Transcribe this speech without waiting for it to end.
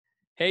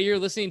Hey, you're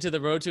listening to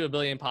the Road to a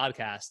Billion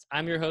podcast.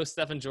 I'm your host,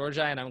 Stefan Georgi,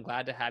 and I'm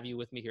glad to have you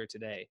with me here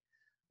today.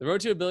 The Road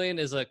to a Billion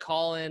is a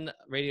call-in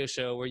radio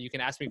show where you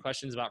can ask me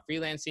questions about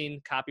freelancing,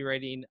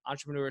 copywriting,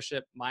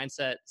 entrepreneurship,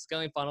 mindset,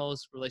 scaling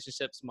funnels,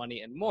 relationships,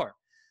 money, and more.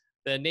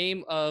 The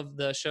name of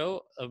the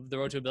show of the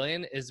Road to a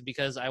Billion is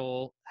because I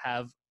will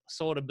have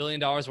sold $1 billion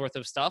worth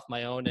of stuff,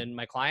 my own and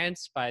my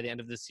clients, by the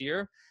end of this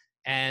year.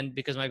 And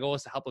because my goal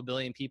is to help 1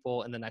 billion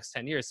people in the next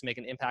 10 years to make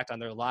an impact on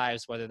their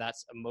lives, whether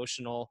that's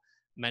emotional,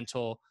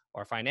 mental,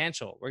 or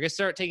financial. We're going to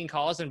start taking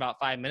calls in about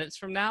 5 minutes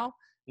from now.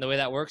 And the way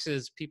that works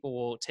is people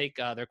will take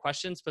their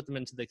questions, put them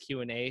into the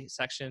Q&A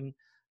section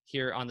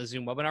here on the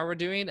Zoom webinar we're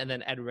doing. And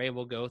then Ed Reay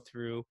will go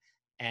through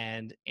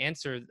and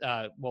answer,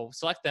 we'll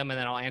select them, and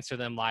then I'll answer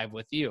them live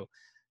with you.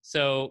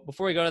 So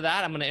before we go to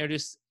that, I'm going to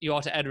introduce you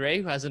all to Ed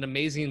Reay, who has an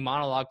amazing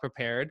monologue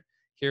prepared.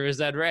 Here is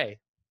Ed Reay.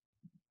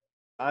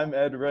 I'm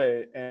Ed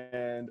Reay,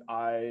 and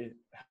I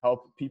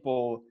help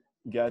people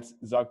get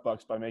Zuck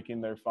bucks by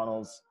making their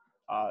funnels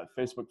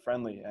Facebook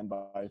friendly and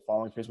by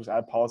following Facebook's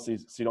ad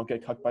policies so you don't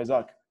get cucked by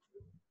Zuck.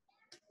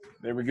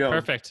 There we go.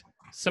 Perfect.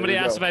 Somebody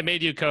asked if I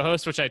made you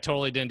co-host, which I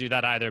totally didn't do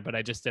that either, but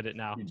I just did it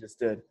now. You just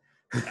did.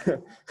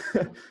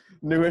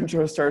 New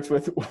intro starts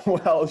with,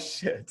 well,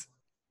 shit.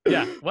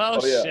 Yeah,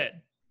 well, yeah. shit.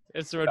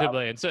 It's the Road to a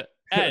Billion. So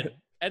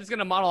Ed's going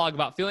to monologue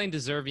about feeling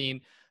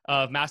deserving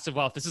of massive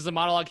wealth. This is a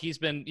monologue he's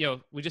been,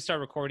 we just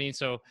started recording.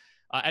 So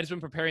Ed's been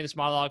preparing this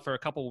monologue for a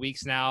couple of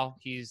weeks now.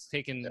 He's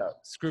taken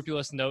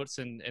scrupulous notes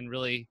and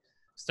really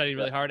studied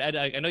really hard. Ed,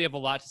 I know you have a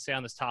lot to say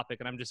on this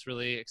topic, and I'm just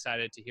really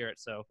excited to hear it.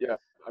 So yeah,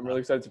 I'm really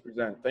excited to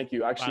present. Thank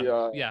you. Actually,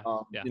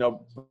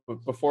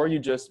 before you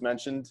just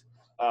mentioned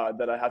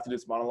that I have to do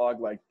this monologue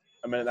like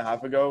a minute and a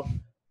half ago,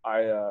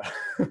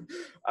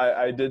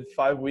 I did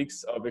 5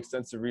 weeks of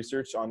extensive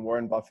research on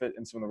Warren Buffett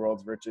and some of the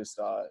world's richest,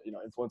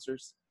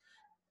 influencers.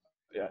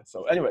 Yeah.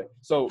 So anyway,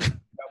 I thought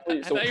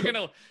you were going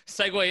to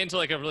segue into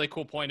like a really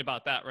cool point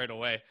about that right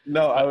away.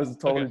 No, I was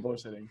totally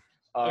bullshitting.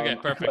 Okay,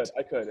 perfect.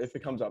 I could, if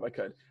it comes up, I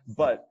could.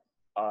 But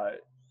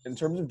in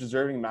terms of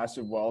deserving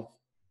massive wealth,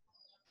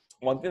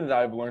 one thing that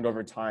I've learned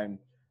over time,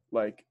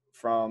 like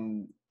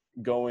from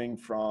going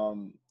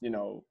from,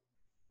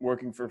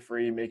 working for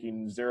free,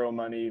 making zero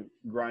money,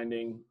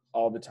 grinding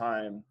all the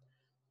time,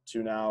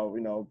 to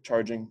now,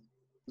 charging,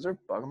 is there a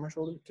bug on my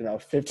shoulder? To now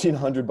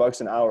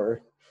 $1,500 an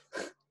hour.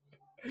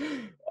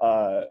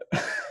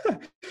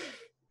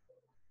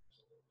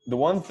 The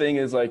one thing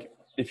is, like,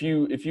 if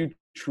you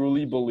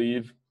truly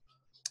believe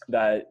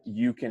that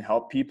you can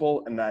help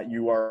people and that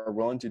you are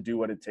willing to do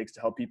what it takes to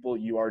help people,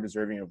 you are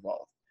deserving of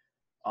wealth.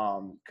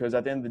 Because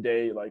at the end of the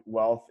day, like,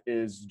 wealth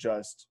is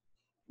just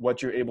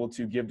what you're able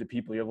to give to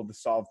people. You're able to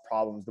solve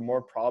problems. The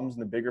more problems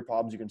and the bigger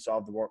problems you can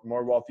solve, the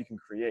more wealth you can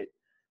create.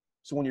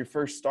 So when you're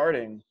first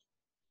starting,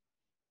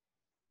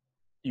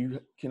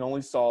 you can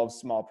only solve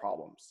small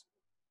problems.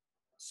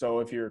 So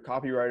if you're a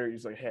copywriter, you're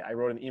just like, hey, I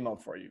wrote an email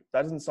for you.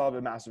 That doesn't solve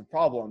a massive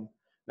problem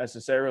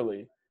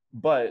necessarily,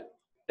 but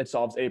it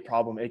solves a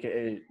problem,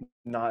 aka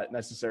not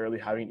necessarily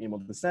having an email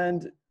to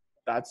send.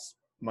 That's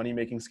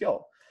money-making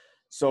skill.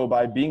 So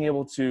by being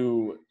able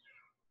to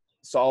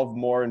solve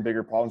more and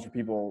bigger problems for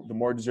people, the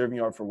more deserving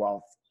you are for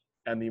wealth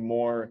and the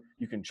more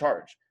you can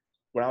charge.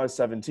 When I was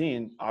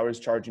 17, I was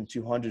charging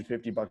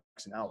 $250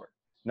 an hour.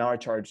 Now I'm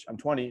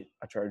 20,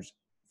 I charge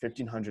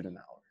 $1,500 an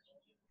hour.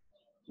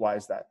 Why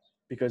is that?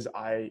 Because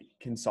I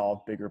can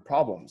solve bigger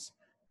problems.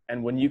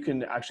 And when you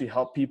can actually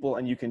help people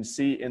and you can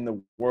see in the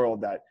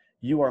world that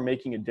you are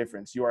making a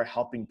difference, you are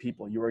helping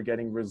people, you are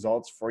getting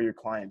results for your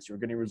clients, you're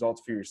getting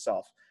results for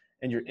yourself,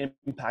 and you're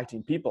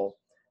impacting people,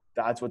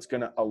 that's what's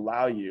going to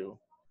allow you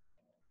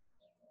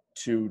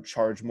to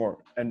charge more.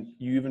 And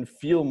you even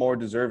feel more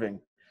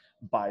deserving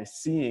by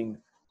seeing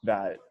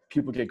that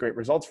people get great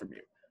results from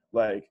you.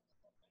 Like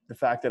the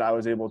fact that I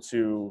was able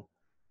to,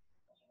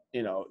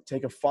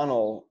 take a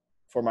funnel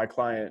for my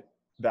client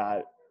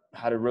that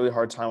had a really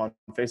hard time on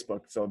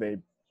Facebook. So they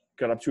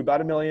got up to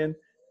about 1 million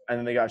and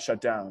then they got shut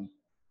down.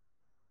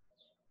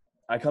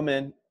 I come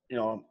in,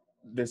 I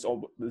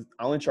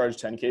only charged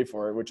 $10K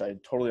for it, which I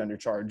totally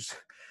undercharged.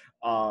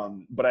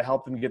 But I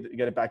helped them get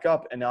it back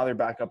up, and now they're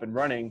back up and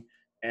running,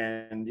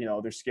 and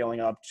they're scaling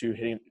up to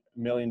hitting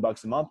 $1 million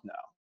a month now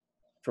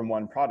from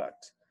one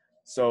product.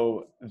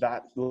 So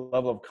that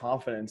level of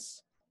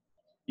confidence,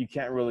 you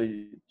can't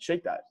really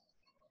shake that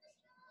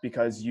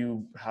because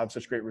you have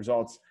such great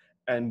results.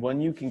 And when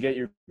you can get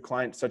your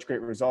client such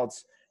great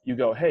results, you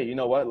go, hey, you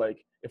know what?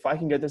 Like, if I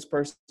can get this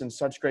person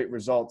such great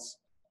results,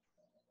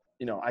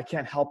 I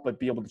can't help but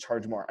be able to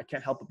charge more. I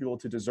can't help but be able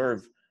to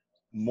deserve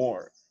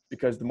more,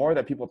 because the more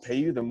that people pay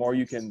you, the more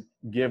you can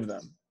give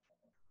them.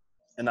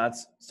 And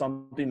that's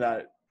something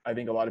that I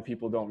think a lot of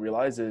people don't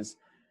realize, is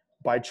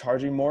by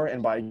charging more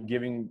and by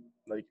giving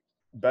like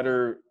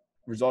better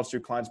results to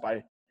your clients,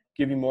 by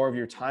giving more of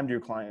your time to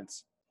your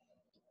clients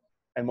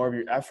and more of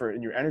your effort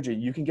and your energy,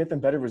 you can get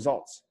them better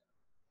results.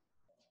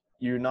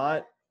 You're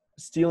not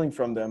stealing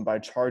from them by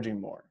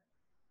charging more.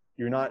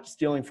 You're not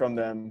stealing from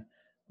them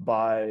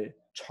by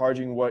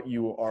charging what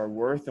you are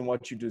worth and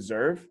what you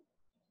deserve.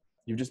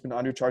 You've just been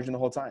undercharging the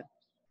whole time.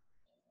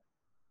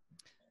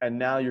 and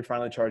now you're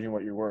finally charging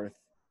what you're worth.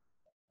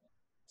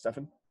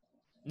 Stefan?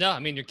 No, I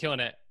mean, you're killing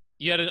it.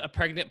 You had a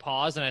pregnant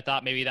pause, and I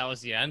thought maybe that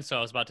was the end, so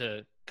I was about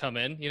to come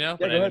in, Yeah,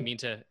 but I go didn't ahead. mean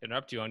to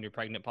interrupt you on your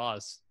pregnant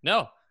pause.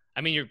 No,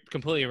 I mean, you're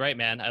completely right,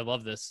 man. I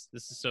love this.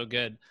 This is so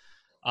good.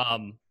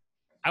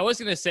 I was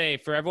going to say,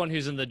 for everyone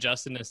who's in the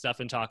Justin and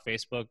Stefan Talk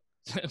Facebook,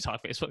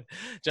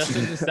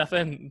 Justin and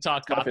Stefan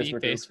Talk My Copy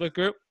Facebook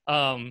group.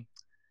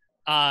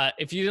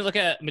 If you look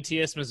at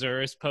Matthias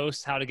Mazur's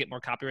post, how to get more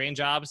copywriting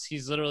jobs,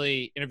 he's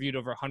literally interviewed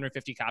over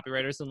 150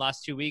 copywriters in the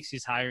last 2 weeks.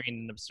 He's hiring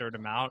an absurd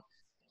amount,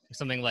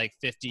 something like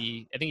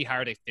 50. I think he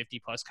hired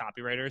 50 plus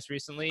copywriters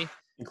recently.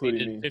 Including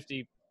he did me.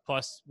 50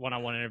 plus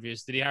one-on-one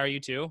interviews. Did he hire you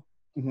too?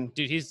 Mm-hmm.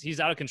 Dude, he's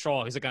out of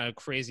control. He's like on a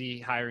crazy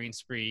hiring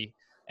spree.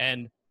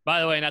 And by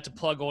the way, not to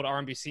plug old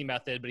RMBC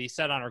method, but he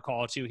said on our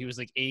call too, he was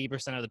like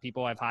 80% of the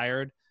people I've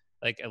hired,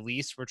 like at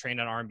least were trained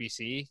on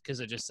RMBC because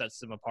it just sets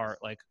them apart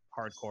like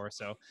hardcore.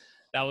 So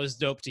that was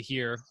dope to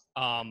hear.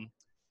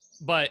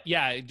 But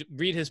yeah,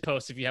 read his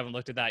post if you haven't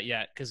looked at that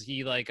yet, because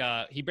he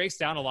he breaks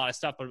down a lot of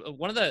stuff. But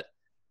one of the,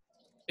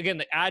 again,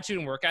 the attitude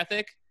and work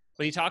ethic,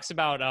 but he talks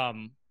about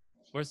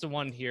where's the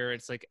one here?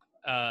 It's like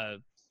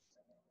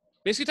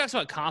basically talks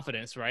about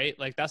confidence, right?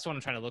 Like that's what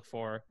I'm trying to look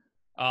for.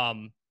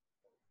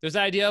 There's the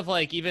idea of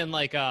like even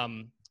like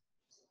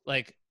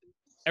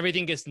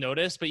everything gets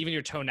noticed, but even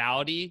your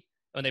tonality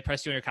when they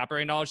press you on your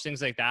copyright knowledge,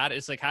 things like that.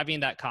 It's like having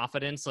that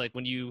confidence, like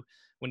when you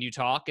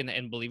talk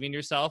and believe in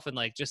yourself, and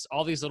like just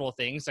all these little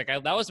things. Like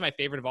that was my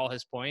favorite of all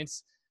his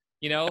points.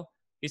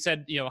 He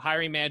said,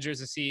 hiring managers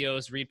and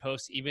CEOs read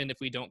posts even if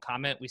we don't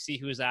comment. We see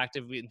who is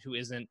active and who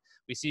isn't.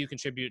 We see who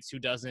contributes, who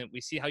doesn't.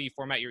 We see how you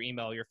format your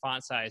email, your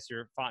font size,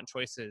 your font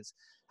choices,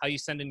 how you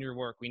send in your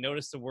work. We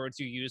notice the words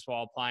you use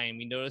while applying.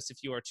 We notice if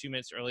you are 2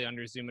 minutes early on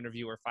your Zoom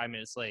interview or 5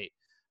 minutes late.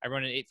 I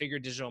run an 8-figure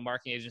digital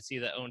marketing agency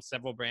that owns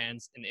several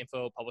brands in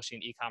info,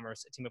 publishing,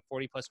 e-commerce, a team of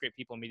 40 plus great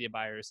people and media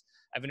buyers.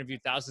 I've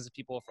interviewed thousands of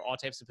people for all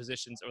types of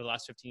positions over the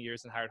last 15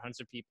 years and hired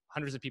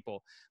hundreds of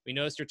people. We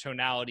notice your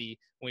tonality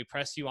when we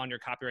press you on your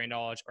copyright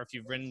knowledge, or if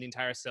you've written the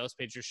entire sales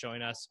page you're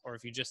showing us, or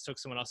if you just took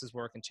someone else's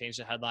work and changed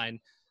the headline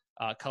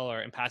color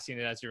and passing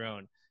it as your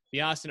own.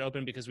 Be honest and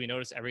open because we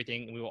notice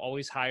everything, and we will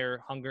always hire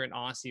hunger and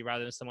honesty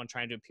rather than someone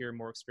trying to appear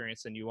more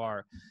experienced than you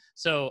are.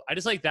 So I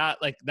just like that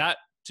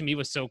to me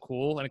was so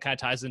cool. And it kind of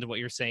ties into what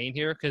you're saying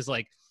here. Cause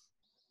like,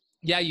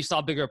 yeah, you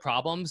saw bigger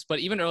problems, but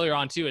even earlier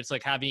on too, it's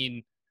like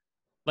having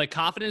like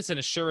confidence and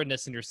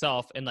assuredness in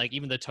yourself. And like,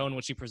 even the tone in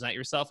which you present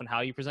yourself and how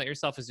you present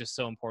yourself is just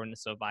so important and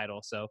so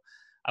vital. So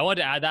I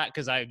wanted to add that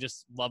because I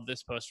just love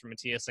this post from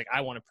Matthias. Like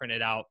I want to print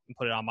it out and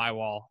put it on my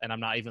wall, and I'm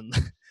not even,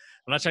 I'm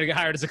not trying to get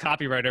hired as a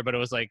copywriter, but it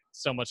was like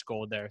so much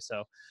gold there.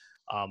 So,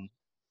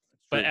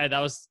 but Ed, that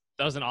was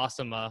an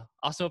awesome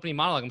opening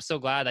monologue. I'm so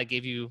glad I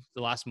gave you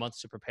the last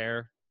months to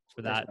prepare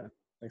for that.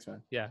 Thanks,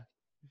 man. Yeah,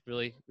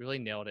 really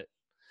nailed it.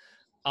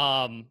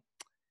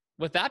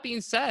 With that being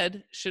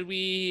said, should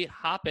we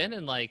hop in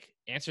and like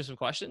answer some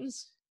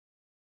questions?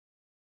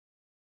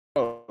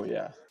 Oh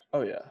yeah.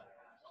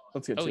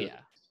 Let's get to it. Yeah.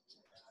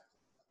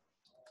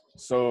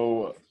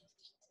 So,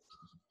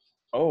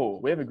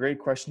 we have a great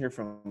question here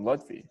from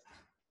Lutfi.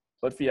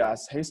 Lutfi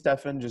asks, "Hey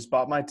Stefan, just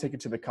bought my ticket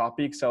to the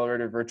Copy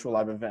Accelerator virtual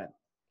live event.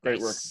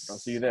 Great work. I'll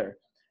see you there.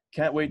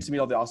 Can't wait to meet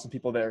all the awesome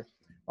people there.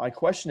 My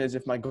question is,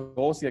 if my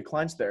goal is to get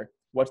clients there,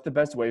 what's the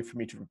best way for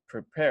me to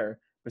prepare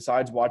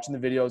besides watching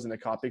the videos in the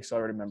Copy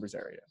Accelerator members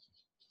area?"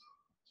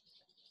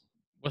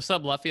 What's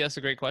up, Luffy? That's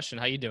a great question.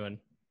 How you doing?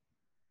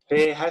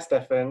 Hey, hi,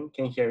 Stefan.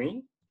 Can you hear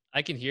me?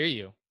 I can hear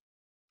you.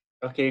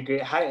 Okay,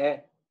 great. Hi,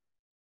 Ed.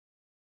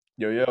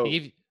 Yo.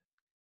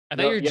 I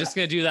thought you were just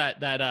going to do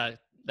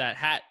that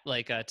hat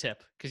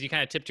tip, because you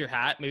kind of tipped your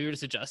hat. Maybe you were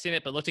just adjusting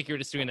it, but it looked like you were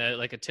just doing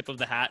a tip of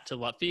the hat to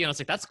Luffy. And I was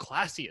like, that's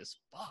classy as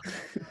fuck.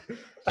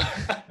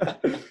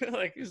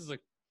 Like, this is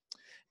like,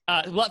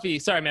 Luffy,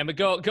 sorry, man, but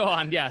go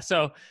on. Yeah.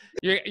 So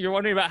you're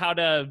wondering about how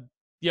to,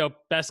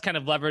 best kind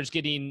of leverage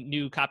getting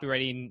new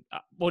copywriting,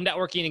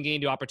 networking and getting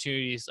new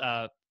opportunities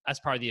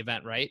as part of the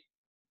event, right?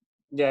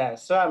 Yeah.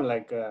 So I'm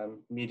like a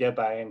media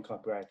buyer and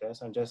copywriter.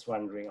 So I'm just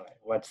wondering, like,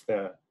 what's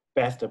the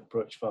best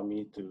approach for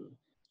me to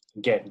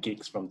get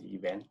gigs from the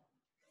event?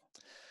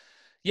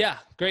 Yeah,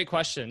 great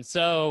question.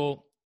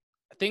 So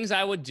things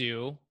I would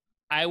do,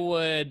 I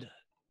would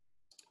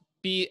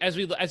be, as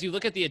you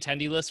look at the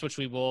attendee list, which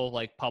we will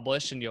like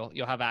publish and you'll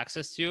have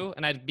access to,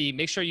 and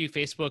make sure you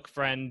Facebook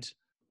friend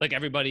like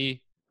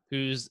everybody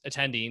who's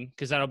attending,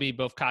 because that'll be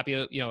both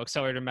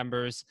Accelerator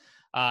members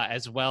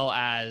as well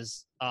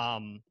as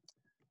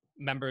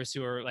members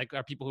who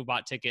are people who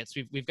bought tickets.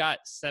 We've got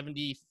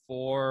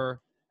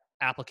 74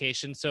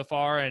 applications so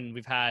far, and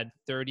we've had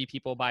 30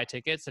 people buy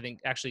tickets. I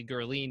think actually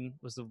Gurleen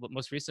was the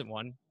most recent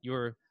one. You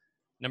were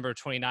number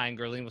 29.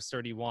 Gurleen was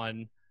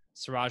 31.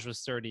 Siraj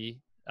was 30.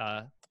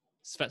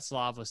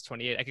 Svetslav was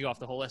 28. I could go off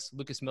the whole list.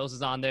 Lucas Mills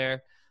is on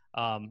there.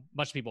 Bunch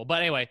of people.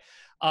 But anyway,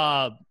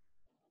 but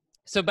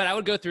I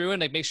would go through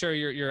and make sure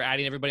you're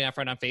adding everybody on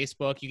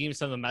Facebook. You can even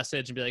send them a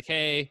message and be like,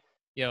 hey,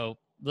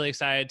 really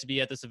excited to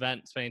be at this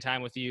event, spending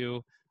time with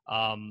you.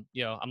 I'm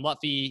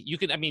Lutfi. You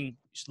could,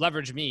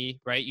 leverage me,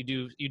 right?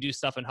 You do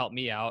stuff and help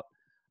me out.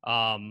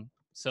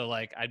 So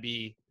like I'd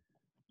be,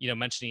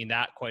 mentioning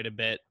that quite a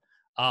bit.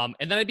 And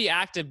then I'd be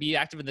active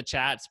in the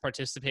chats,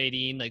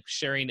 participating, like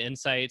sharing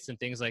insights and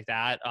things like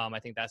that. I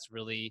think that's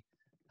really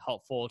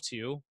helpful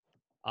too.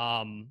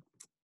 And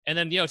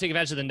then, take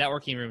advantage of the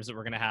networking rooms that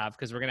we're going to have,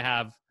 because we're going to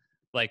have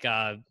like,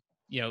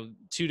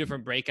 2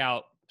 different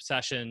breakout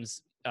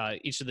sessions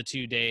each of the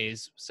 2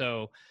 days.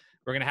 So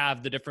we're going to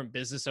have the different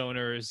business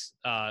owners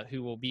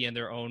who will be in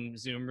their own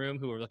Zoom room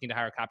who are looking to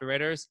hire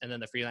copywriters. And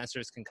then the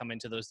freelancers can come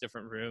into those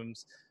different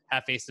rooms,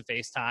 have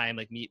face-to-face time,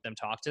 like meet them,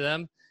 talk to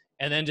them,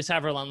 and then just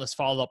have relentless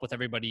follow-up with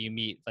everybody you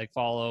meet, like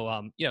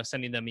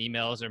sending them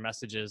emails or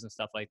messages and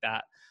stuff like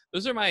that.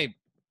 Those are my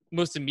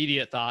most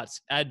immediate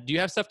thoughts. Ed, do you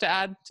have stuff to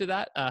add to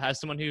that? As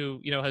someone who,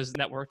 has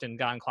networked and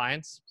gotten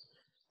clients?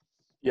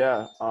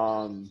 Yeah.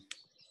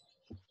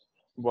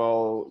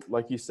 Well,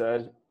 like you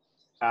said,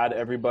 add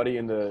everybody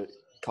in the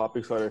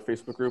Copy Accelerator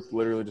Facebook group.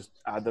 Literally just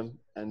add them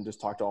and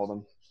just talk to all of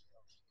them.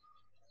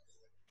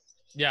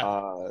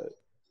 Yeah.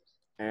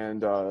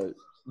 And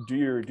do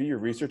your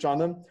research on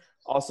them.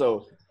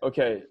 Also,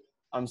 okay,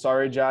 I'm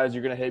sorry, Jazz,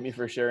 you're going to hate me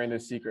for sharing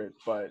this secret,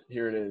 but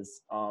here it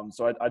is.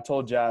 So I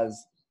told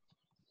Jazz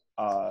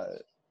a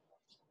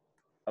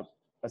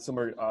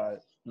similar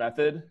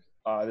method.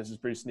 This is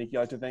pretty sneaky,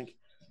 I like to think.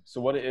 So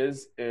what it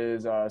is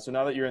so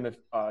now that you're in the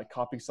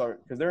Copy Accelerator,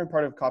 because they're in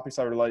part of Copy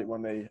Accelerator Lite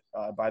when they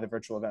buy the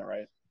virtual event,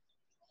 right?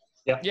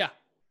 Yeah.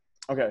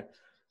 Okay.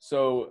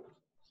 So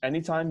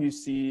anytime you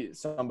see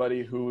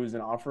somebody who's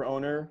an offer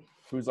owner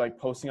who's like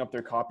posting up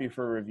their copy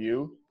for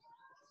review,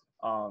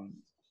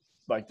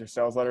 like their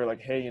sales letter, like,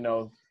 hey,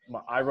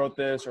 I wrote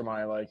this, or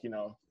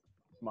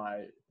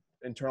my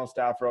internal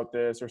staff wrote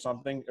this or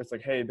something. It's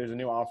like, hey, there's a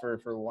new offer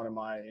for one of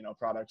my,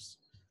 products,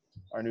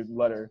 our new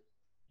letter.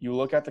 You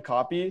look at the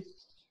copy,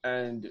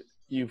 and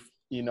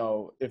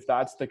if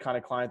that's the kind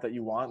of client that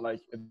you want, like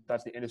if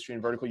that's the industry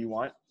and vertical you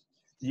want,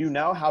 you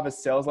now have a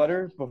sales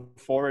letter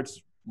before it's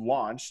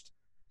launched.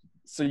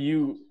 So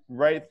you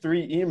write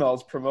 3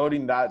 emails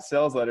promoting that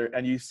sales letter,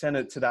 and you send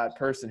it to that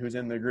person who's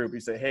in the group. You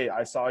say, hey,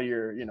 I saw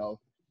you're,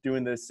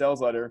 doing this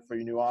sales letter for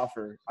your new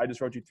offer. I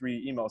just wrote you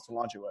 3 emails to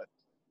launch it with.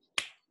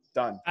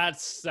 Done.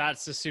 That's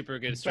a super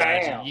good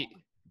strategy.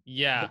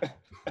 Yeah.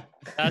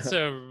 That's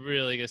a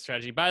really good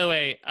strategy. By the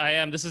way,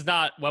 this is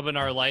not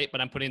Webinar Lite,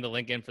 but I'm putting the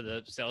link in for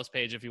the sales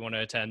page if you want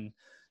to attend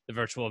the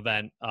virtual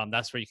event.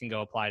 That's where you can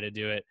go apply to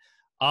do it.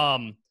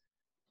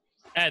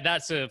 Ed,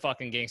 that's a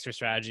fucking gangster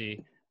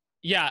strategy.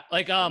 Yeah,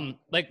 like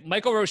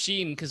Michael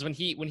Roisin, because when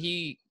you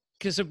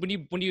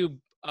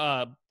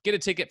get a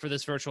ticket for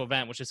this virtual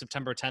event, which is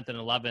September 10th and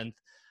 11th,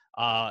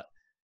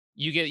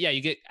 you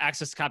get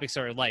access to Copy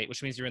Accelerator Lite,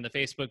 which means you're in the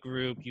Facebook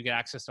group, you get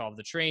access to all of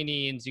the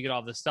trainings, you get all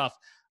of this stuff.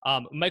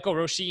 Michael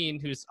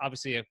Roisin, who's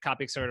obviously a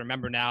Copy Accelerator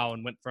member now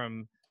and went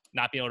from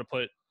not being able to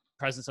put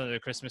presents under the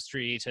Christmas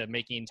tree to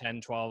making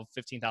 $10,000,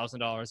 $12,000,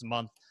 $15,000 a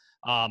month.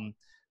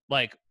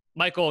 Like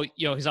Michael,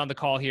 he's on the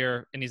call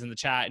here and he's in the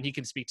chat and he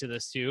can speak to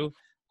this too.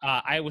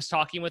 I was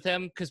talking with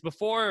him because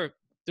before,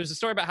 there's a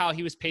story about how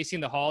he was pacing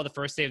the hall the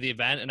first day of the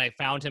event, and I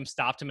found him,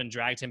 stopped him, and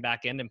dragged him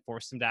back in and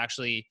forced him to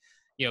actually,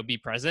 be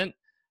present.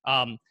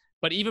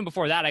 But even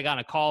before that, I got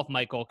a call with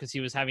Michael because he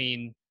was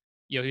having,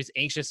 he was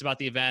anxious about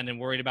the event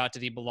and worried about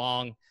did he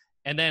belong.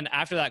 And then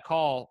after that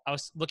call, I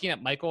was looking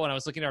at Michael and I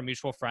was looking at our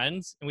mutual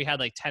friends, and we had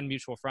like 10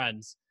 mutual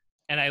friends.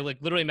 And I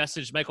literally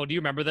messaged Michael, do you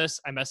remember this?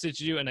 I messaged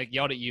you and I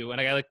yelled at you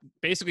and I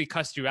basically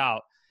cussed you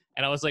out.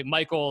 And I was like,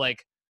 Michael,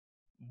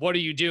 what are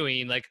you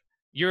doing?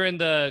 You're in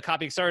the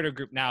Copy Accelerator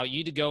group now. You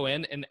need to go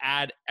in and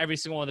add every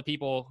single one of the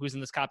people who's in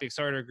this Copy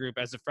Accelerator group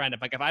as a friend.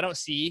 If I don't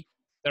see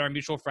that our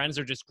mutual friends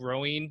are just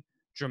growing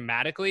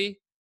dramatically,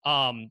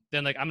 then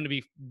I'm going to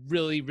be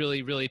really,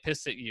 really, really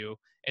pissed at you.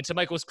 And to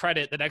Michael's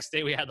credit, the next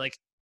day we had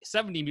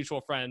 70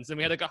 mutual friends and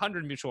we had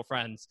 100 mutual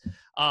friends.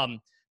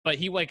 But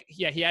he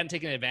hadn't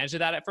taken advantage of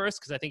that at first,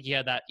 because I think he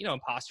had that,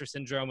 imposter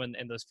syndrome and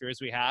those fears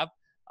we have.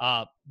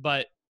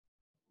 But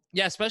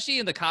yeah, especially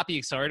in the Copy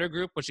Accelerator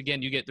group, which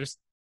again, there's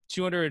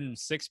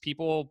 206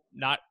 people,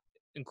 not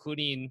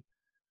including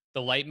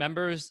the Lite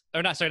members,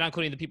 or not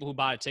including the people who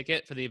bought a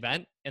ticket for the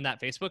event in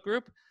that Facebook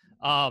group.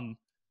 And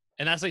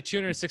that's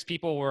 206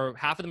 people where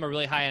half of them are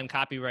really high-end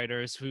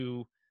copywriters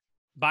who,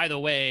 by the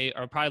way,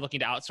 are probably looking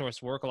to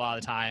outsource work a lot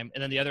of the time.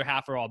 And then the other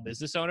half are all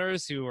business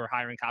owners who are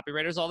hiring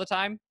copywriters all the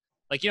time.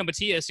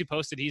 Matthias, who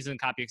posted he's in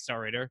Copy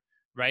Accelerator,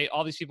 right?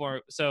 All these people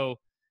are, so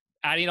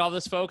adding all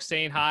those folks,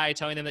 saying hi,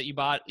 telling them that you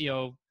bought,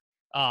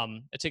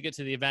 a ticket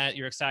to the event,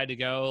 you're excited to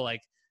go.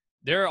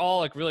 They're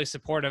all really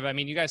supportive. I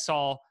mean, you guys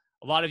a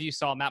lot of you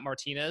saw Matt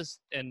Martinez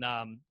in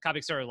Copy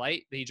Accelerator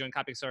Lite. He joined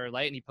Copy Accelerator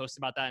Lite and he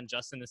posted about that, and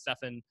Justin and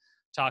Stefan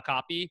Talk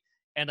Copy.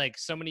 And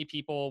so many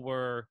people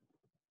were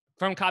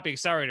from Copy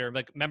Accelerator,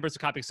 members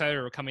of Copy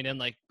Accelerator were coming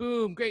in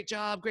boom, great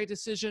job, great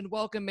decision,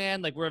 welcome,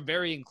 man. We're a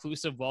very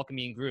inclusive,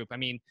 welcoming group. I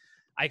mean,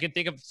 I can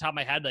think of the top of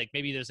my head,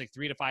 maybe there's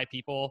 3 to 5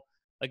 people.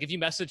 If you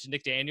message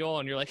Nick Daniel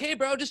and you're like, hey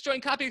bro, just join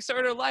Copy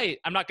Accelerator Lite,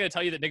 I'm not going to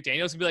tell you that Nick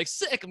Daniel's gonna be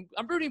sick,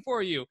 I'm rooting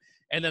for you.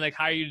 And then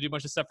hire you to do a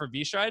bunch of stuff for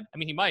V-Shred. I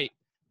mean, he might,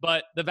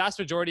 but the vast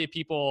majority of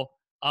people,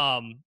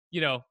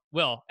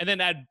 will. And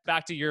then add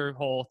back to your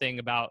whole thing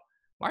about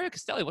Mario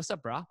Castelli. What's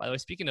up, bro? By the way,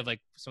 speaking of like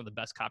some of the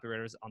best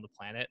copywriters on the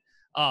planet.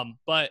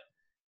 But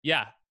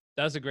yeah,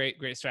 that was a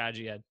great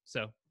strategy, Ed.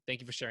 So thank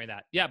you for sharing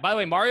that. Yeah, by the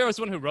way, Mario is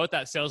the one who wrote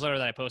that sales letter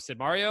that I posted.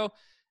 Mario,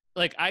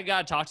 like, I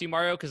got to talk to you,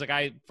 Mario, because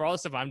like for all the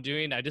stuff I'm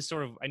doing, I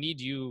need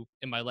you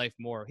in my life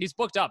more. He's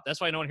booked up. That's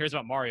why no one hears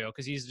about Mario,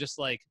 because he's just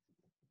like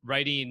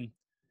writing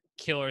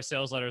killer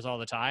sales letters all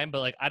the time.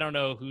 But like, I don't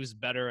know who's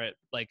better at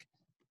like,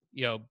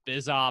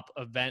 biz op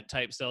event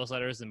type sales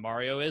letters than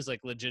Mario is.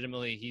 Like,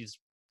 legitimately, he's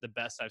the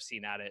best I've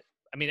seen at it.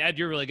 I mean, Ed,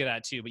 you're really good at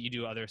it too, but you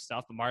do other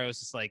stuff. But Mario's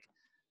just like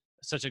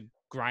such a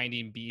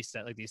grinding beast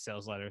at like these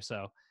sales letters.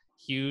 So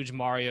huge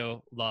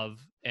Mario love.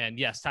 And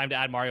yes, time to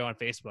add Mario on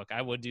Facebook.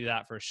 I would do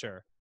that for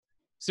sure.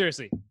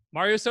 Seriously,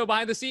 Mario's so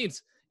behind the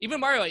scenes. Even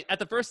Mario, like, at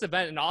the first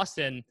event in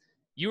Austin,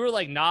 you were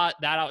like not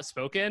that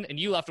outspoken, and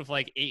you left with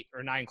like 8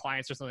 or 9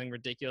 clients or something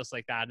ridiculous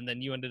like that. And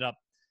then you ended up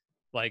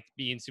like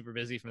being super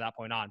busy from that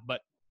point on.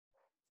 But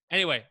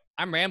anyway,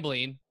 I'm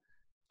rambling.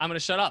 I'm going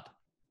to shut up.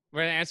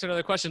 We're going to answer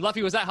another question.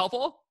 Luffy, was that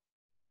helpful?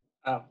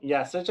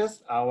 Yeah, so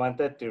just I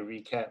wanted to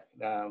recap.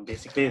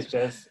 Basically, it's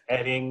just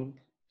adding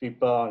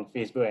people on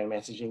Facebook and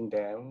messaging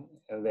them,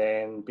 and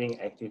then being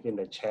active in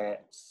the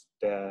chats,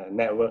 the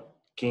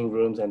networking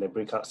rooms, and the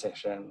breakout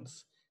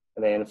sessions,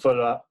 and then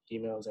follow up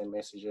emails and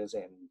messages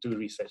and do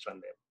research on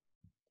them.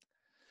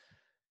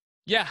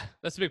 Yeah,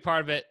 that's a big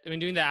part of it. I mean,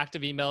 doing the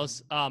active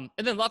emails. And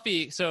then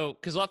Luffy,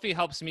 because Luffy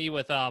helps me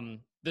with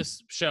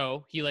this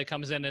show. He like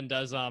comes in and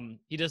does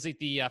like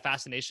the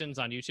fascinations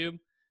on YouTube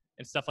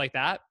and stuff like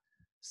that.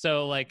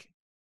 So like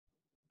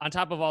on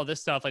top of all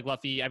this stuff, like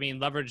Luffy, I mean,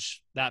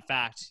 leverage that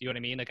fact. You know what I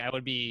mean? Like, I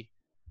would be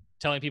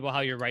telling people how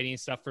you're writing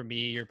stuff for me.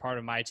 You're part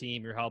of my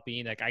team. You're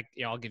helping. Like,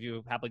 I'll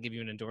happily give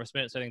you an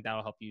endorsement. So I think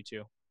that'll help you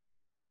too.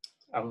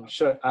 I'm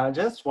sure. I'm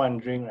just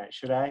wondering, like,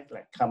 should I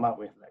like come up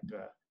with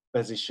like a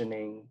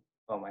positioning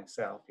for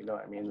myself? You know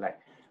what I mean? Like,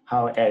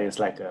 how Ed is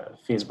like a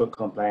Facebook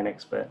compliant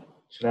expert.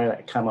 Should I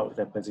like come up with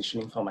a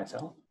positioning for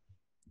myself?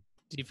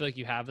 Do you feel like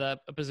you have a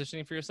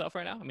positioning for yourself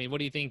right now? I mean, what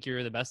do you think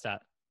you're the best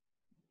at?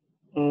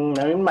 I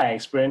mean, my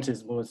experience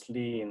is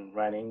mostly in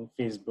running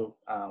Facebook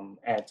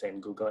ads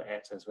and Google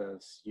ads, as well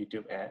as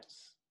YouTube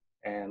ads.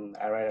 And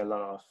I write a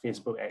lot of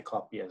Facebook ad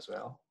copy as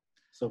well.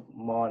 So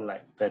more on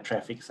like the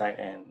traffic side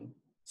and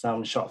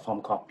some short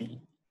form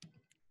copy.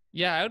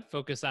 Yeah, I would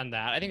focus on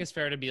that. I think it's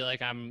fair to be like,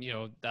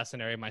 that's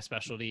an area of my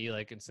specialty.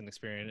 Like, it's an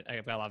experience.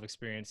 I've got a lot of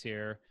experience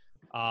here.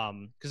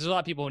 Because there's a lot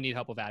of people who need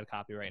help with ad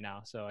copy right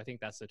now. So I think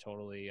that's a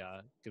totally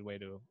good way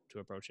to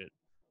approach it.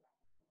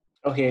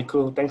 Okay,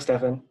 cool. Thanks,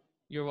 Stefan.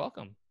 You're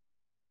welcome.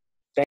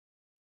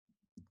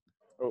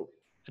 Oh,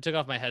 I took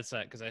off my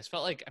headset because I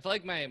felt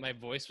like my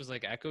voice was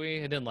like echoey.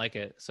 I didn't like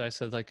it. So I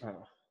said like,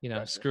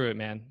 gotcha. Screw it,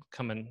 man.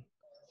 Coming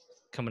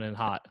in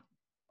hot.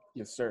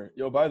 Yes, sir.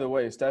 Yo, by the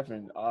way,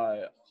 Stefan,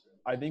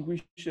 I think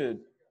we should,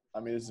 I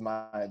mean, this is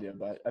my idea,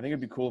 but I think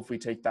it'd be cool if we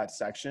take that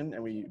section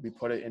and we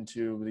put it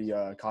into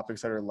the Copy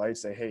Accelerator Lite,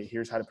 say, hey,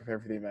 here's how to prepare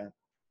for the event.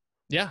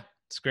 Yeah,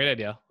 it's a great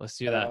idea. Let's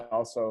do that.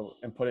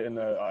 And put it in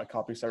the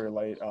Copy Accelerator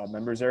Lite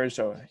members area.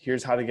 So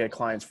here's how to get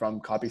clients from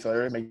Copy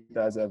Accelerator, make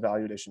that as a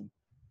value addition.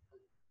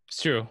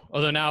 It's true.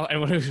 Although now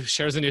anyone who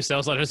shares a new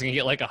sales letter is going to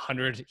get like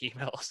 100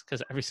 emails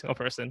because every single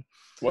person.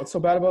 What's so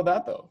bad about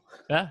that though?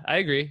 Yeah, I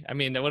agree. I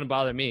mean, that wouldn't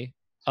bother me.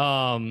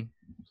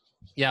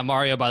 Yeah,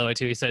 Mario, by the way,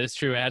 too, he said it's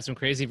true. I had some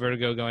crazy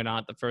vertigo going on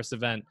at the first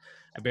event.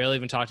 I barely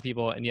even talked to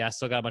people, and yeah, I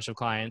still got a bunch of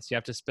clients. You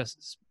have to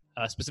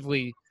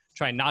specifically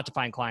try not to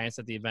find clients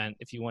at the event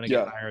if you want to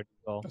get hired.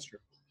 Well, that's true.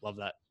 Love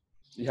that.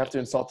 You have to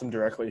insult them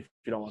directly if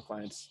you don't want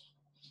clients.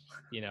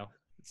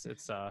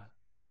 It's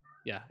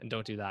and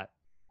don't do that.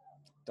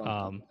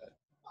 Don't do that.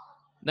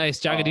 Nice.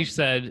 Jagadish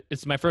said,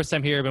 it's my first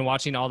time here. I've been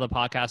watching all the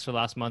podcasts for the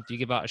last month. You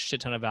give out a shit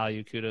ton of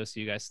value. Kudos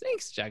to you guys.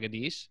 Thanks,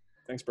 Jagadish.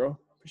 Thanks, bro.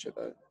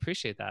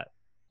 Appreciate that.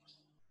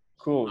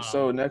 Cool.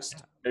 So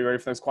next, are you ready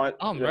for the next client?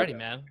 Oh, I'm ready,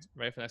 man.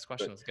 Ready for the next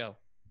question. Let's go.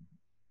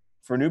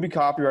 For a newbie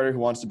copywriter who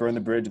wants to burn the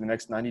bridge in the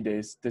next 90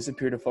 days,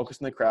 disappear to focus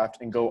on the craft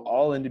and go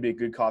all in to be a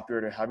good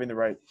copywriter, having the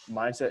right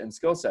mindset and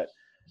skill set,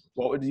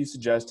 what would you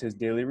suggest his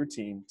daily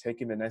routine,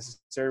 taking the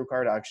necessary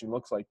required action,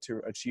 looks like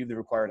to achieve the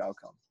required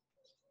outcome?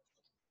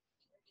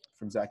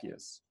 From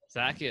Zacchaeus.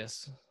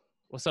 Zacchaeus.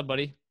 What's up,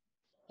 buddy?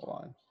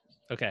 Hold on.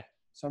 Okay.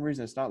 For some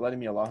reason, it's not letting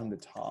me allow him to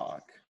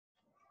talk.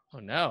 Oh,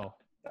 no.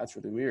 That's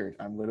really weird.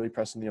 I'm literally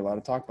pressing the allow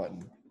to talk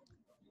button.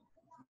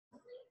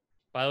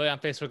 By the way, on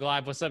Facebook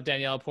Live, what's up,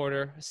 Danielle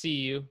Porter? I see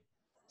you.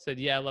 Said,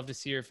 yeah, I'd love to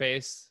see your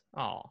face.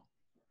 Oh.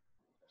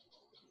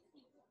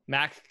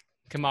 Mac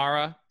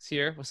Kamara is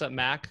here. What's up,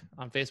 Mac,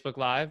 on Facebook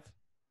Live?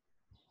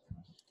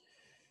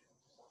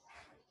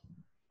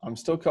 I'm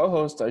still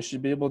co-host. I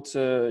should be able to,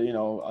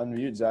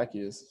 unmute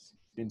Zacchaeus.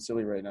 Being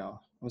silly right now.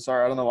 I'm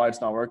sorry. I don't know why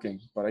it's not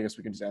working, but I guess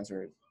we can just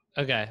answer it.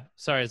 Okay.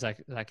 Sorry,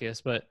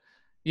 Zacchaeus, but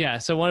yeah,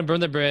 so want to burn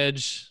the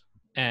bridge,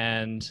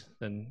 and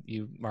then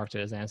you marked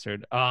it as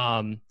answered.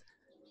 Sorry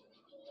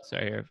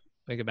here.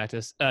 Let me get back to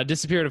this.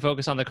 Disappear to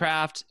focus on the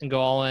craft and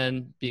go all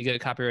in, be good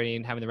at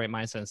copywriting, having the right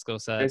mindset and skill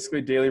set.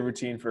 Basically, daily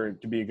routine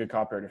to be a good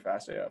copywriter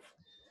fast AF.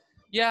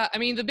 Yeah, I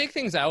mean, the big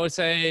things I would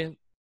say,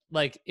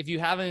 like, if you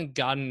haven't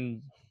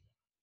gotten,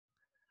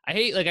 I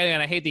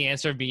hate the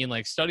answer of being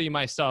like, study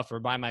my stuff or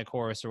buy my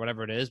course or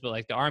whatever it is, but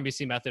like the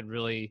RMBC method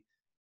really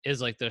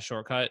is like the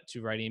shortcut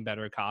to writing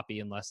better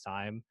copy in less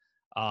time.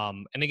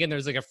 And again,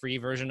 there's like a free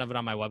version of it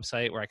on my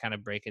website where I kind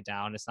of break it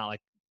down. It's not like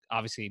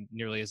obviously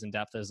nearly as in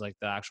depth as like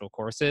the actual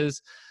course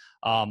is.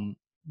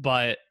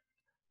 But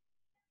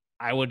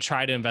I would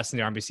try to invest in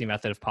the RMBC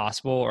method if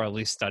possible, or at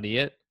least study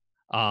it.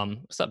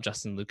 What's up,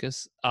 Justin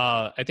Lucas?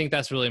 I think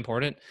that's really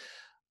important.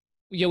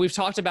 Yeah, we've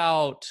talked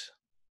about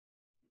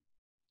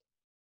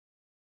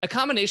a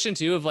combination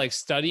too of like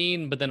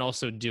studying, but then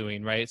also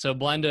doing, right? So a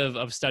blend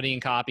of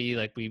studying copy,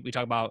 like we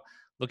talk about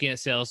looking at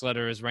sales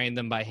letters, writing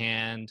them by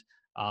hand,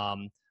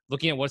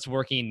 looking at what's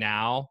working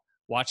now,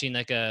 watching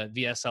like a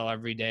VSL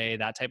every day,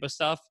 that type of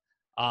stuff.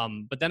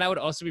 But then I would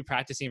also be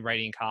practicing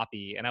writing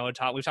copy. And we've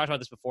talked about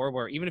this before,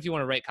 where even if you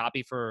want to write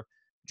copy for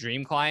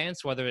dream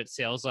clients, whether it's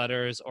sales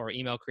letters or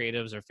email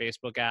creatives or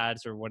Facebook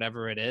ads or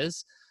whatever it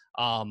is,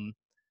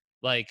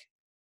 like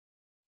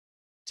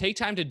take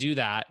time to do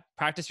that,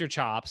 practice your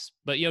chops,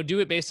 but do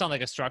it based on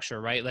like a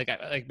structure, right?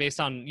 Like based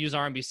on use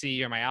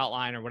RMBC or my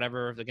outline or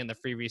whatever, again, the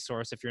free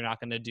resource, if you're not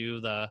going to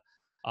do the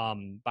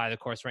buy the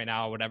course right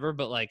now or whatever,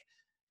 but like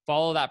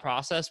follow that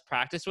process,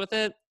 practice with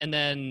it. And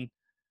then,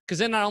 because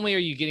then not only are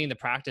you getting the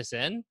practice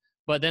in,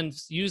 but then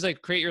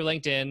create your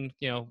LinkedIn,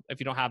 if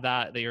you don't have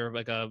that you're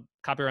like a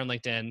copywriter on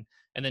LinkedIn,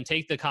 and then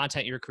take the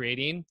content you're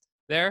creating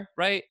there,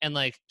 right? And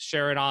like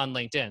share it on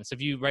LinkedIn. So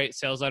if you write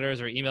sales letters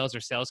or emails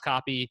or sales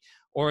copy,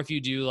 or if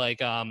you do like,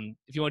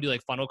 if you want to do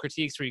like funnel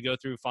critiques where you go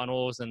through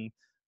funnels and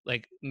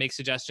like make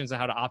suggestions on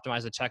how to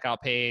optimize the checkout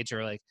page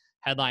or like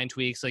headline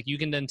tweaks, like you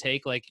can then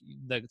take like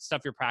the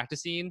stuff you're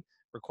practicing,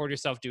 record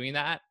yourself doing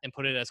that and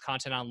put it as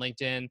content on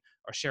LinkedIn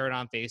or share it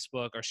on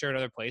Facebook or share it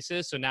other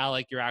places. So now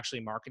like you're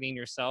actually marketing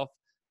yourself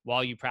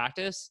while you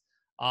practice.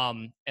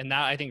 And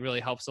that I think really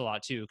helps a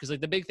lot too. Cause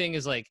like the big thing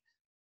is like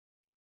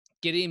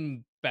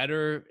getting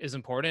better is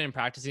important and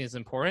practicing is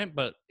important.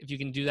 But if you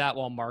can do that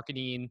while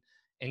marketing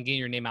and getting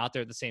your name out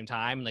there at the same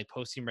time, and like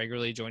posting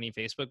regularly, joining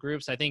Facebook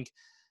groups, I think,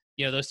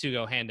 those two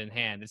go hand in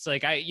hand. It's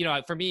like,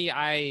 for me,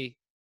 I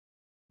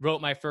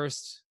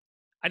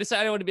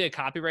decided I wanted to be a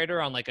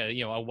copywriter on like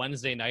a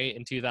Wednesday night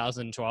in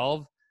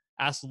 2012.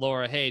 Asked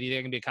Laura, hey, do you think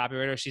I can be a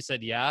copywriter? She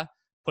said, yeah.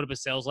 Put up a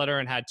sales letter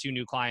and had 2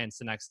 new clients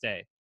the next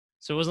day.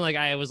 So it wasn't like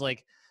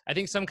I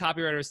think some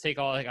copywriters take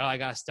all like, oh, I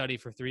got to study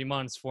for 3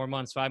 months, 4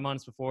 months, 5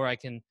 months before I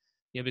can,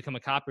 become a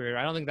copywriter.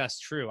 I don't think that's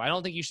true. I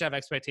don't think you should have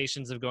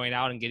expectations of going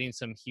out and getting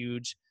some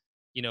huge,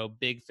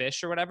 big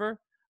fish or whatever,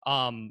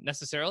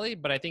 necessarily.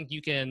 But I think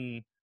you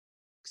can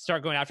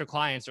start going after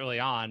clients early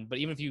on. But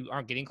even if you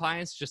aren't getting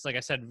clients, just like I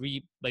said,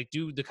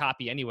 do the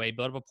copy anyway,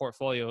 build up a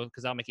portfolio,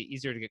 because that'll make it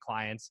easier to get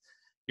clients.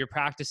 You're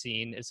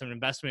practicing, it's an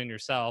investment in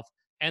yourself,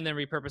 and then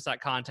repurpose that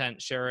content,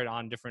 share it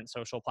on different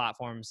social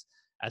platforms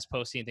as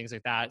posting and things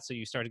like that. So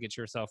you start to get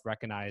yourself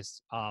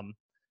recognized.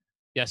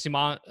 Yeah,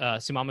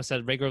 Sumama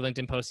said regular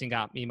LinkedIn posting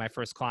got me my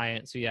first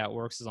client. So yeah, it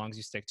works as long as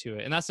you stick to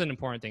it. And that's an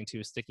important thing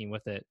too, sticking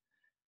with it.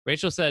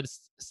 Rachel said,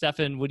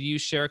 Stefan, would you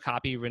share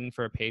copy written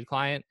for a paid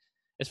client?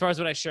 As far as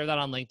would I share that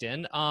on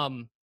LinkedIn? I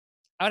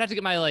would have to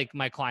get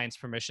my client's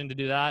permission to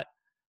do that.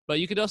 But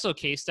you could also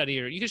case study,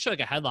 or you could show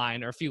like a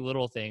headline or a few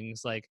little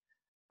things. Like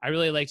I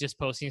really like just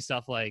posting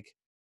stuff like,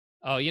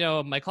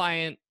 oh, my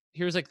client,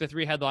 here's like the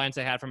 3 headlines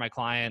I had for my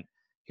client.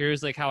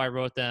 Here's like how I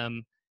wrote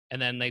them.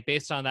 And then like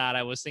based on that,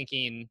 I was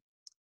thinking,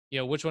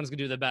 which one's gonna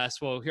do the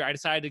best? Well, here I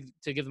decided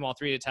to give them all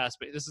 3 to test,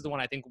 but this is the one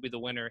I think will be the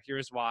winner.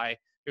 Here's why.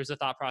 Here's the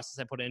thought process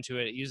I put into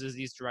it. It uses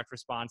these direct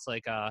response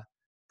like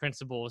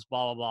principles,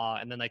 blah, blah, blah,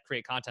 and then like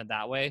create content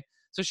that way.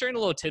 So sharing a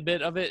little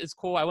tidbit of it is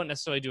cool. I wouldn't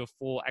necessarily do a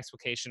full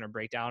explication or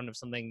breakdown of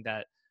something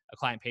that a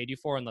client paid you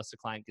for unless the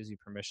client gives you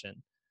permission.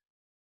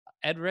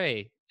 Ed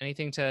Reay,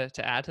 anything to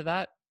add to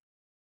that?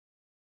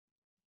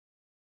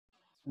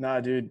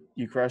 Nah, dude,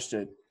 you crushed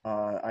it.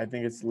 I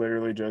think it's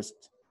literally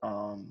just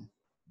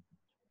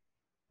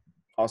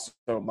also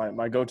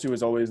my go-to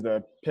is always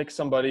the pick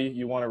somebody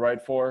you want to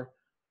write for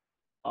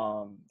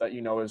that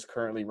is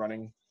currently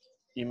running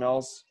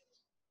emails,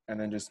 and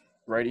then just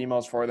write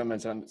emails for them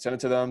and send it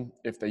to them.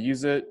 If they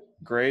use it,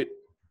 great,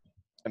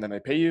 and then they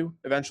pay you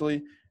eventually.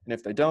 And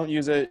if they don't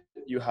use it,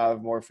 you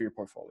have more for your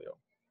portfolio.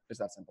 It's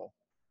that simple.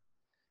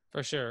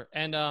 For sure.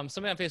 And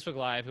somebody on Facebook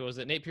Live, who was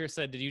it? Nate Pierce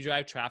said, did you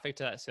drive traffic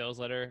to that sales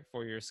letter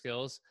for your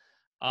skills?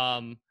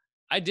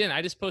 I didn't.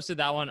 I just posted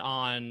that one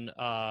on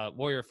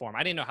Warrior Forum.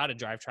 I didn't know how to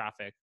drive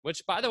traffic,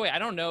 which, by the way, I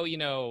don't know,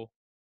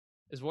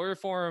 is Warrior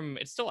Forum,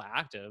 it's still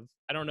active.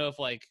 I don't know if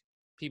like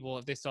people,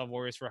 if they still have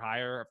Warriors for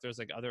Hire, or if there's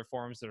like other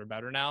forums that are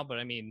better now. But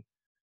I mean,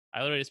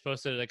 I literally just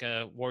posted like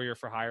a Warrior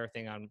for Hire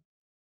thing on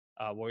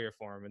Warrior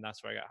Forum, and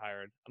that's where I got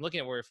hired. I'm looking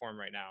at Warrior Forum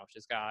right now, which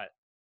has got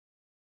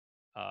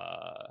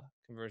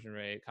conversion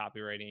rate,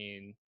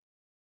 copywriting.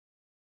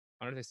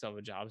 I wonder if they still have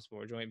a jobs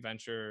board, joint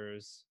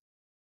ventures.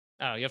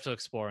 Oh, you have to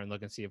explore and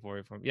look and see if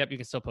we're from. Yep, you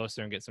can still post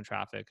there and get some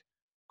traffic.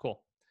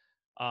 Cool.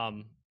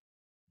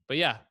 But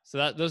yeah,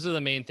 so those are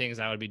the main things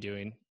I would be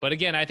doing. But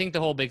again, I think the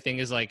whole big thing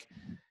is like,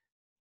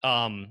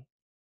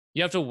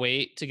 you have to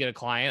wait to get a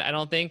client. I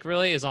don't think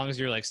really, as long as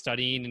you're like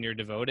studying and you're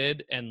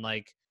devoted, and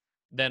like,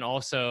 then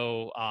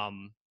also,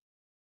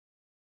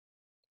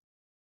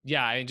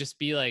 yeah, and just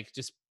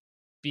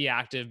be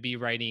active, be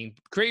writing,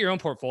 create your own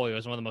portfolio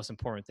is one of the most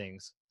important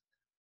things.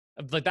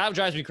 Like that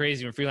drives me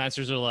crazy when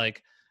freelancers are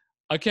like,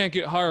 I can't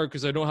get hired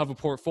because I don't have a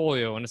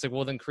portfolio. And it's like,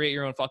 well, then create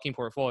your own fucking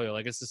portfolio.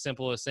 Like it's the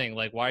simplest thing.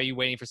 Like, why are you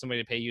waiting for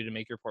somebody to pay you to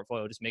make your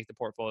portfolio? Just make the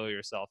portfolio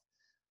yourself.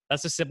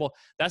 That's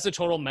a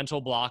total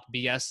mental block,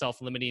 BS,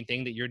 self-limiting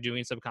thing that you're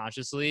doing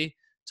subconsciously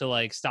to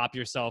like stop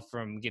yourself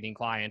from getting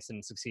clients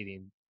and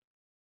succeeding.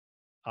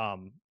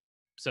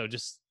 So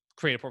just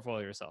create a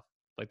portfolio yourself.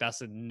 Like that's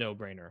a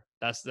no-brainer.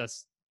 That's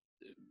there's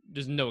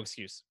no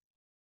excuse.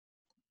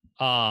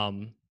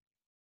 Geraldine,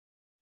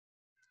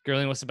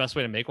 what's the best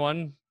way to make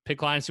one? Pick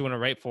clients you want to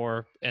write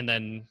for, and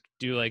then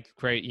do like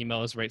create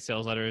emails, write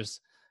sales letters,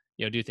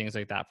 do things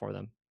like that for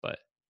them. But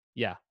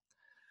yeah.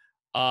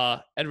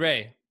 Ed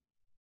Reay,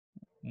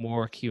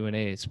 more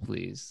Q&As,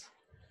 please.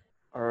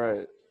 All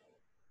right.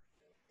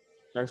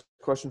 Next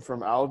question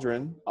from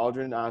Aldrin.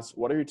 Aldrin asks,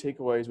 what are your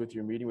takeaways with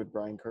your meeting with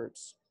Brian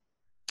Kurtz?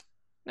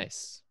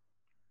 Nice.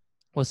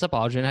 What's up,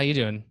 Aldrin? How you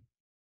doing?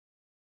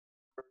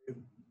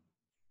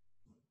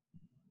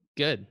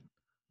 Good.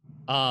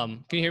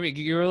 Can you hear me?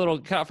 You were a little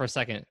cut out for a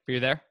second. Are you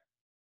there?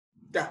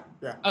 Yeah.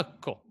 Oh,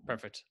 cool.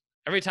 Perfect.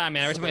 Every time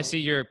I see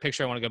your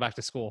picture, I want to go back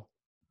to school.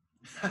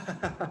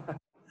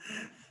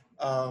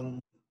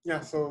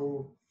 Yeah,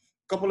 so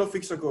a couple of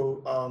weeks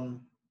ago,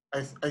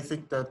 I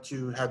think that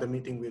you had a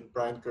meeting with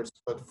Brian Kurtz,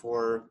 but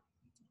for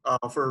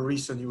a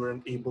reason you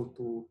weren't able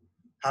to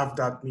have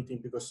that meeting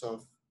because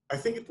of, I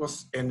think it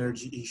was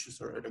energy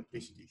issues or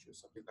electricity issues,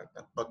 something like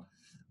that. But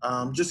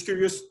just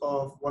curious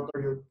of what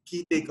are your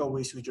key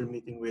takeaways with your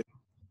meeting with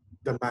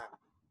the man?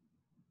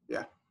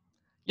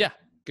 Yeah,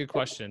 good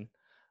question.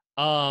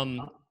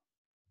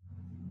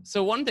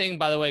 So one thing,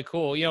 by the way,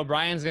 cool.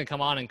 Brian's going to come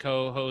on and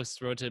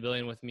co-host Road to a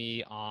Billion with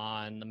me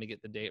on, let me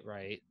get the date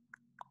right,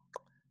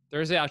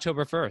 Thursday,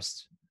 October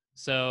 1st.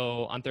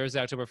 So on Thursday,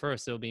 October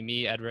 1st, it'll be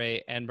me, Ed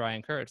Reay, and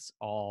Brian Kurtz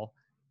all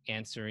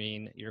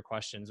answering your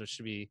questions, which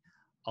should be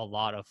a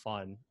lot of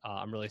fun.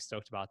 I'm really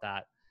stoked about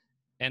that.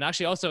 And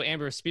actually also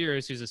Amber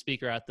Spears, who's a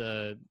speaker at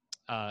the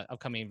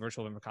upcoming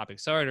virtual event for Copy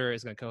Accelerator,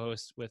 is going to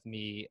co-host with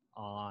me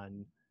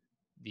on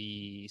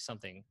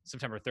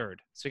September 3rd.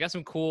 So we got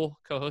some cool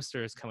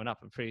co-hosters coming up.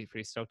 I'm pretty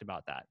stoked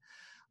about that.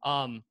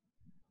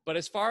 But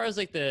as far as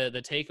like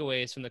the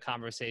takeaways from the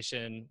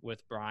conversation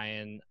with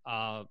Brian,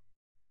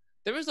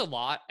 there was a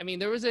lot. I mean,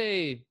 there's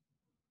a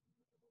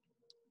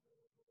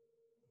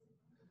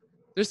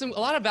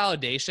lot of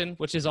validation,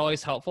 which is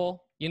always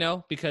helpful,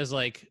 because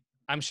like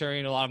I'm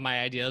sharing a lot of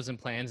my ideas and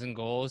plans and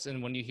goals.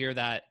 And when you hear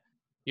that,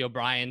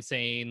 Brian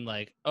saying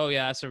like, oh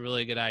yeah, that's a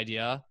really good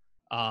idea.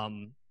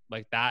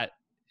 Like that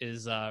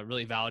is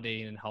really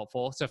validating and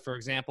helpful. So for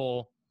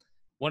example,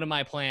 one of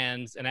my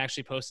plans, and I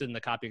actually posted in the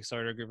Copy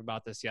Accelerator group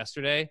about this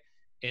yesterday,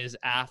 is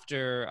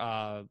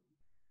after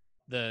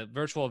the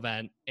virtual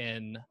event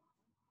in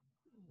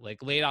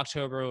like late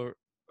October,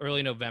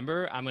 early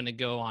November, I'm going to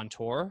go on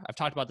tour. I've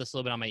talked about this a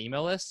little bit on my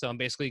email list. So I'm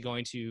basically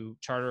going to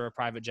charter a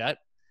private jet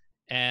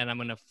and I'm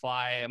going to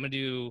fly. I'm going to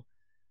do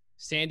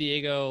San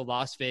Diego,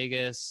 Las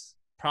Vegas,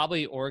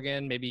 probably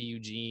Oregon, maybe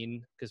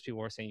Eugene, because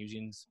people are saying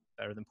Eugene's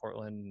better than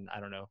Portland. I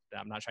don't know.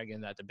 I'm not trying to get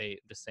in that debate.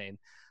 I'm just saying.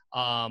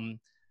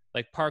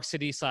 Like Park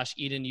City /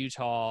 Eden,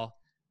 Utah,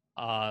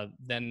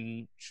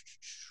 then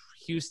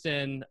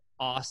Houston,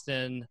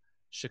 Austin,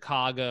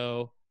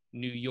 Chicago,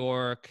 New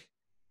York,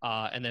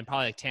 and then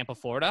probably like Tampa,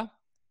 Florida.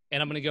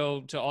 And I'm going to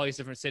go to all these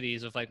different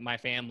cities with like my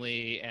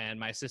family and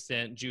my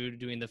assistant Jude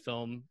doing the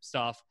film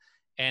stuff.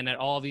 And at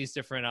all these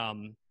different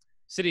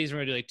cities, I'm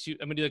going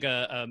to do like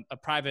a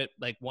private,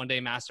 like 1-day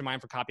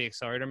mastermind for Copy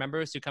Accelerator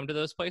members who come to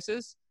those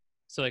places.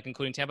 So like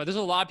including Tampa, there's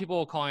a lot of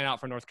people calling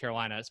out for North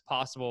Carolina. It's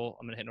possible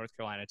I'm going to hit North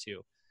Carolina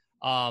too.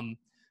 But I'm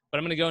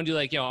going to go and do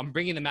like, I'm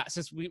bringing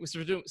since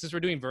we're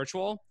doing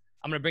virtual,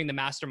 I'm going to bring the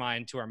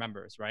mastermind to our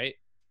members, right?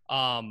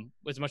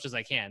 As much as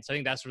I can. So I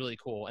think that's really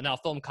cool. And I'll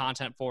film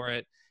content for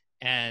it.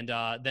 And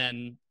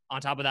then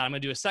on top of that, I'm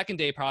going to do a second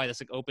day probably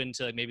that's like open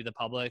to like maybe the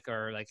public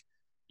or like,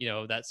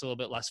 that's a little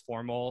bit less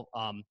formal.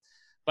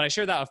 But I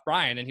shared that with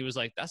Brian and he was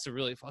like, that's a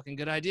really fucking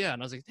good idea.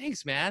 And I was like,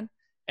 thanks, man.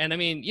 And I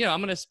mean,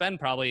 I'm going to spend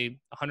probably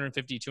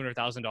 $150,000,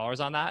 $200,000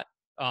 on that.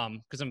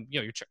 Cause I'm,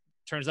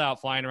 turns out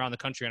flying around the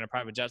country on a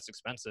private jet's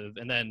expensive,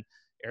 and then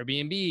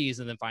Airbnbs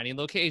and then finding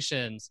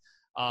locations.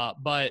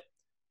 But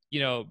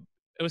it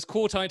was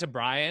cool telling it to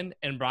Brian,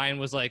 and Brian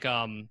was like,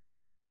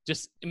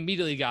 just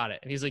immediately got it.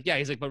 And he's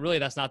like, but really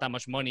that's not that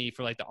much money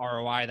for like the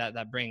ROI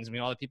that brings. I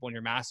mean, all the people in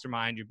your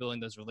mastermind, you're building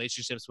those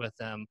relationships with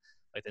them,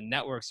 like the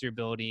networks you're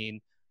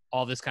building,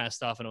 all this kind of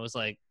stuff. And it was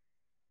like,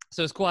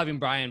 so it's cool having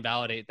Brian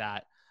validate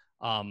that.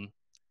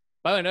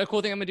 By the way, another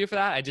cool thing I'm gonna do for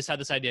that, I just had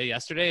this idea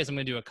yesterday, is I'm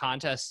gonna do a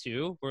contest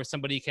too, where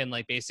somebody can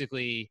like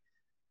basically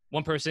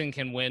one person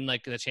can win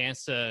like the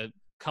chance to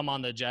come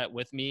on the jet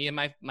with me and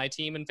my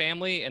team and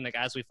family. And like,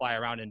 as we fly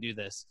around and do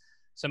this,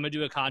 so I'm gonna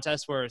do a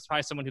contest where it's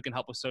probably someone who can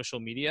help with social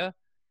media.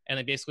 And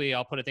like, basically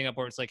I'll put a thing up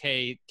where it's like,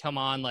 hey, come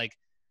on, like,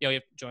 you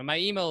have to join my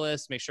email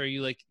list, make sure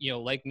you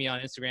like me on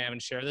Instagram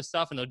and share this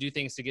stuff. And they'll do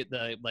things to get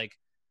to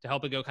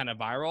help it go kind of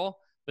viral.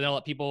 But they'll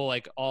let people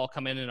like all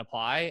come in and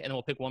apply, and then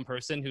we'll pick one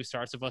person who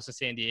starts with us in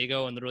San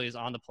Diego and literally is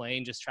on the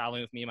plane, just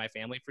traveling with me and my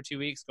family for 2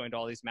 weeks, going to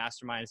all these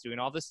masterminds, doing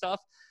all this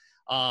stuff.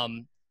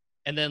 And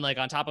then like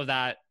on top of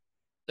that,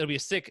 it'll be I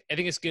think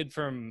it's good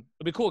it'll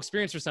be a cool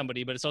experience for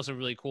somebody, but it's also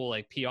really cool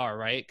like PR,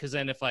 right? Because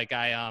then if like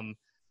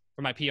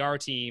for my PR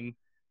team,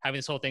 having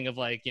this whole thing of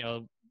like,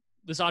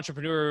 this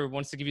entrepreneur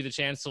wants to give you the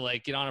chance to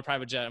like get on a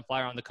private jet and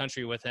fly around the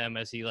country with him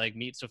as he like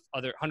meets with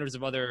hundreds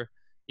of other,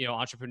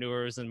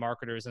 entrepreneurs and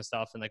marketers and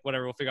stuff, and like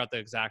whatever, we'll figure out the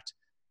exact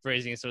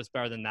phrasing so it's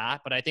better than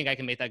that. But I think I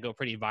can make that go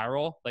pretty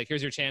viral. Like,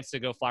 here's your chance to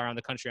go fly around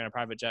the country on a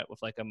private jet with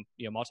like a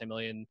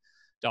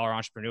multi-million-dollar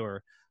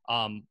entrepreneur.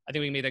 I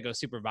think we can make that go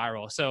super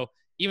viral. So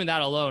even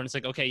that alone, it's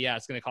like, okay, yeah,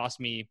 it's going to cost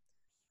me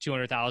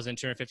 $200,000,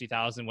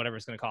 $250,000, whatever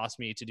it's going to cost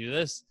me to do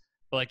this.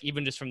 But like,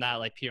 even just from that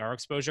like PR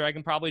exposure I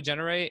can probably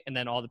generate, and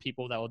then all the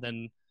people that will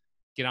then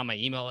get on my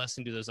email list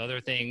and do those other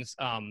things,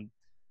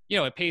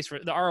 it pays for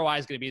the ROI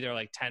is going to be there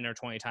like 10 or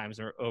 20 times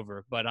or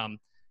over. But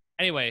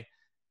anyway,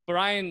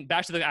 Brian,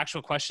 back to the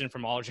actual question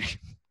from Aldrich.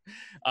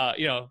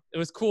 It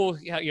was cool,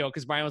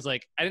 because Brian was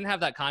like, I didn't have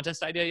that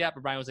contest idea yet,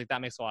 but Brian was like, that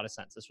makes a lot of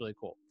sense. That's really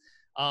cool.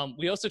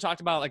 We also talked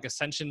about like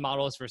ascension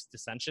models versus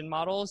dissension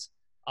models,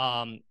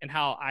 and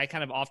how I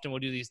kind of often will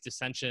do these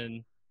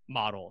dissension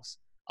models,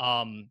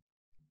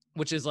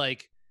 which is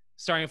like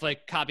starting with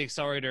like Copy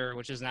Accelerator,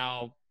 which is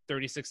now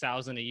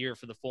 $36,000 a year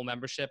for the full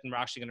membership, and we're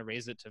actually going to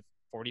raise it to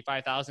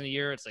 $45,000 a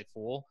year. It's like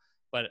full,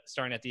 but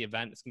starting at the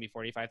event, it's going to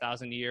be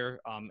 $45,000 a year,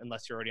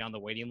 unless you're already on the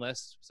waiting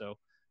list. So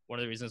one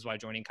of the reasons why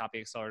joining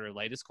Copy Accelerator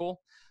Lite is cool,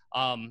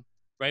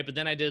 right? But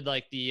then I did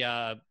like the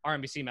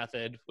RMBC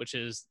method, which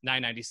is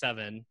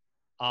 $997,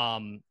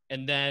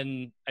 and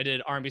then I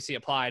did RMBC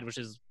Applied, which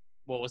is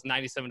was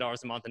 $97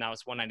 a month, and now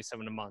it's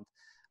 $197 a month.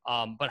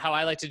 But how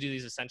I like to do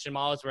these ascension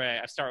models,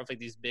 where I start with like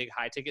these big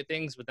high ticket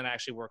things, but then I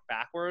actually work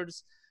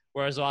backwards.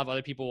 Whereas a lot of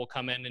other people will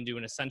come in and do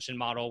an ascension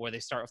model where they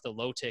start with the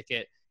low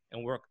ticket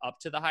and work up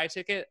to the high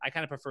ticket. I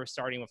kind of prefer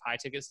starting with high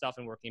ticket stuff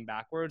and working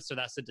backwards. So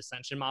that's the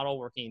dissension model,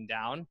 working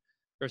down,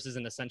 versus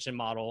an ascension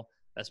model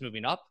that's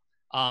moving up.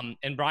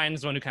 And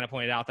Brian's the one who kind of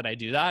pointed out that I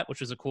do that,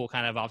 which was a cool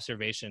kind of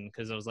observation,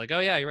 because I was like,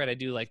 oh yeah, you're right. I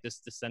do like this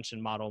dissension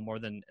model more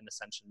than an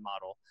ascension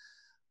model.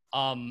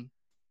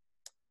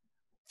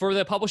 For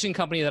the publishing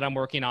company that I'm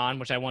working on,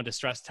 which I wanted to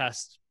stress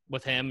test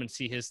with him and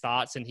see his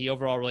thoughts, and he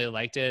overall really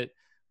liked it.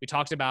 We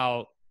talked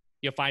about,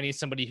 finding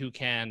somebody who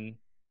can,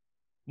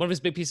 one of his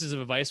big pieces of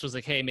advice was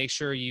like, hey, make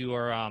sure you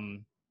are,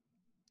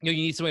 you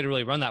need somebody to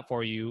really run that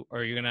for you,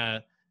 or you're going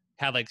to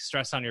have like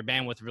stress on your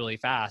bandwidth really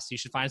fast. You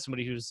should find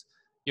somebody who's,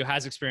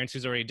 has experience,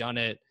 who's already done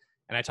it.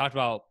 And I talked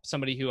about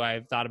somebody who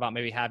I've thought about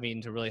maybe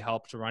having to really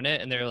help to run it.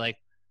 And they're like,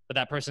 but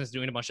that person's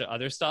doing a bunch of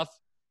other stuff.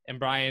 And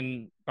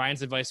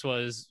Brian's advice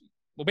was,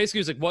 well, basically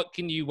it was like,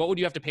 what would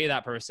you have to pay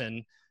that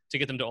person to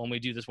get them to only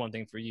do this one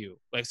thing for you?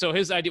 Like, so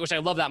his idea, which I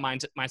love that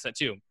mindset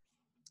too.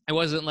 It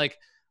wasn't like,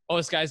 oh,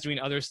 this guy's doing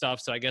other stuff,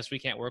 so I guess we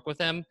can't work with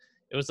him.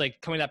 It was like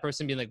coming to that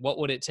person being like, what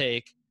would it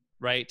take,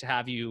 right, to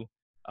have you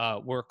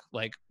work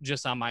like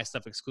just on my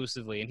stuff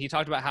exclusively? And he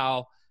talked about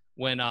how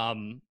when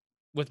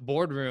with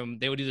Boardroom,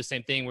 they would do the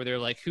same thing where they're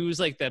like,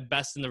 who's like the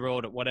best in the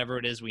world at whatever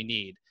it is we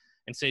need?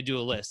 And so they do a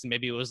list, and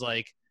maybe it was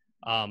like,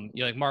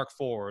 like Mark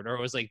Ford, or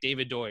it was like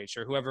David Deutsch,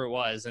 or whoever it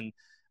was. And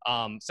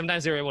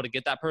sometimes they were able to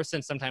get that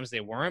person, sometimes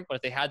they weren't. But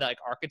if they had that like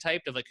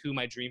archetype of like who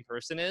my dream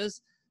person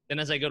is, then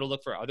as I go to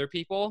look for other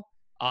people,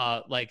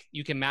 like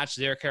you can match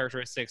their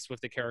characteristics with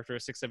the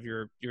characteristics of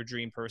your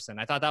dream person.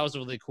 I thought that was a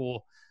really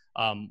cool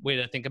way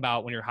to think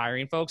about when you're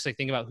hiring folks. Like,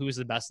 think about who's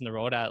the best in the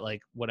world at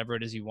like whatever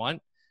it is you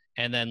want,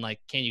 and then like,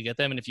 can you get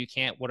them? And if you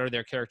can't, what are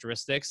their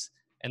characteristics?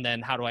 And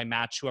then how do I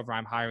match whoever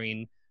I'm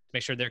hiring to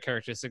make sure their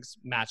characteristics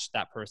match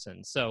that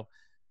person? So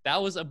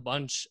that was a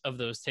bunch of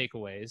those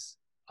takeaways.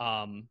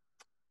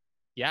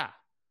 Yeah.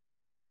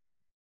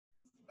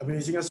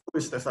 Amazing as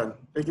always, Stefan.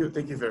 Thank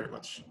you very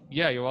much.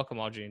 Yeah, you're welcome,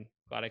 Aldrich.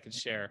 Glad I could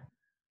share.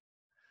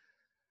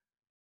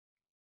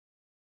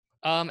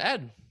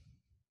 Ed,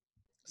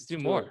 let's do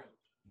more.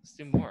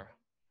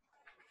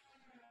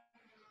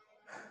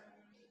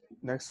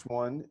 Next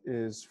one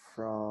is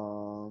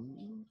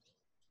from,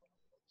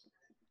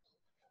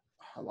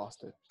 I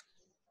lost it.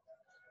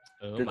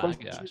 Oh Good my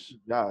question.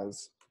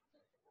 gosh.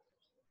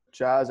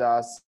 Jazz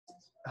asks,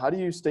 how do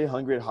you stay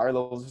hungry at higher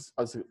levels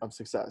of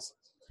success?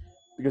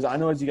 Because I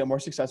know as you get more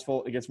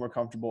successful, it gets more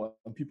comfortable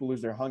and people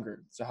lose their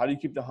hunger. So how do you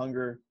keep the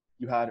hunger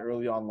you had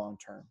early on long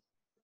term?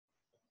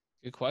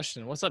 Good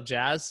question. What's up,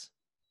 Jazz?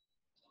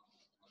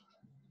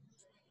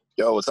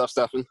 Yo, what's up,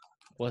 Stefan?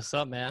 What's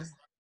up, man?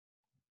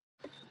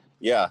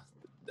 Yeah,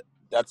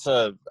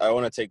 I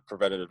want to take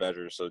preventative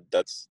measures. So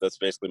that's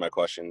basically my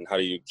question. How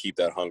do you keep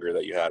that hunger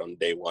that you had on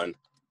day one?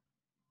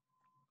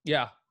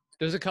 Yeah,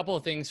 there's a couple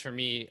of things for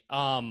me.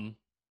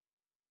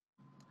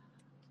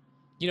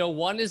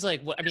 One is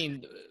like, I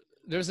mean,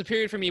 there's a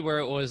period for me where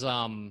it was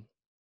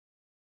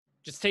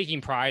just taking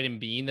pride in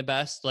being the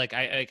best. Like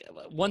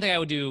one thing I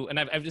would do, and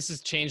this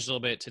has changed a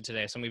little bit to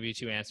today, so I'm gonna give you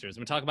two answers.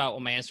 I'm gonna talk about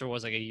what my answer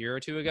was like a year or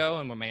two ago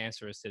and what my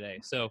answer is today.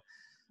 So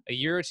a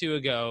year or two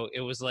ago,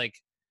 it was like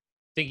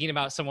thinking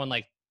about someone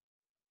like,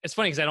 it's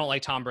funny because I don't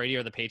like Tom Brady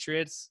or the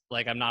Patriots.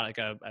 Like I'm not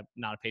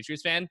a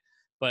Patriots fan,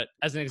 but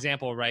as an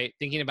example, right?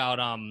 Thinking about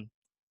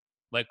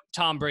like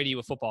Tom Brady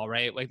with football,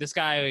 right? Like this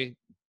guy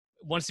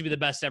wants to be the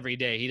best every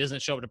day. He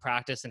doesn't show up to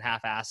practice and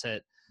half-ass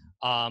it.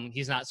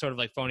 He's not sort of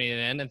like phoning it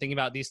in. And thinking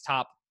about these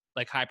top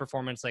like high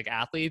performance like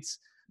athletes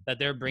that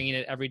they're bringing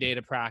it every day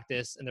to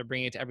practice and they're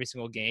bringing it to every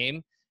single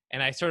game.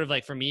 And I sort of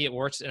like, for me, it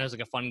works. And it was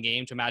like a fun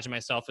game to imagine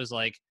myself as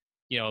like,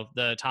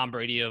 the Tom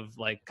Brady of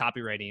like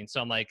copywriting.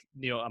 So I'm like,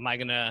 am I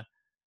going to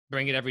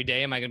bring it every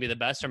day? Am I going to be the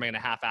best, or am I going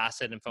to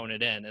half-ass it and phone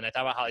it in? And I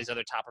thought about how these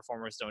other top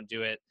performers don't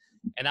do it.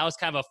 And that was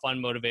kind of a fun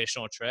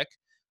motivational trick.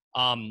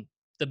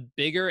 The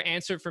bigger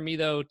answer for me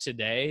though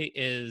today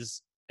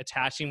is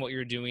attaching what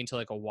you're doing to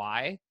like a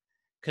why.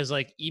 Cause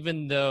like,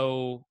 even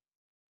though,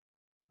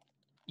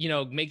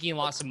 making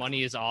lots of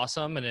money is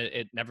awesome and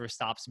it never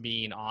stops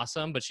being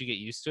awesome, but you get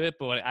used to it.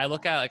 But I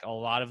look at like a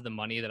lot of the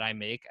money that I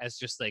make as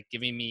just like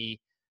giving me,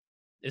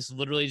 it's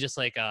literally just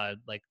like a,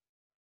 like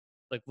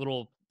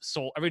little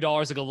soul, every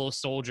dollar is like a little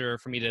soldier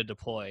for me to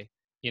deploy,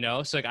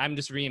 So like, I'm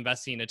just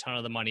reinvesting a ton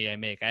of the money I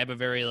make. I have a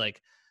very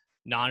like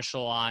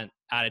nonchalant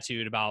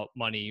attitude about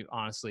money,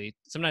 honestly,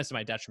 sometimes to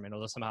my detriment,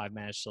 although somehow I've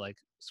managed to like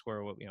square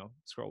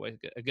away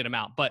a good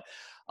amount. But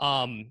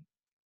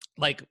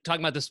like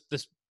talking about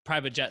this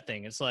private jet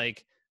thing, it's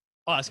like,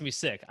 oh, that's gonna be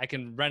sick. I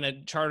can rent a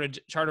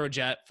charter a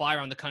jet, fly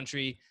around the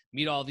country,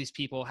 meet all these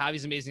people, have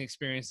these amazing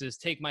experiences,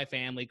 take my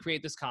family,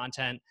 create this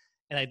content.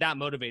 And like that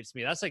motivates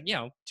me. That's like,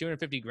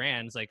 250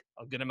 grand is like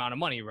a good amount of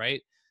money,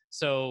 right?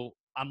 So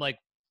I'm like,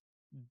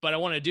 but I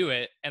want to do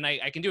it, and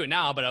I can do it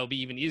now, but it'll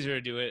be even easier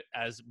to do it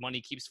as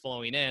money keeps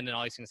flowing in and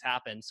all these things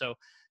happen. So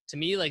to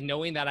me, like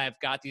knowing that I've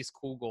got these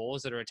cool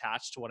goals that are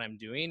attached to what I'm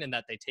doing and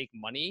that they take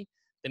money,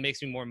 that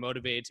makes me more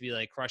motivated to be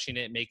like crushing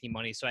it, making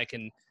money so I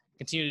can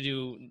continue to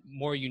do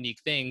more unique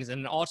things.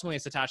 And ultimately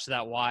it's attached to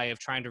that why of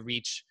trying to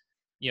reach,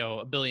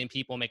 1 billion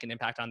people, make an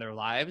impact on their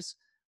lives,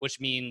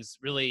 which means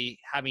really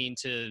having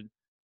to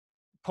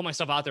put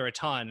myself out there a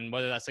ton, and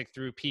whether that's like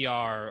through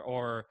PR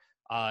or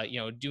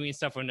doing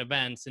stuff on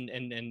events and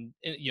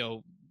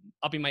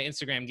upping my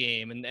Instagram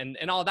game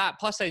and all that.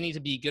 Plus I need to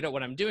be good at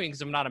what I'm doing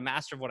because I'm not a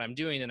master of what I'm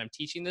doing and I'm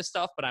teaching this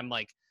stuff, but I'm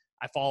like,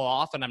 I fall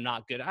off and I'm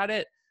not good at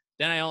it.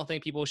 Then I don't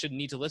think people should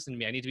need to listen to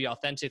me. I need to be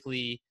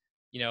authentically,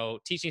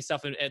 teaching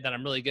stuff that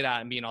I'm really good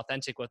at and being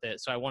authentic with it.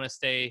 So I want to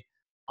stay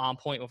on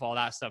point with all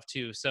that stuff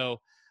too.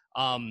 So,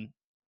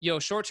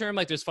 short term,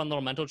 like there's fun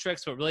little mental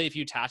tricks, but really if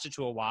you attach it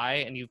to a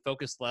why and you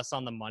focus less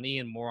on the money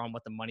and more on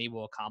what the money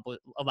will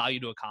allow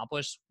you to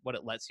accomplish, what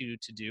it lets you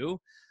to do,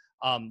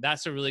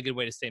 that's a really good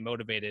way to stay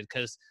motivated.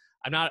 Cause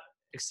I'm not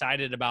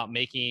excited about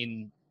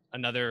making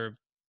another,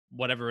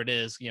 whatever it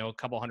is, a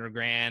couple $100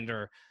 grand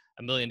or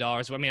 $1 million.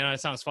 I mean,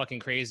 it sounds fucking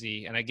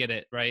crazy and I get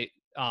it. Right.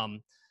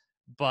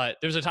 But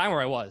there's a time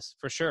where I was,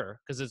 for sure.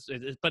 Cause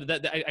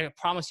I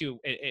promise you,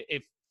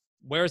 it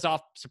wears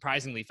off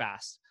surprisingly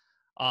fast.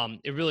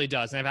 It really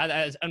does. And I've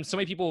had so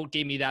many people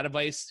gave me that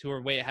advice who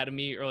were way ahead of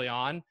me early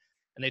on,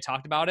 and they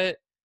talked about it.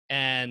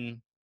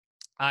 And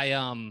I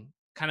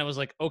kind of was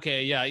like,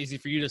 okay, yeah, easy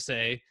for you to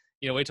say,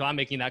 wait till I'm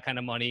making that kind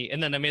of money.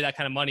 And then I made that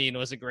kind of money and it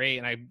was great.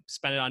 And I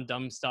spent it on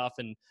dumb stuff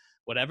and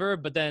whatever,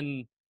 but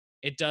then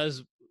it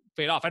does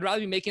fade off. I'd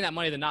rather be making that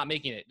money than not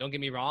making it. Don't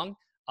get me wrong.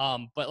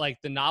 But like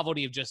the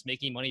novelty of just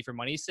making money for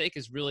money's sake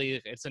is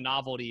really, it's a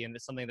novelty and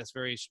it's something that's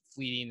very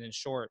fleeting and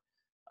short.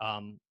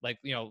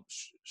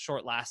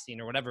 Short lasting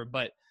or whatever,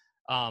 but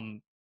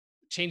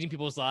changing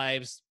people's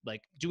lives,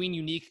 like doing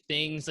unique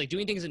things, like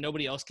doing things that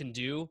nobody else can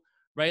do,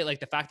 right? Like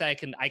the fact that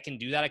I can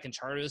do that, I can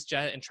charter this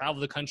jet and travel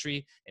the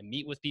country and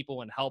meet with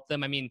people and help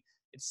them. I mean,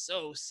 it's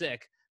so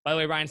sick. By the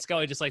way, Ryan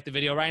Scully just liked the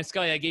video. Ryan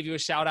Scully, I gave you a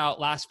shout out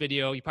last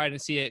video. You probably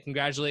didn't see it.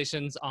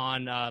 Congratulations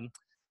on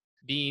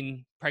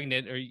being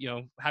pregnant or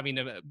having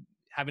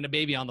a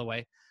baby on the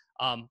way.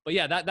 But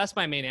yeah, that's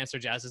my main answer,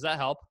 Jazz. Does that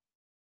help?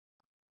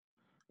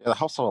 Yeah, that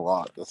helps out a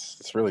lot.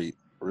 It's really,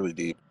 really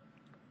deep.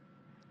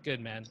 Good,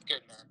 man.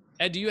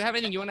 Ed, do you have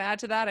anything you want to add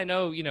to that? I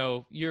know,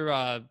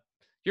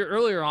 you're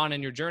earlier on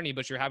in your journey,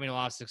 but you're having a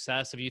lot of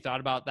success. Have you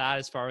thought about that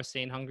as far as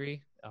staying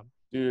hungry?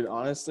 Dude,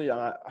 honestly,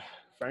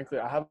 frankly,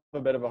 I have a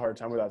bit of a hard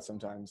time with that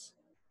sometimes.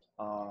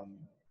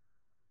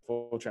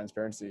 Full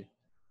transparency.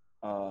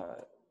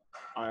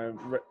 I've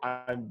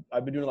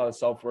been doing a lot of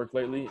self-work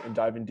lately and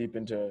diving deep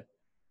into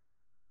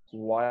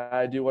why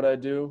I do what I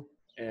do,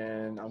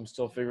 and I'm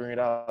still figuring it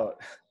out.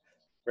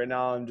 Right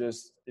now, I'm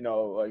just,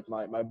 like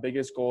my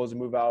biggest goal is to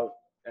move out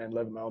and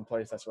live in my own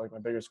place. That's like my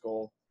biggest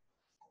goal.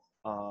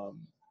 But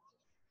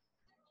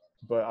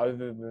other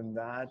than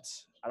that,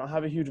 I don't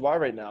have a huge why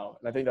right now.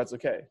 And I think that's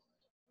okay.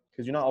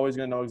 Because you're not always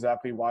going to know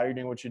exactly why you're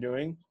doing what you're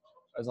doing,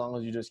 as long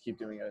as you just keep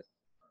doing it.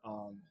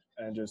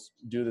 And just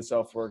do the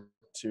self-work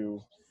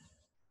to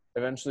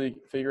eventually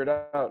figure it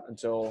out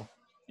until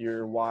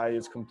your why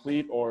is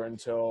complete, or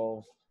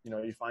until, you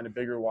know, you find a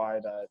bigger why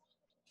that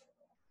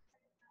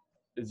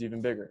is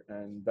even bigger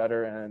and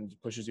better and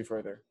pushes you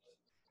further.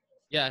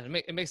 Yeah,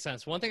 it makes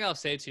sense. One thing I'll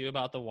say too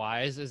about the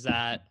whys is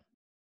that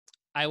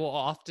I will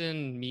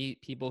often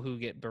meet people who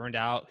get burned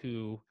out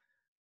who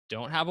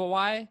don't have a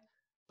why,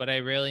 but I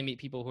rarely meet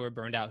people who are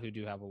burned out who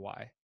do have a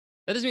why.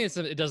 That doesn't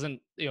mean it doesn't,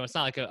 you know, it's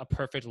not like a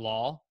perfect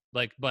law,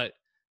 like, but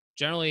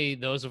generally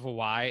those with a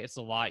why, it's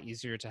a lot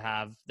easier to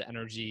have the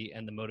energy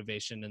and the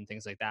motivation and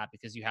things like that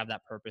because you have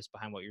that purpose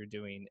behind what you're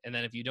doing. And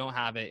then if you don't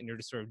have it and you're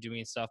just sort of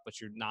doing stuff, but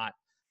you're not,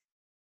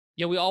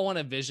 you know, we all want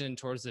a vision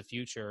towards the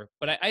future,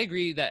 but I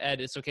agree that,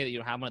 Ed, it's okay that you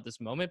don't have one at this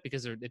moment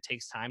because it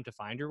takes time to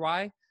find your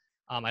why.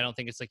 I don't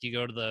think it's like you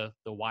go to the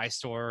why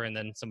store and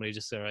then somebody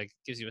just sort of like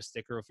gives you a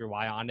sticker with your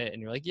why on it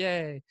and you're like,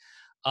 yay.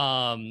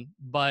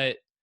 But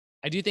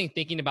I do think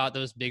thinking about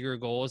those bigger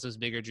goals, those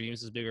bigger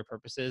dreams, those bigger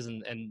purposes,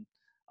 and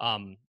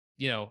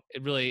you know,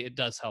 it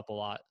does help a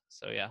lot.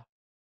 So yeah.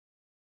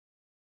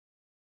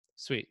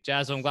 Sweet.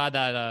 Jazz, I'm glad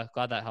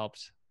that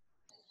helped.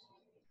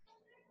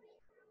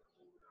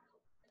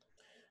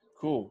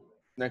 Cool.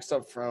 Next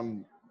up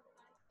from,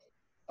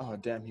 oh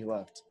damn, he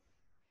left.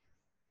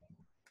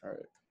 All right.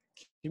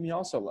 Kimi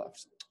also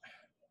left.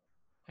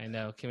 I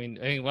know. I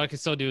mean, what I can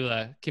still do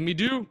that. Can we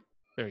do?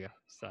 There we go.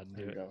 Start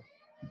to do it. Go.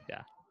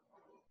 Yeah.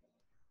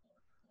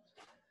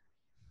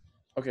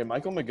 Okay,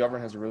 Michael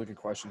McGovern has a really good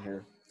question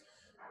here.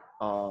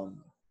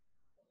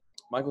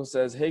 Michael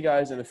says, hey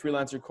guys, in the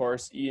freelancer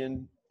course,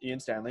 Ian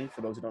Stanley,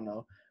 for those who don't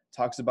know,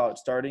 talks about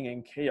starting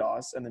in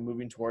chaos and then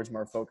moving towards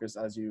more focus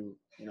as you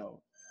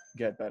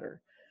get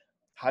better.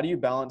 How do you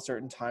balance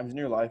certain times in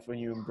your life when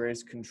you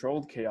embrace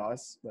controlled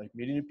chaos, like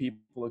meeting new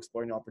people,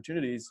 exploring new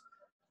opportunities,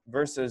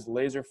 versus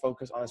laser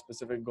focus on a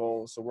specific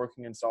goal, so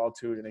working in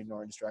solitude and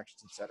ignoring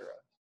distractions, etc.?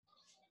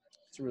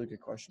 It's a really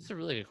good question. It's a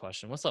really good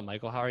question. What's up,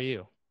 Michael? How are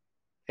you?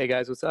 Hey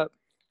guys, what's up?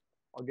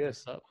 All good.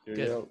 What's up? Yo,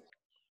 Good. yo.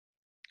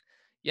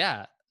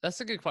 Yeah,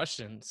 that's a good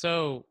question.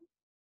 So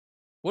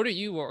what are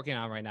you working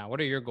on right now? What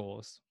are your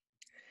goals?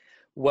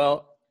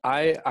 Well,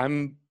 I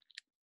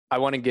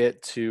want to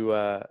get to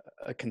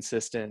a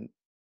consistent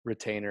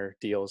retainer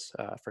deals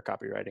for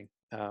copywriting.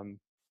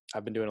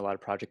 I've been doing a lot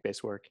of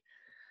project-based work,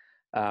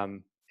 but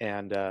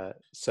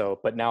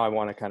now I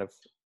want to kind of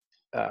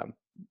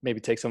maybe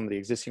take some of the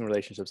existing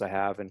relationships I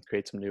have and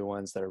create some new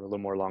ones that are a little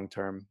more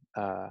long-term,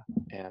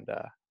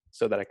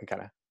 so that I can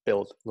kind of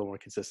build a little more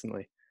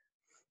consistently.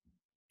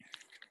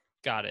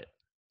 Got it.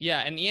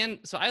 Yeah, and Ian,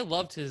 so I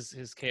loved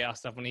his chaos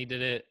stuff when he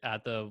did it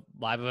at the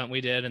live event we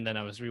did, and then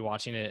I was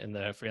rewatching it in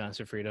the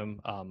Freelancer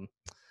Freedom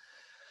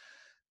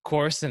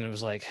course, and it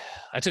was like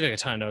I took like a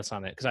ton of notes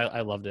on it because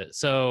I loved it.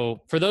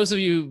 So for those of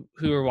you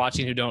who are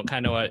watching who don't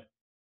kind of know what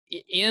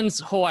Ian's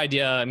whole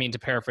idea, I mean, to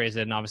paraphrase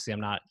it, and obviously I'm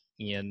not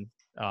Ian,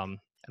 I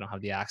don't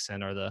have the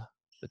accent or the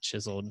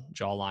chiseled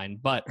jawline,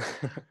 but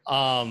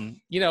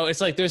you know, it's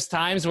like there's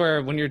times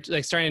where when you're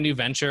like starting a new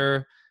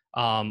venture,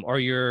 or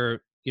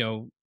you're, you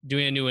know,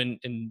 doing a new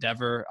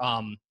endeavor,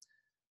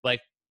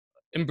 like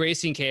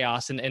embracing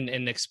chaos and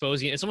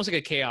exposing it. It's almost like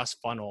a chaos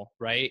funnel,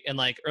 right? And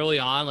like early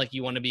on, like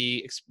you want to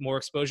be more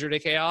exposure to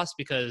chaos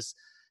because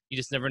you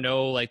just never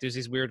know, like there's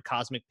these weird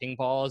cosmic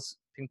pinballs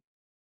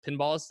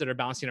that are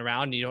bouncing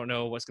around and you don't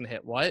know what's going to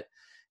hit what.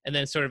 And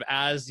then sort of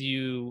as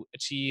you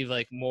achieve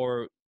like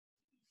more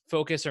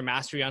focus or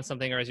mastery on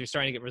something, or as you're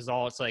starting to get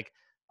results, like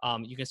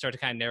you can start to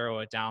kind of narrow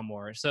it down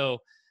more. So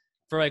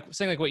for like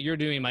something like what you're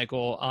doing,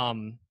 Michael,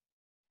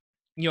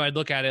 you know, I'd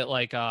look at it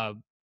like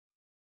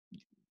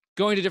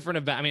going to different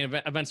events. I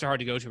mean, events are hard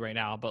to go to right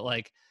now, but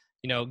like,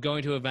 you know,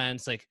 going to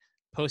events, like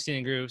posting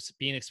in groups,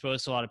 being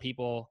exposed to a lot of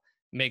people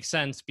makes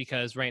sense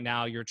because right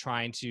now you're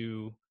trying to,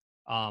 you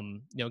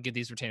know, get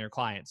these retainer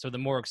clients. So the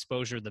more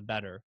exposure, the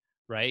better,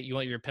 right? You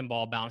want your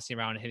pinball bouncing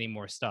around and hitting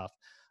more stuff.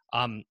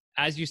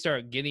 As you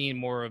start getting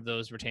more of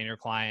those retainer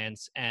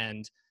clients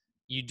and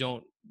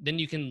then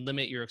you can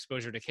limit your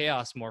exposure to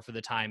chaos more for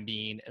the time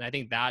being. And I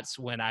think that's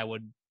when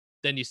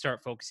then you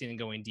start focusing and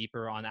going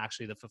deeper on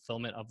actually the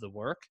fulfillment of the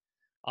work.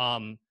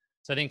 So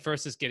I think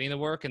first is getting the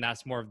work, and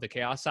that's more of the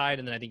chaos side.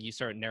 And then I think you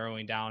start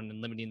narrowing down and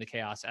limiting the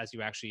chaos as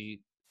you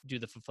actually do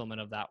the fulfillment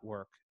of that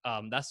work.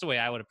 That's the way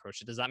I would approach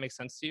it. Does that make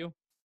sense to you?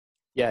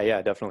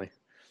 Yeah, definitely.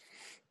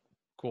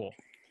 Cool.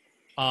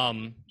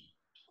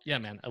 Yeah,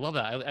 man, I love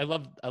that. I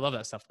love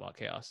that stuff about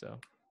chaos. So,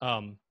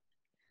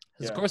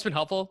 has the course been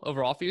helpful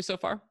overall for you so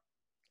far?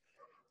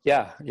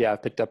 Yeah,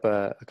 I've picked up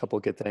a couple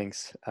of good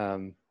things.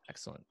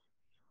 Excellent.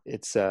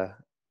 It's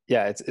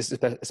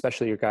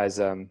especially your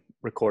guys'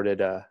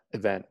 recorded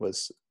event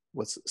was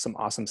some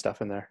awesome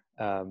stuff in there.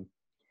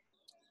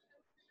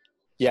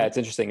 Yeah, it's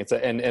interesting.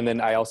 And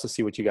then I also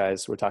see what you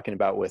guys were talking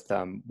about with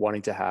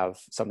wanting to have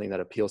something that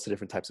appeals to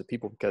different types of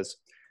people, because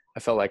I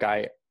felt like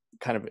I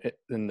kind of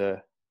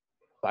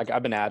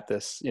I've been at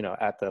this, you know,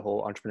 at the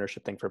whole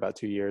entrepreneurship thing for about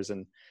 2 years.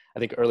 And I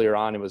think earlier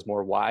on it was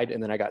more wide,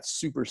 and then I got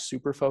super,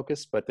 super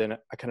focused, but then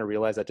I kind of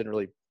realized that didn't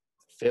really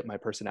fit my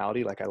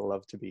personality. Like I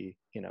love to be,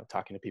 you know,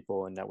 talking to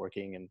people and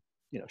networking and,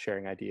 you know,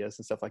 sharing ideas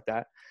and stuff like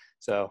that.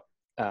 So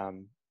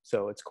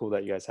So it's cool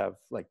that you guys have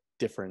like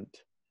different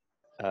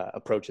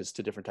approaches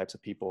to different types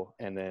of people.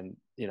 And then,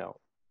 you know,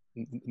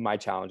 my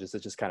challenge is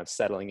just kind of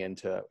settling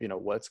into, you know,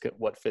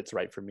 what fits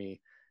right for me.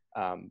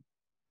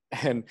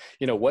 And,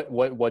 you know,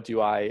 what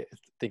do I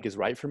think is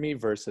right for me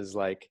versus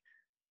like,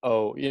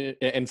 oh,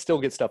 and still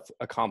get stuff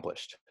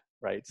accomplished.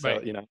 Right. So,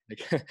 Right. you know,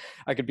 like,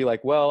 I could be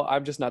like, well,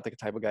 I'm just not the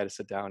type of guy to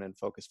sit down and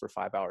focus for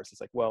 5 hours. It's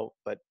like, well,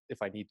 but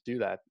if I need to do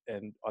that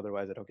and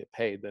otherwise I don't get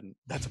paid, then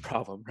that's a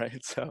problem.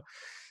 Right. So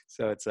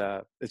it's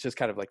just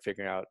kind of like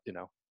figuring out, you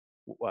know,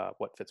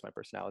 what fits my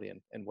personality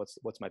and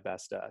what's my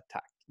best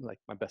tact, like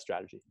my best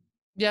strategy.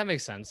 Yeah, it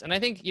makes sense. And I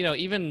think, you know,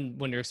 even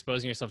when you're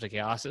exposing yourself to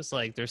chaos, it's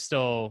like there's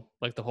still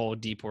like the whole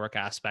deep work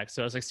aspect.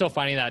 So it's like still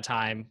finding that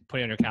time,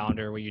 putting on your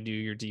calendar where you do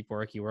your deep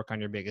work, you work on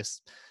your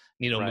biggest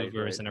needle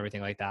movers and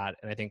everything like that.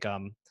 And I think,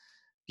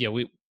 yeah,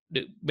 we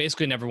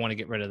basically never want to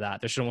get rid of that.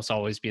 There should almost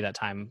always be that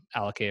time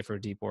allocated for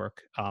deep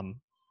work. But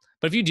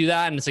if you do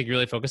that and it's like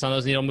really focus on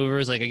those needle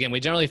movers, like again, we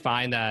generally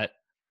find that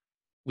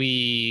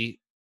we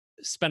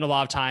spend a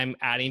lot of time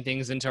adding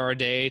things into our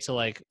day to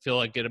like feel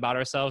like good about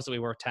ourselves that we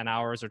work 10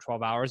 hours or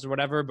 12 hours or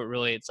whatever, but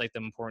really it's like the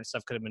important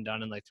stuff could have been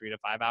done in like 3 to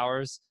 5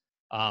 hours.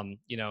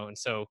 You know, and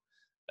so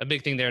a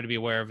big thing there to be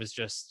aware of is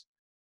just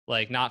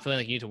like not feeling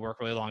like you need to work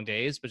really long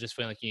days, but just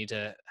feeling like you need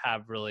to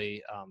have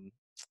really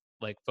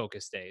like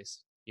focused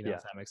days, you know, Yeah.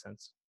 if that makes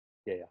sense.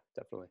 Yeah,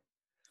 definitely.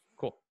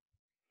 Cool.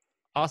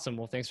 Awesome.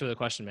 Well, thanks for the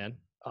question, man.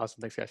 Awesome.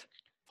 Thanks, guys.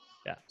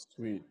 Yeah.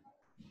 Sweet.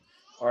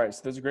 All right,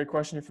 so there's a great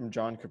question here from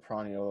John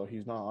Caprani, although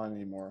he's not on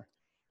anymore,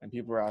 and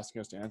people are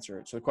asking us to answer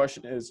it. So the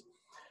question is,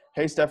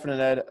 hey, Stefan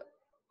and Ed,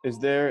 is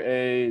there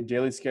a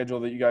daily schedule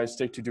that you guys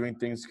stick to doing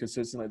things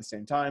consistently at the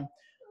same time?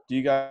 Do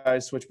you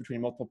guys switch between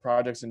multiple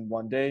projects in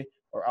one day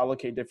or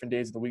allocate different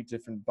days of the week,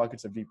 different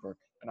buckets of deep work?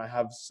 And I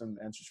have some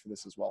answers for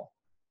this as well.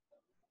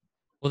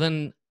 Well,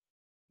 then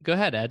go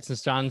ahead, Ed,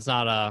 since John's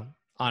not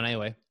on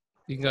anyway.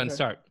 You can go ahead and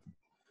start.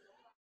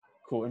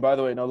 Cool. And by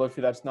the way, no,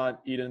 Lofi, that's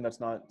not Eden.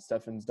 That's not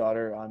Stefan's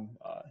daughter. I'm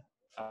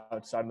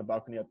outside on the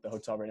balcony at the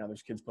hotel right now.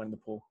 There's kids playing in the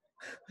pool.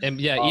 And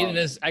yeah, Eden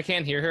is, I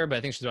can't hear her, but I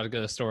think she's about to go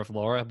to the store with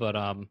Laura. But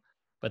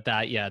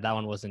that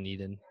one wasn't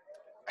Eden.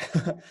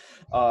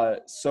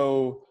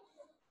 So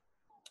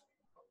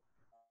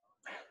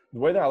the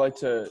way that I like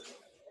to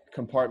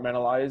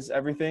compartmentalize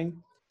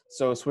everything,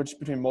 so switch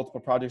between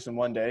multiple projects in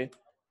one day.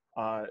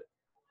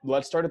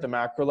 Let's start at the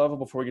macro level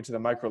before we get to the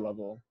micro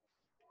level.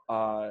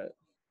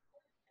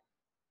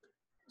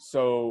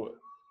 So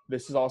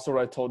this is also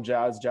what I told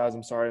Jazz. Jazz,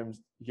 I'm sorry, I'm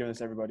giving this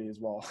to everybody as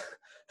well.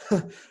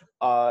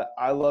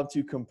 I love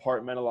to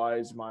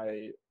compartmentalize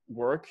my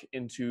work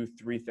into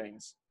 3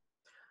 things.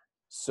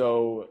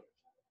 So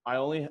I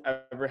only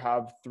ever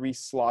have 3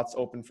 slots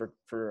open for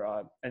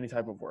any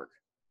type of work.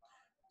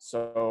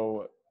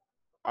 So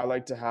I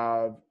like to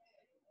have,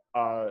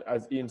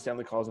 as Ian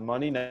Stanley calls it,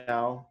 money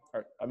now,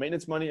 or a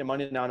maintenance money, a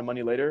money now, and a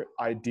money later,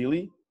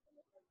 ideally.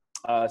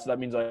 So that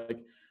means like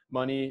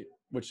money,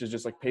 which is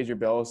just like pays your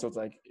bills. So it's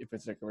like if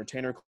it's like a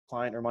retainer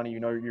client or money, you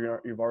know,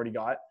 you've already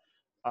got.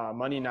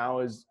 Money now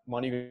is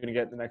money you're going to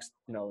get the next,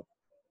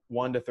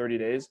 1 to 30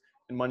 days.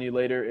 And money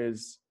later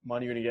is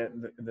money you're going to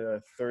get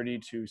the 30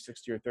 to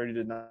 60 or 30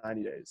 to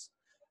 90 days.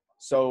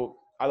 So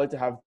I like to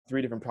have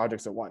 3 different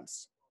projects at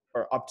once,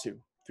 or up to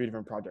 3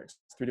 different projects,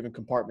 3 different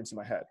compartments in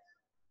my head.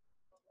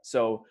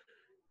 So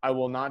I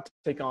will not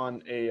take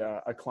on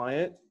a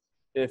client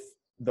if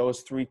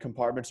those 3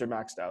 compartments are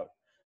maxed out.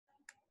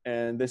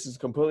 And this is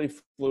completely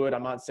fluid.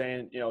 I'm not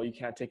saying, you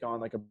can't take on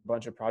like a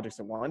bunch of projects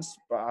at once,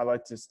 but I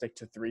like to stick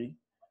to three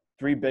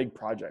big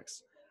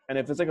projects. And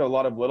if it's like a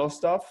lot of little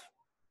stuff,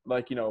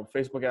 like,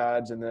 Facebook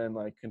ads and then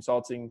like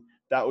consulting,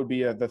 that would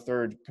be the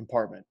 3rd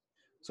compartment.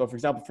 So for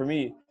example, for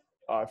me,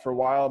 for a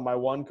while, my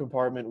one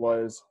compartment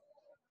was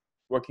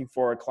working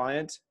for a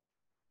client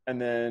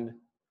and then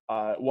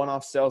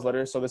one-off sales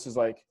letters. So this is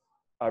like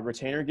a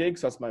retainer gig.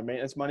 So that's my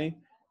maintenance money.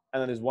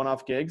 And then there's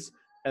one-off gigs.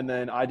 And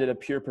then I did a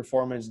pure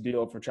performance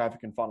deal for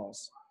traffic and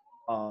funnels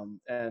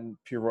and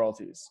pure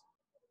royalties.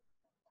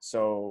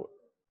 So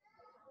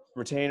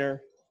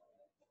retainer,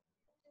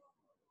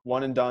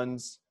 one and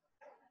dones,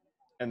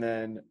 and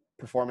then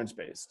performance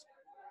based.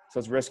 So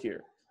it's riskier.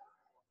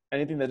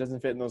 Anything that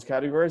doesn't fit in those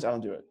categories, I don't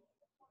do it.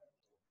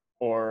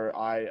 Or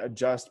I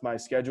adjust my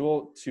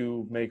schedule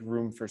to make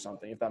room for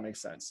something, if that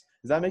makes sense.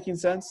 Is that making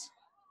sense?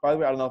 By the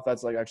way, I don't know if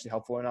that's like actually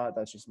helpful or not.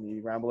 That's just me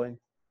rambling.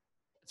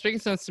 It's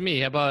making sense to me.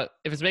 How about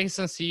if it's making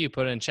sense to you,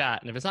 put it in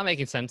chat. And if it's not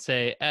making sense,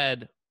 say,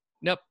 Ed,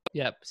 nope,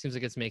 yep, seems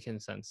like it's making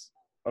sense.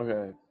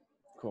 Okay,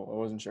 cool. I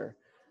wasn't sure.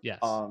 Yes.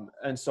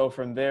 And so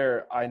from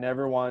there, I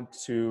never want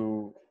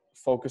to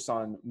focus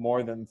on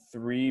more than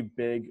 3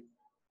 big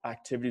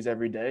activities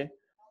every day.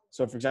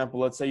 So for example,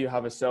 let's say you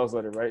have a sales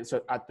letter, right?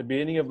 So at the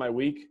beginning of my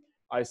week,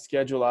 I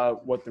schedule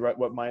out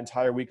what my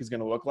entire week is going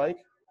to look like.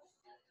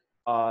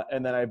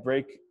 And then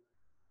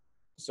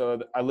so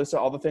I list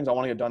out all the things I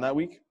want to get done that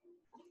week.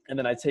 And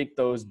then I take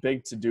those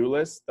big to-do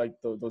lists, like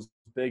those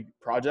big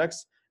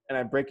projects, and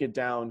I break it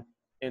down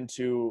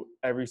into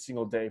every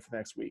single day for the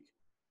next week.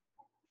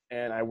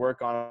 And I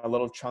work on a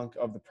little chunk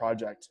of the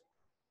project.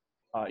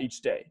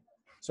 each day.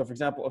 So for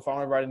example, if I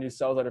want to write a new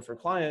sales letter for a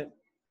client,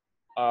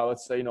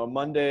 let's say,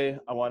 Monday,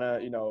 I want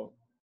to,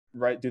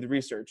 do the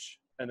research.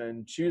 And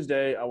then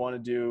Tuesday, I want to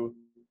do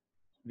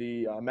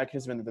the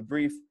mechanism and the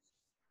brief.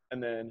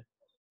 And then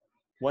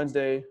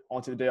Wednesday, I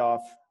want to take the day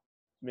off.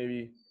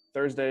 Maybe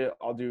Thursday,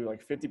 I'll do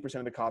like 50%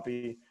 of the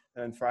copy.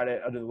 And then Friday,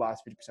 I'll do the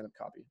last 50% of the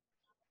copy.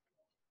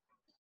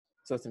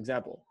 So that's an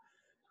example.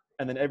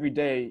 And then every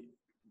day,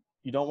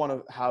 you don't want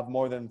to have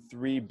more than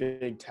 3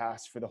 big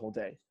tasks for the whole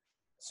day.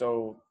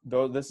 So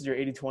this is your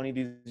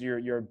 80-20. These are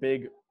your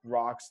big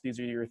rocks. These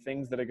are your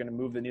things that are going to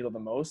move the needle the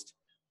most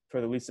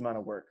for the least amount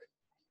of work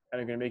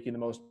and are going to make you the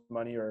most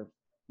money or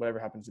whatever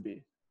it happens to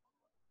be.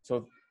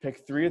 So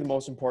pick 3 of the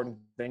most important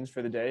things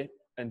for the day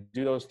and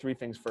do those 3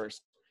 things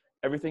first.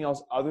 Everything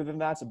else other than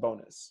that's a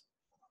bonus.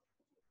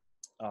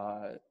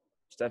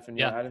 Stefan,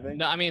 you want to add anything?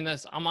 No, I mean,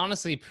 I'm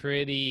honestly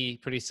pretty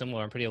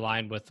similar. I'm pretty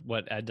aligned with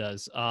what Ed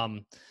does.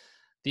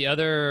 The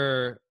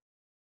other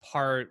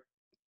part,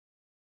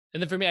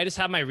 and then for me, I just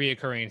have my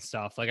reoccurring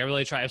stuff. Like I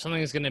really try, if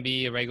something is going to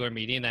be a regular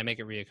meeting, I make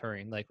it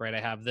reoccurring. Like, right,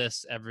 I have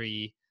this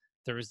every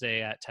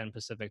Thursday at 10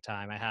 Pacific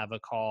time. I have a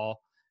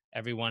call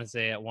every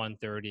Wednesday at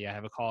 1:30. I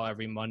have a call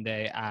every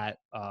Monday at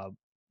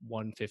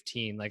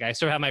 1:15. Like I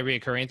still have my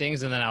reoccurring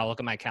things, and then I'll look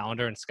at my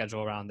calendar and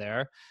schedule around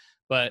there.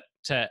 But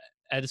at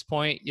this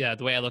point, the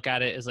way I look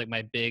at it is like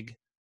my big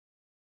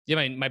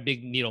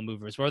needle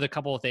movers. What are the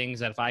couple of things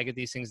that if I get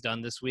these things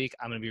done this week,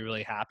 I'm going to be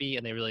really happy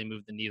and they really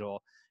move the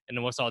needle? And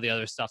then what's all the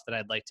other stuff that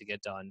I'd like to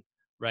get done,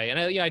 right? And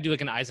I do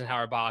like an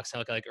Eisenhower box. I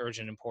look at like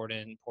urgent,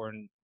 important,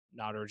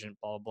 not urgent,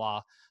 blah,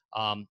 blah,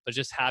 blah. But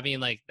just having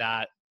like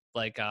that,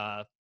 like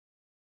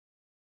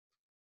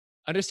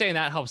understanding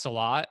that helps a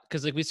lot,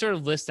 because like we sort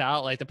of list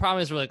out, like the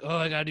problem is we're like, oh,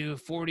 I got to do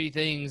 40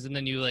 things. And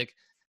then you like,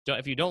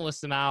 if you don't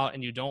list them out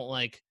and you don't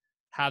like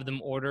have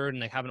them ordered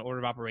and like have an order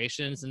of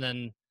operations, and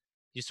then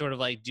you sort of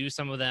like do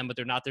some of them, but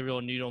they're not the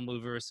real needle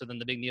movers. So then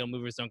the big needle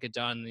movers don't get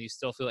done and you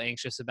still feel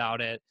anxious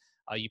about it.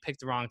 You pick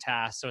the wrong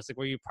task. So it's like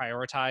where you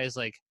prioritize,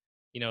 like,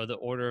 the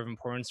order of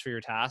importance for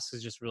your tasks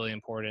is just really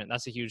important.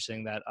 That's a huge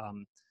thing that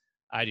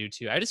I do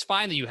too. I just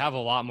find that you have a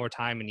lot more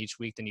time in each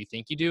week than you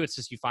think you do. It's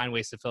just you find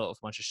ways to fill it with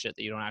a bunch of shit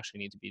that you don't actually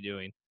need to be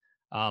doing.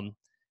 And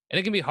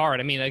it can be hard.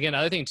 I mean, again,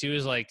 other thing too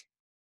is like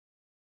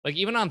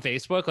even on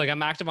Facebook, like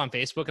I'm active on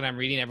Facebook and I'm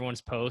reading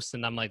everyone's posts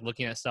and I'm like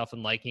looking at stuff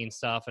and liking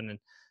stuff. And then,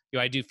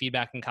 I do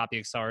feedback and copy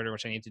accelerator,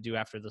 which I need to do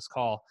after this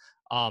call.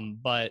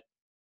 But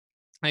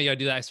I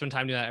do that. I spend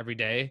time doing that every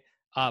day.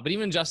 But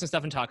even Justin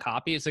Stefan Talk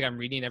Copy, it's like I'm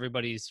reading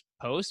everybody's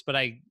posts, but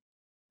I'd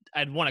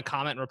want to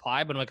comment and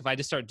reply. But like if I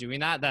just start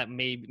doing that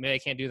maybe I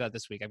can't do that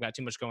this week. I've got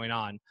too much going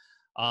on.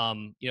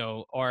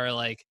 Or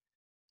like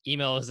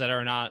emails that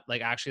are not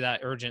like actually that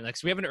urgent. Like,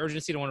 so we have an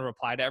urgency to want to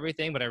reply to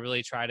everything, but I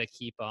really try to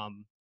keep,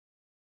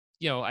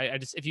 I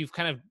just, if you've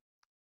kind of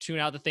tune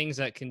out the things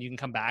that you can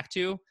come back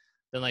to,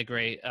 then like,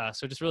 great.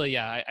 So just really,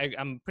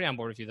 I'm pretty on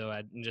board with you though,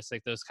 Ed, and just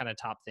like those kind of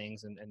top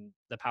things and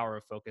the power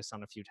of focus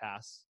on a few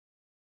tasks.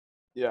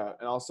 Yeah.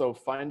 And also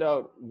find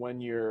out when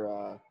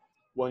your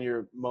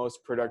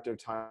most productive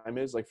time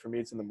is. Like for me,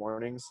 it's in the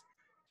mornings,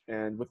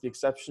 and with the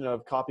exception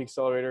of Copy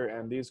Accelerator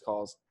and these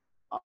calls,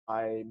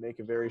 I make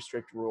a very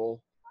strict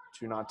rule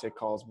to not take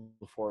calls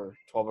before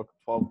 12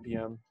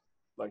 p.m.,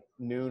 like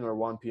noon or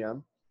 1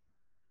 p.m.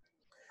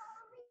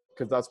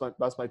 because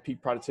that's my peak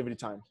productivity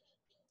time.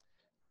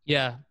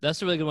 Yeah,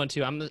 that's a really good one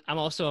too. I'm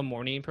also a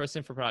morning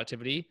person for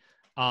productivity.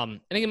 And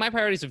again, my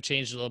priorities have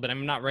changed a little bit.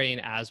 I'm not writing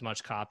as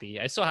much copy.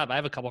 I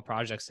have a couple of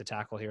projects to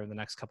tackle here in the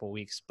next couple of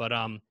weeks, but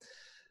in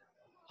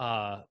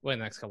the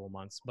next couple of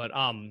months. But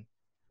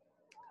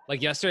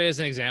like yesterday as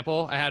an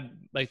example, I had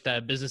like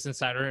the Business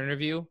Insider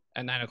interview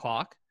at 9:00,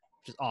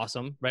 which is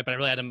awesome, right? But I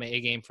really had to make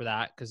a game for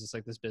that because it's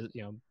like this,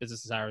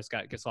 Business Insider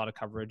gets a lot of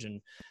coverage and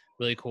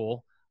really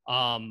cool.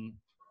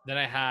 Then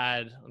I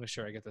had, let me make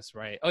sure I get this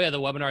right. Oh yeah, the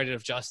webinar I did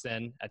of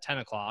Justin at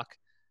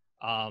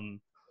 10:00.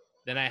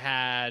 Then I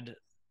had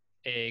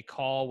a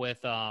call with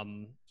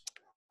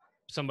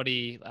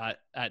somebody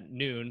at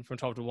noon from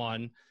 12 to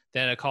 1.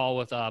 Then a call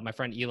with my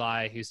friend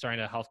Eli, who's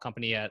starting a health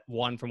company at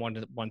 1 from 1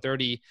 to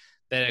 1:30.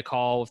 Then a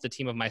call with the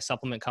team of my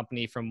supplement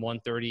company from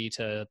 1:30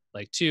 to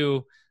like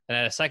 2. Then I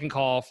had a second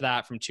call for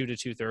that from 2 to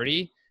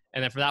 2:30.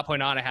 And then from that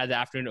point on, I had the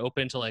afternoon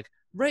open to like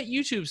write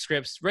YouTube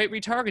scripts, write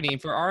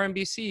retargeting for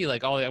RMBC.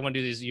 Like I want to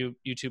do these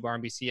YouTube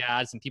RMBC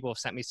ads, and people have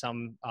sent me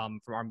some from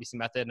RMBC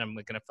Method, and I'm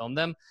like going to film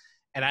them.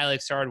 And I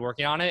like started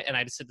working on it, and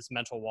I just hit this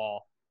mental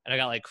wall, and I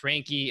got like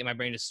cranky, and my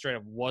brain just straight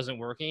up wasn't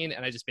working,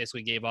 and I just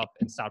basically gave up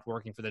and stopped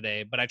working for the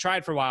day. But I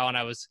tried for a while,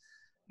 and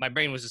my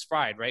brain was just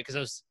fried, right? Because I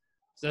was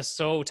just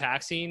so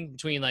taxing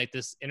between like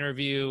this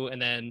interview and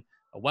then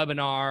a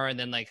webinar and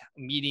then like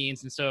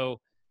meetings, and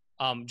so.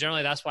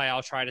 Generally, that's why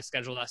I'll try to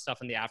schedule that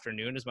stuff in the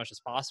afternoon as much as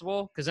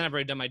possible, because then I've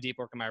already done my deep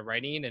work in my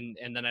writing,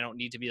 and then I don't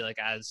need to be like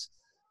as,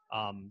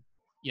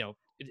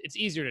 it's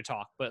easier to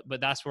talk. But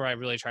that's where I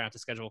really try not to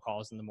schedule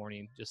calls in the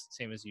morning, just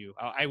same as you.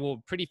 I will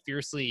pretty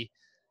fiercely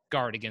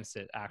guard against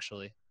it,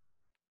 actually.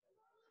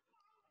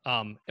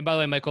 And by the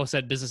way, Michael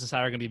said Business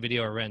Insider going to be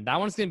video or written. That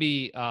one's going to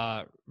be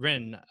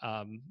written,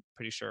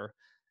 pretty sure.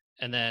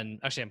 And then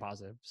actually I'm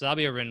positive. So that'll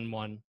be a written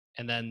one.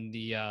 And then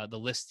the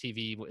List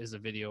TV is a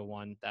video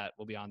one that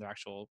will be on their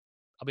actual,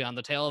 I'll be on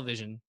the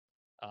television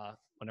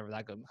whenever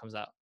that comes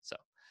out. So,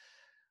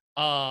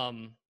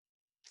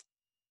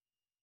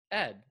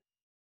 Ed,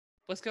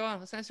 let's go on.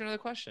 Let's answer another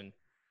question.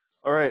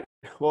 All right.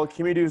 Well,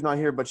 Kimi Du's not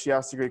here, but she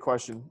asked a great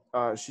question.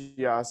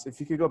 She asked, if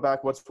you could go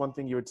back, what's one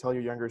thing you would tell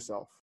your younger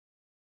self?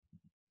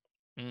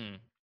 Do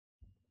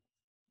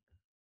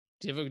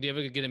you have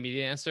a good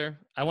immediate answer?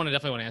 I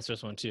definitely want to answer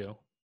this one too,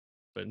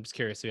 but I'm just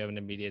curious if you have an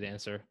immediate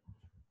answer.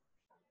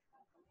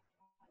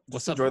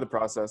 Just enjoy the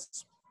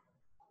process.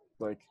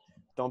 Like,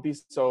 don't be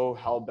so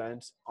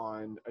hell-bent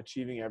on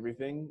achieving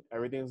everything.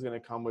 Everything's going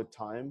to come with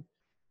time.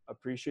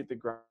 Appreciate the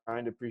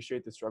grind,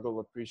 appreciate the struggle,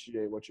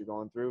 appreciate what you're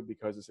going through,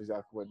 because it's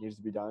exactly what needs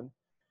to be done.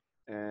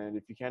 And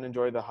if you can't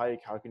enjoy the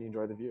hike, how can you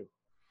enjoy the view?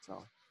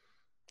 So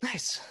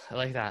nice. I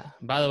like that.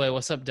 By the way,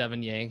 what's up,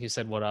 Devin Yang, who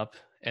said what up?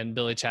 And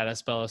Billy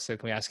Chattisbello said,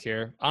 can we ask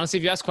here? Honestly,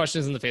 if you ask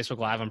questions in the Facebook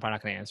Live, I'm probably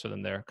not going to answer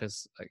them there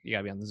because you got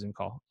to be on the Zoom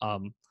call.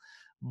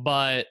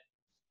 But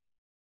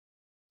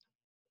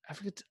I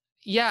forget.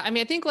 Yeah, I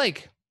mean, I think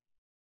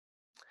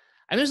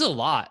there's a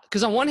lot.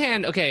 Because on one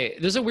hand, okay,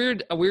 there's a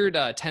weird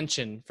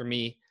tension for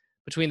me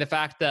between the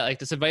fact that like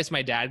this advice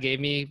my dad gave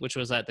me, which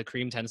was that the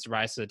cream tends to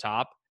rise to the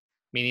top,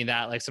 meaning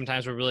that like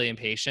sometimes we're really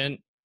impatient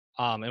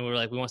and we're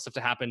like, we want stuff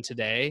to happen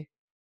today,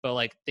 but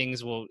like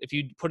things will, if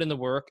you put in the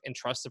work and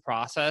trust the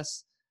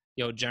process,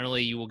 you know,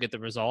 generally you will get the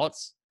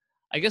results.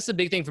 I guess the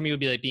big thing for me would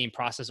be like being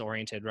process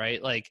oriented,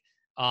 right? Like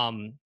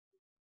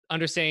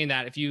understanding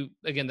that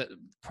the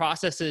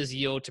processes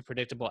yield to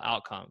predictable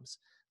outcomes.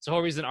 It's the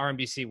whole reason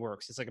RMBC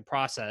works. It's like a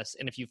process.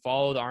 And if you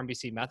follow the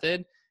RMBC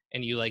method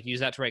and you like use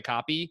that to write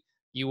copy,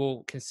 you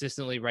will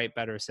consistently write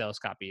better sales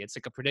copy. It's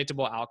like a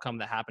predictable outcome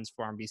that happens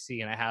for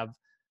RMBC. And I have,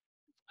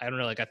 I don't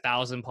know, like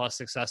 1,000+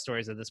 success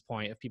stories at this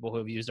point of people who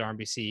have used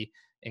RMBC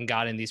and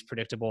gotten these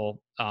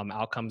predictable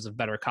outcomes of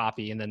better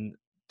copy. And then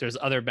there's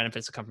other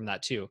benefits that come from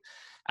that too.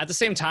 At the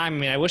same time, I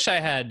mean, I was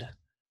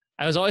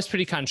always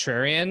pretty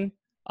contrarian.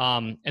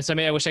 And so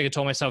maybe I wish I could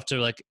told myself to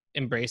like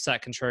embrace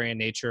that contrarian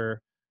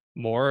nature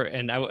more.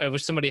 And I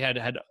wish somebody had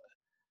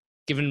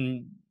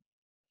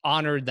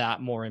honored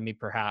that more in me,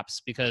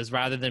 perhaps, because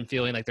rather than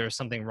feeling like there was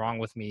something wrong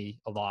with me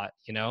a lot,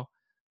 you know,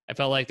 I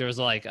felt like there was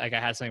like I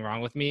had something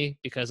wrong with me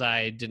because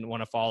I didn't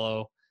want to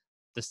follow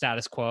the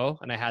status quo.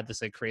 And I had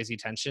this like crazy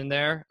tension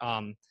there,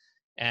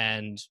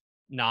 and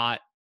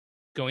not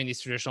going these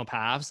traditional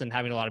paths and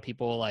having a lot of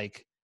people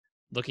like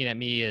looking at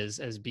me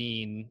as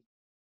being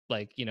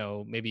like, you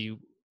know, maybe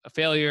a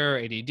failure,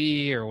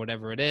 ADD or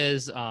whatever it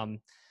is.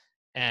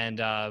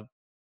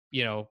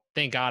 You know,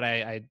 thank God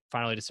I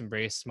finally just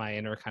embraced my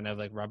inner kind of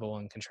like rebel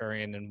and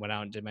contrarian and went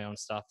out and did my own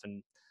stuff,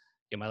 and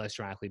you know, my life's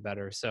dramatically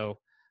better. So,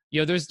 you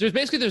know,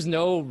 there's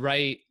no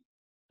right.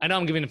 I know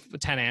I'm giving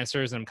 10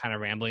 answers and I'm kind of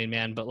rambling,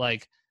 man, but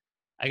like,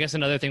 I guess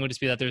another thing would just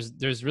be that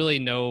there's really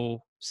no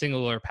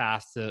singular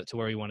path to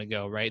where you want to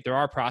go, right? There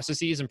are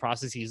processes, and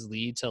processes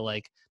lead to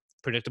like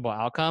predictable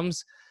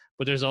outcomes,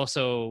 but there's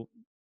also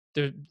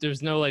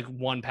there's no like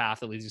one path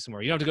that leads you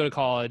somewhere. You don't have to go to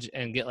college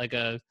and get like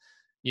a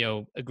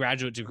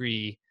graduate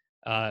degree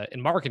in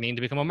marketing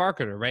to become a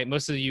marketer, right?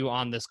 Most of you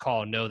on this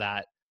call know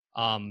that.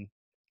 And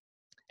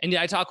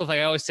yeah, I talk with, like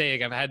I always say,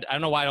 like I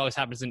don't know why it always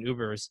happens in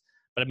Ubers,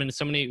 but I've been in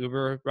so many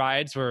Uber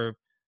rides where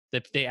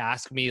they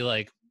ask me,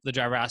 like the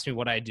driver asks me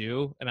what I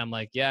do. And I'm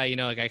like, yeah, you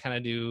know, like I kind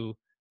of do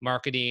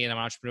marketing. I'm an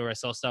entrepreneur. I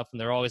sell stuff. And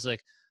they're always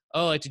like,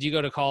 oh, like, did you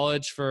go to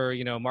college for,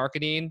 you know,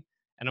 marketing?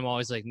 And I'm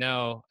always like,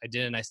 no, I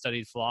didn't. I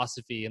studied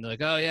philosophy. And they're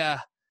like, oh yeah.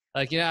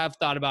 Like, you know, I've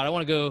thought about it. I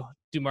want to go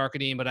do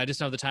marketing, but I just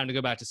don't have the time to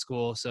go back to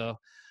school. So,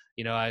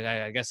 you know,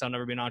 I guess I'll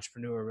never be an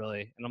entrepreneur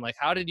really. And I'm like,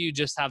 how did you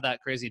just have that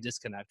crazy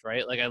disconnect,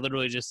 right? Like I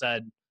literally just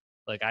said,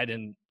 like, I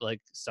didn't like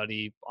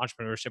study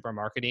entrepreneurship or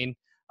marketing.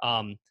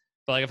 But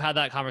like I've had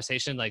that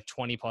conversation like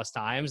 20+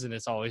 times, and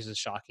it's always just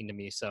shocking to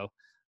me. So,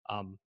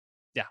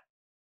 yeah.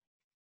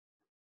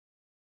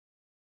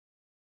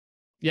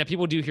 Yeah,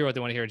 people do hear what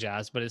they want to hear,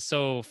 Jazz, but it's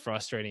so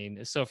frustrating.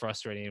 It's so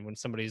frustrating when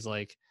somebody's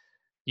like,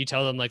 you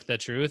tell them like the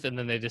truth, and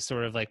then they just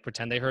sort of like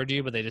pretend they heard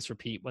you, but they just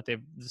repeat the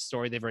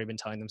story they've already been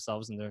telling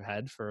themselves in their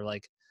head for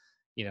like,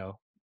 you know,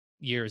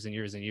 years and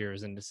years and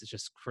years. And this is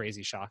just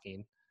crazy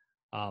shocking.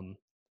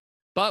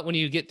 But when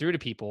you get through to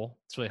people,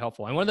 it's really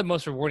helpful. And one of the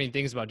most rewarding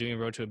things about doing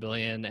Road to a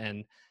Billion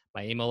and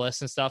my email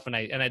list and stuff, and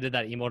I did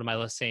that email to my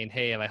list saying,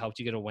 hey, have I helped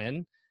you get a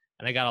win?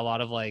 And I got a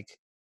lot of like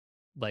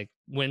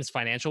wins,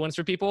 financial wins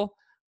for people.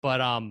 But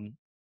a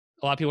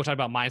lot of people talk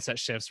about mindset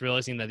shifts,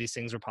 realizing that these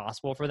things are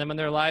possible for them in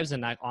their lives.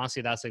 And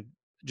honestly, that's like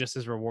just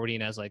as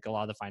rewarding as like a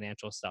lot of the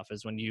financial stuff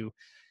is when you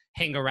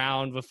hang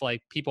around with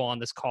like people on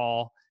this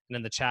call and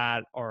in the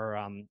chat or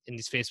in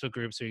these Facebook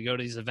groups, or you go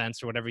to these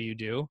events or whatever you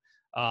do.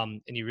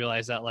 And you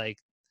realize that like,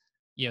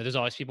 you know, there's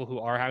always people who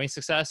are having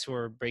success, who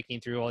are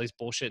breaking through all these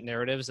bullshit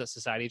narratives that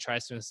society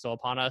tries to instill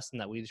upon us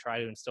and that we try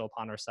to instill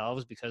upon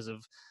ourselves because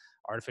of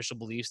artificial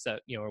beliefs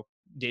that, you know,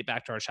 date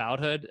back to our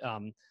childhood.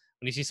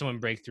 when you see someone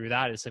break through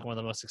that, it's like one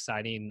of the most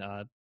exciting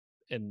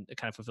and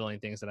kind of fulfilling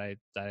things that I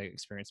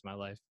experienced in my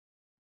life.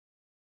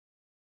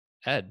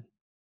 Ed,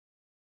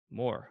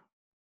 more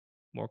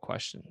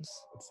questions.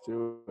 Let's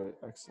do it.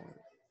 Excellent.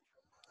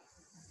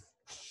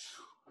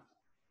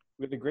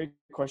 We have a great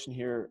question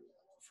here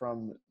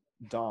from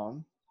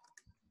Dom.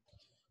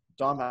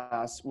 Dom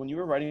asks, when you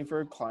were writing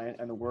for a client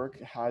and the work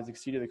has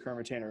exceeded the current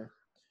retainer,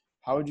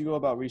 how would you go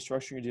about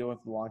restructuring a deal with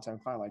a long-time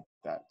client like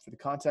that? For the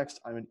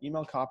context, I'm an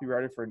email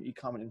copywriter for an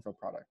e-com and info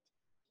product.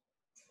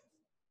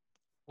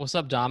 What's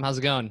up, Dom? How's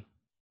it going?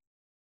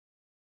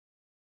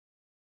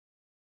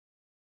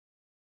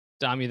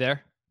 Dom, you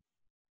there?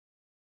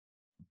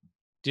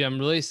 Dude, I'm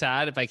really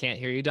sad if I can't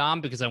hear you,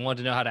 Dom, because I want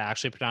to know how to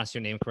actually pronounce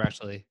your name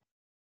correctly.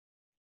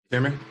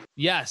 Hear me?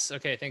 Yes.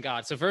 Okay. Thank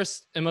God. So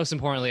first and most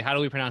importantly, how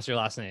do we pronounce your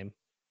last name?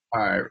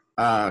 All right.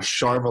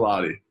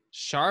 Charvelati.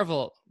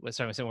 Wait,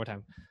 sorry, say it one more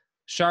time.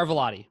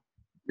 Charvelati.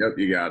 Yep,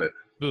 you got it.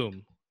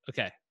 Boom.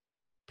 Okay.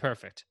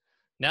 Perfect.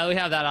 Now that we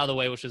have that out of the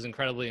way, which is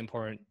incredibly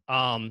important.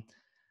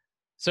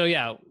 So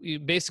yeah,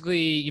 you've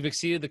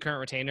exceeded the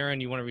current retainer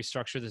and you want to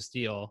restructure this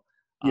deal.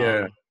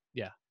 Yeah.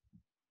 Yeah.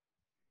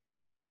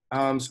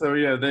 So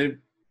yeah,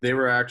 they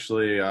were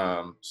actually,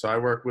 so I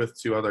work with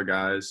two other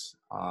guys.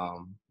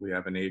 We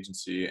have an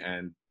agency,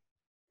 and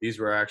these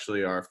were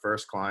actually our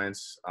first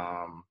clients.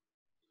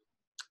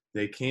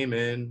 They came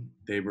in,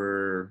 they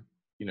were,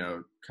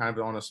 kind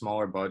of on a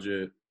smaller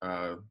budget.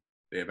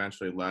 They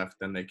eventually left,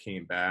 then they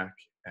came back,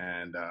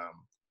 and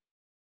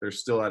they're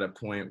still at a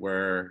point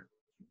where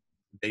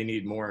they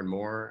need more and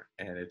more.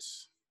 And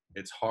it's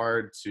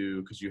hard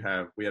to, because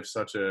we have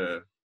such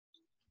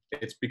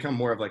it's become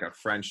more of like a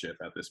friendship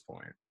at this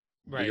point.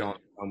 Right. We don't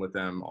come with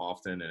them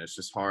often, and it's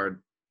just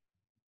hard.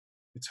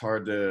 It's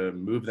hard to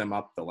move them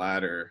up the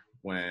ladder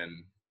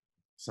when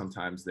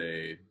sometimes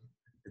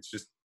it's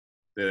just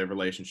the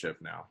relationship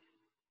now.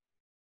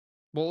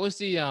 What was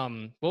the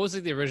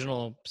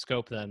original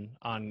scope then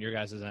on your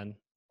guys' end?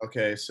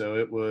 Okay, so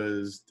it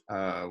was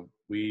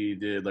we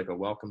did like a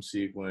welcome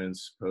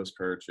sequence,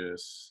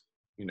 post-purchase,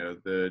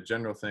 the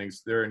general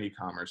things. They're an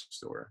e-commerce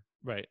store.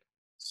 Right.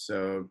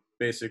 So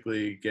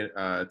basically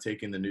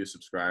taking the new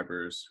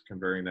subscribers,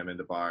 converting them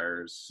into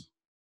buyers,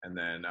 and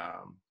then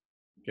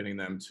getting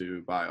them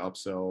to buy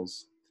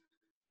upsells.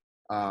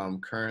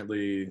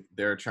 Currently,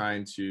 they're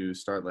trying to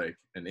start like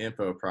an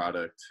info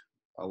product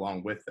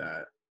along with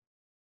that.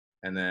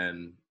 And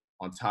then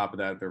on top of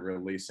that, they're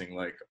releasing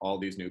like all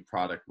these new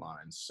product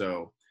lines.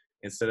 So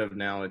instead of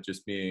now it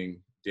just being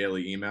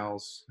daily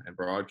emails and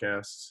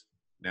broadcasts,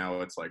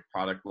 now it's like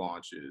product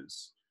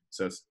launches.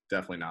 So it's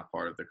definitely not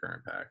part of the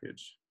current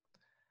package.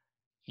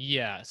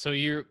 Yeah. So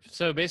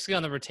basically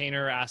on the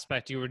retainer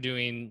aspect, you were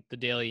doing the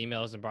daily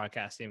emails and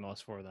broadcast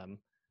emails for them.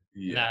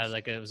 Yes.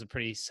 And it was a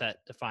pretty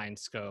defined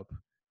scope.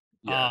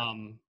 Yeah.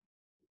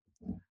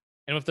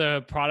 And with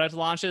the product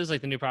launches,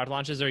 like the new product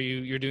launches,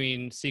 you're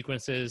doing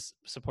sequences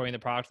supporting the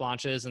product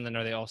launches, and then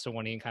are they also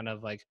wanting kind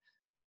of like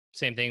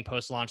same thing,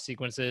 post-launch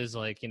sequences,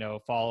 like,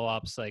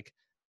 follow-ups, like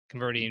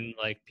converting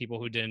like people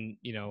who didn't,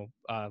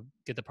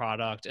 get the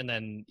product, and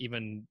then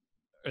even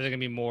are there gonna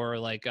be more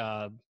like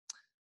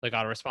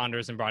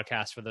autoresponders and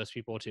broadcasts for those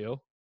people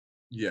too?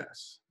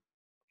 Yes.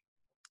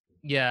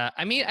 Yeah,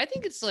 I mean, I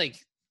think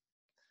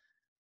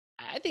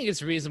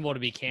it's reasonable to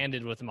be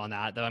candid with them on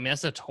that, though. I mean,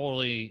 that's a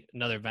totally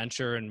another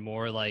venture and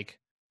more like,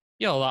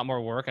 a lot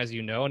more work, as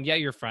you know. And yeah,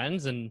 you're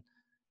friends,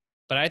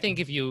 but I think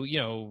if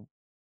to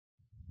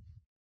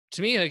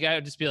me, like, I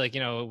would just be like,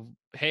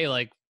 hey,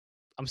 like,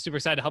 I'm super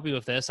excited to help you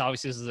with this.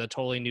 Obviously, this is a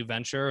totally new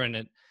venture, and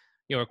it,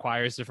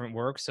 requires different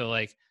work. So,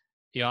 like,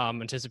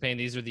 I'm anticipating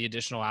these are the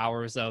additional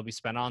hours that will be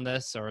spent on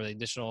this, or the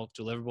additional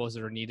deliverables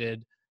that are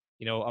needed,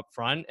 up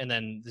front, and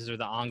then these are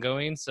the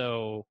ongoing.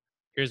 So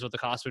here's what the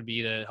cost would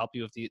be to help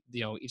you with the,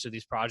 each of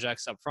these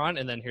projects up front,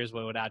 and then here's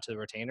what it would add to the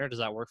retainer. Does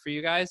that work for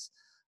you guys?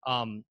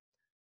 Do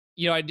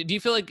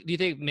you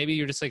think maybe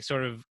you're just like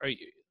sort of, are you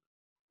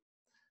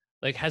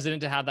like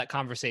hesitant to have that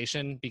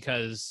conversation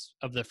because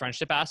of the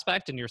friendship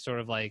aspect, and you're sort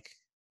of like,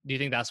 do you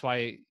think that's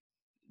part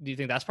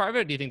of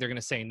it? Do you think they're going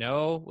to say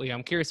no?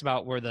 I'm curious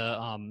about where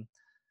the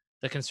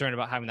concern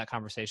about having that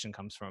conversation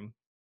comes from.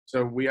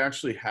 So we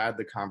actually had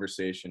the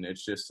conversation.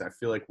 It's just, I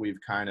feel like we've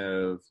kind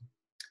of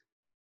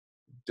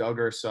dug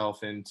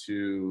ourselves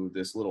into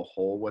this little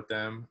hole with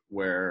them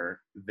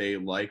where they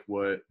like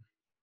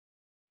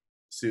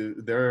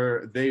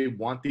they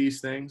want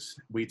these things.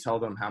 We tell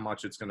them how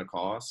much it's going to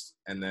cost,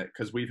 and that,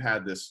 because we've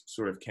had this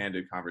sort of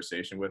candid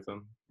conversation with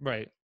them.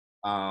 Right.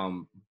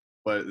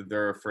 But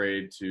they're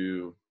afraid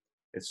to,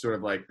 it's sort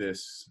of like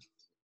this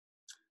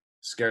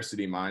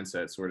scarcity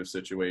mindset sort of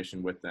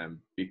situation with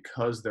them,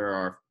 because there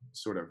are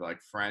sort of like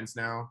friends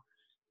now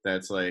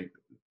that's like,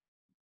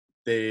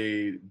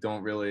 they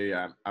don't really,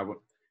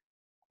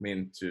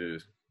 to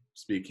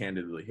speak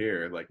candidly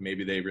here, like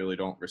maybe they really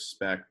don't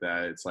respect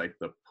that it's like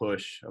the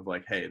push of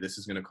like, hey, this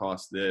is going to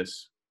cost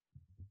this.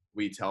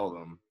 We tell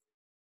them,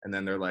 and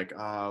then they're like,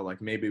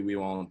 like maybe we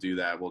won't do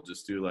that. We'll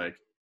just do like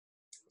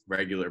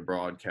regular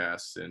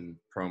broadcasts and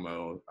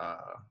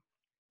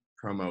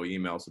promo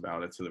emails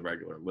about it to the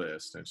regular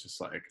list. And it's just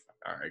like,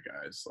 all right,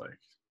 guys, like.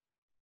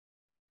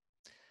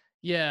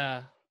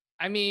 Yeah.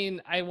 I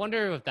mean, I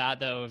wonder with that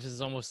though, if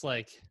it's almost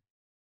like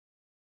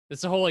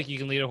it's the whole like you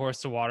can lead a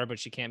horse to water,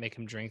 but you can't make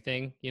him drink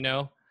thing, you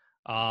know?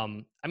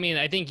 I mean,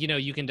 I think, you know,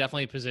 you can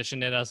definitely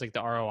position it as like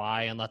the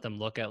ROI and let them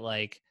look at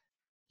like,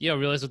 you know,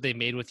 realize what they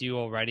made with you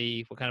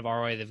already, what kind of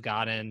ROI they've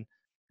gotten,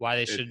 why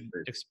they should,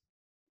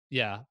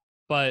 yeah.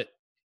 But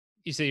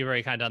you say you've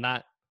already kind of done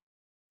that.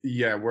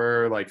 Yeah,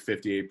 we're like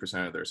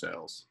 58% of their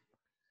sales.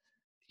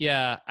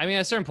 Yeah. I mean,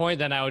 at a certain point,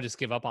 then I would just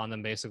give up on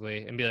them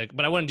basically and be like,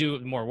 but I wouldn't do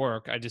more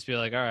work. I'd just be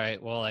like, all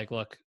right, well, like,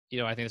 look, you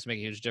know, I think this will make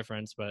a huge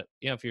difference, but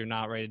you know, if you're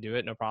not ready to do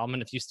it, no problem.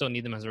 And if you still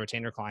need them as a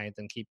retainer client,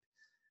 then keep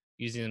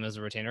using them as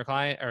a retainer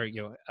client, or,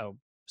 you know,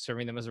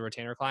 serving them as a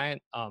retainer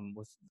client,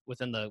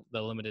 within the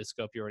limited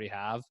scope you already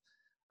have.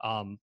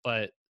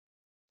 But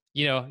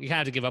you know, you kind of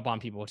have to give up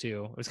on people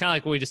too. It's kind of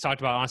like what we just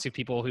talked about, honestly,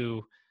 people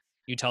who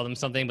you tell them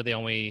something, but they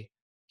only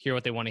hear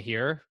what they want to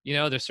hear. You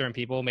know, there's certain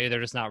people, maybe they're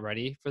just not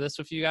ready for this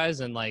with you guys.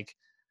 And like,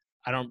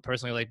 I don't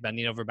personally like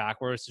bending over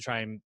backwards to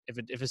try and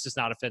if it's just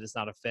not a fit, it's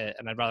not a fit.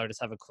 And I'd rather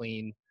just have a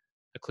clean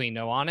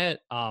no on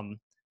it.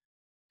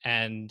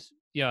 And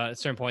yeah, at a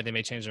certain point they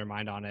may change their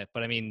mind on it.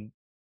 But I mean,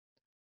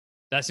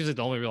 that seems like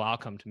the only real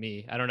outcome to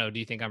me. I don't know. Do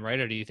you think I'm right,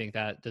 or do you think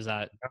that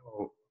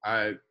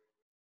No,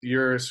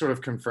 you're sort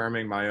of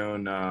confirming my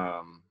own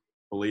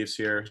beliefs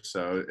here.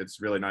 So it's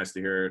really nice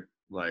to hear,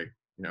 like,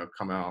 you know,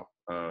 come out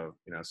of,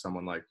 you know,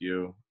 someone like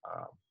you,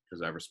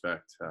 because I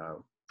respect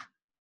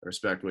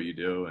what you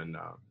do, and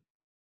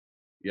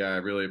yeah, I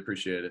really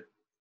appreciate it.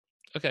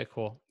 Okay,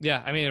 cool.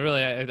 Yeah, I mean,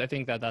 really, I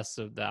think that's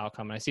the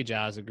outcome. And I see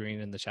Jazz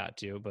agreeing in the chat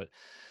too. But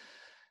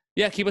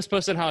yeah, keep us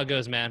posted on how it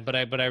goes, man. But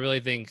I really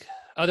think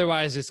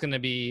otherwise it's going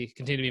to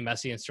continue to be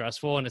messy and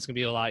stressful, and it's going to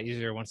be a lot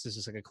easier once it's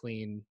just like a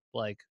clean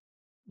like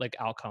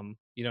outcome.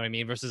 You know what I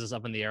mean? Versus this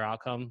up in the air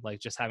outcome,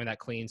 like just having that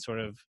clean sort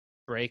of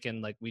break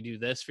and like, we do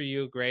this for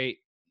you, great.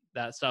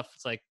 That stuff.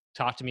 It's like,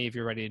 talk to me if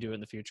you're ready to do it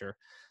in the future,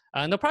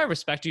 and they'll probably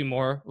respect you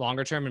more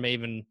longer term, and may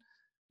even,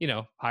 you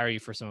know, hire you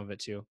for some of it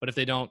too. But if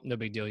they don't, no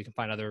big deal. You can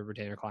find other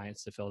retainer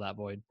clients to fill that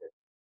void.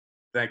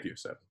 Thank you,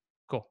 Steph.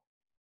 Cool.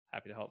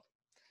 Happy to help.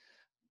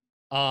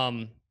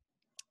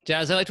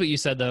 Jazz, I liked what you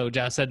said though.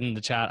 Jazz said in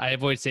the chat, I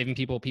avoid saving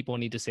people. People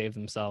need to save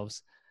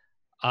themselves.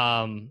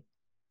 Yeah,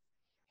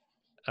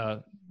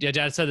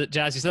 Jazz said that.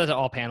 Jazz, you said that to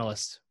all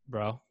panelists,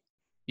 bro.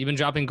 You've been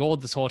dropping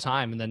gold this whole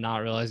time and then not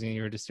realizing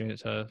you were just doing it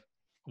to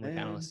all the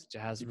panelists.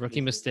 Jazz,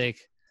 rookie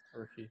mistake.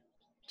 Rookie.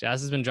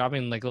 Jazz has been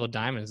dropping like little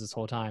diamonds this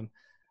whole time.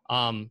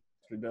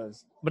 He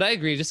does. But I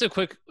agree. Just a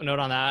quick note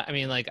on that. I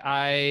mean, like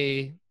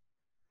I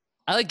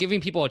like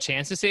giving people a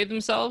chance to save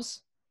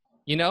themselves.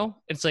 You know,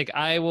 it's like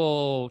I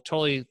will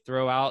totally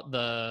throw out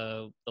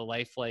the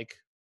life like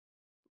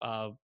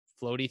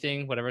floaty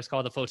thing, whatever it's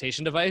called, the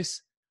flotation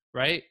device,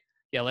 right?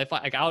 Yeah, life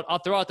like I'll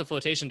throw out the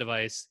flotation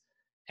device,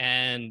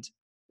 and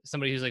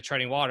somebody who's like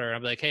treading water, I'll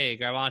be like, hey,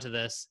 grab onto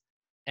this.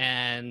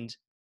 And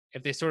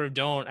if they sort of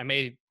don't, I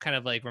may kind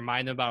of like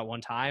remind them about it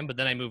one time, but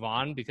then I move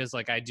on, because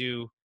like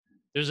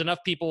there's enough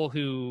people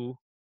who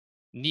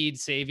need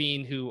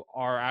saving who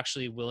are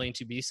actually willing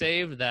to be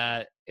saved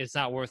that it's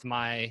not worth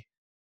my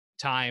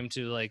time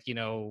to, like, you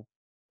know,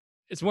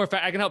 it's more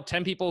I can help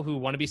 10 people who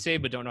want to be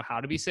saved but don't know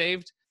how to be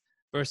saved,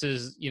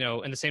 versus, you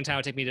know, in the same time it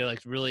would take me to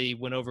like really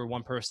win over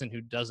one person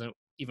who doesn't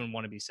even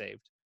want to be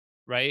saved,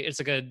 right? It's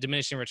like a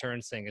diminishing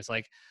returns thing. It's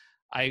like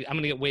I'm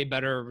going to get way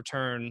better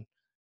return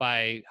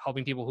by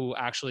helping people who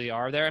actually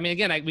are there. I mean,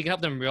 again, we can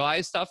help them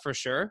realize stuff for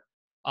sure,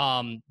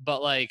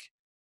 but like,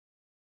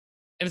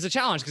 and it's a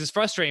challenge because it's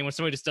frustrating when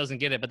somebody just doesn't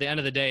get it. But at the end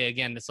of the day,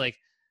 again, it's like,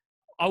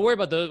 I'll worry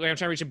about those. Like, I'm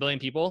trying to reach 1 billion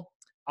people.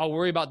 I'll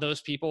worry about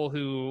those people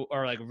who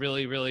are like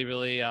really, really,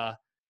 really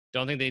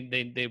don't think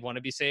they want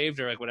to be saved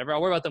or like whatever.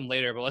 I'll worry about them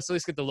later. But let's at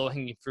least get the low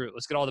hanging fruit.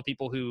 Let's get all the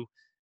people who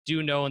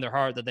do know in their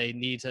heart that they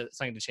need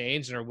something to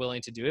change and are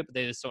willing to do it, but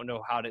they just don't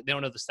know how to. They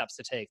don't know the steps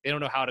to take. They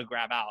don't know how to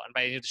grab out. And if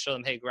I need to show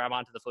them, hey, grab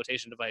onto the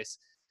flotation device,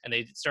 and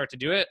they start to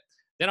do it,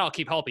 then I'll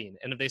keep helping.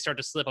 And if they start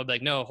to slip, I'll be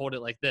like, no, hold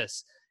it like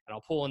this, and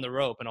I'll pull in the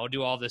rope, and I'll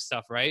do all this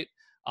stuff, right?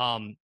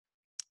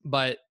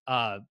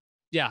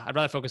 Yeah, I'd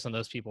rather focus on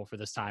those people for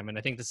this time. And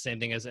I think the same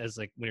thing as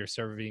like when you're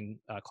serving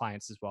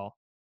clients as well.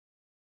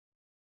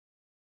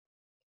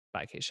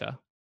 Bye, Keisha,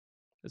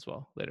 as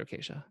well. Later,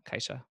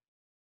 Keisha.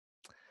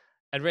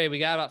 Ed Reay, we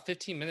got about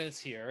 15 minutes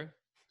here.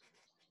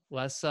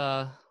 Let's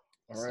do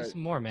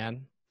some more,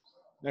 man.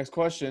 Next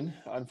question.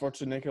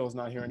 Unfortunately, Nico is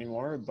not here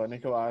anymore, but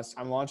Nico asks,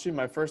 I'm launching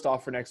my first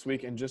offer next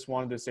week and just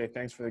wanted to say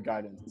thanks for the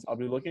guidance. I'll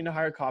be looking to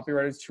hire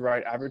copywriters to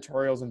write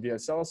advertorials and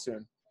VSL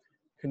soon.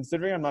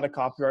 Considering I'm not a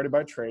copywriter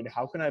by trade,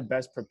 how can I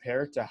best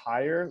prepare to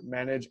hire,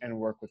 manage, and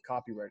work with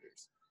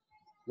copywriters?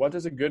 What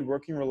does a good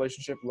working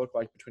relationship look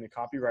like between a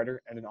copywriter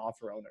and an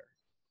offer owner?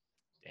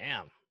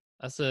 Damn,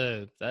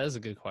 that is a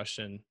good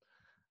question.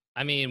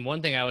 I mean,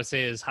 one thing I would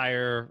say is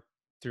hire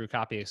through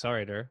Copy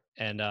Accelerator,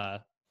 and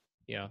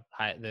you know,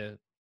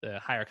 the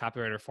hire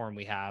copywriter form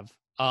we have,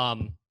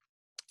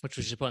 which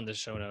we should put in the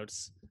show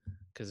notes,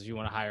 because if you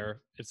want to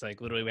hire, it's like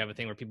literally we have a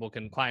thing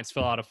where clients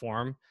fill out a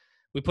form,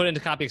 we put into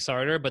Copy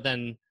Accelerator, but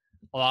then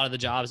a lot of the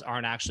jobs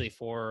aren't actually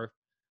for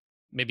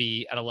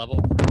maybe at a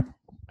level.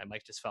 My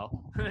mic just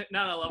fell.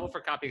 Not at a level for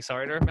Copy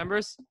Accelerator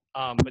members.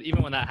 But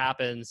even when that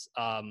happens,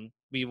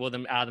 we will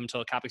then add them to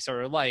a Copy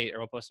Accelerator Lite, or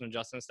we'll post an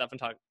adjustment stuff and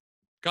talk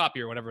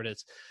copy or whatever it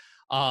is.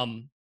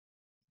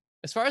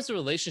 As far as the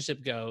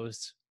relationship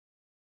goes,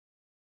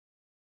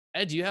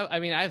 Ed, do you have, I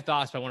mean, I have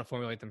thoughts, but I want to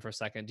formulate them for a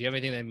second. Do you have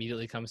anything that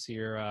immediately comes to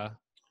your,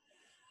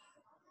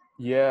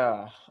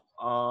 Yeah.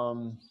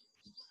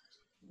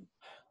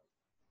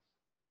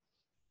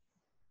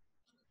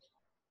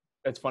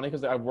 It's funny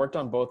because I've worked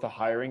on both the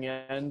hiring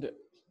end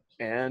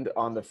and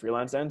on the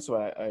freelance end. So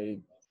I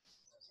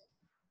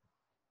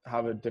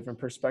have a different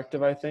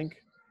perspective, I think.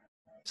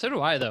 So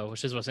do I, though,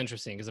 which is what's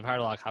interesting because I've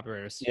hired a lot of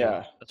copywriters.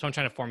 Yeah. That's what I'm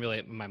trying to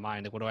formulate in my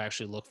mind. Like, what do I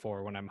actually look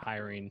for when I'm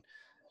hiring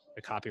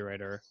a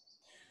copywriter?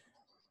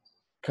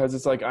 Because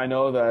it's like, I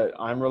know that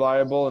I'm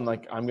reliable and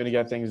like I'm going to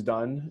get things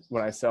done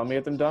when I say I'm going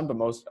to get them done. But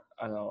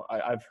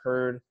I've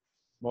heard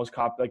most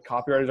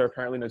copywriters are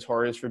apparently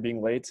notorious for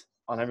being late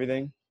on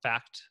everything.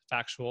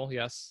 Factual,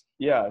 yes.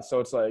 Yeah. So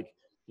it's like,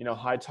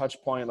 high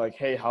touch point, like,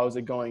 hey, how's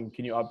it going?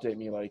 Can you update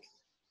me? Like,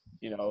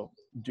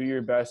 do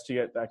your best to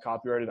get that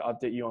copywriter to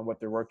update you on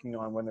what they're working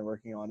on when they're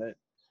working on it.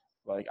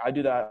 Like, I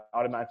do that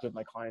automatically with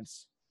my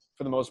clients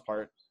for the most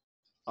part.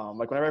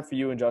 Like whenever I for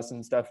you and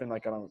Justin, Stefan,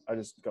 like I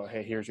just go,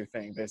 hey, here's your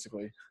thing,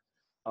 basically,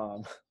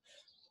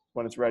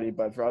 when it's ready.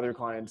 But for other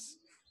clients,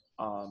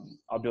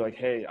 I'll be like,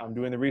 hey, I'm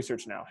doing the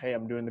research now. Hey,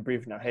 I'm doing the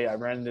brief now. Hey, I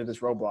ran into this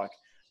roadblock.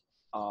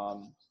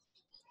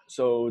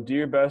 So do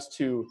your best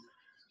to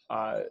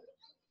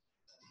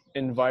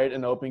invite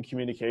an open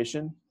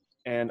communication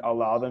and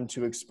allow them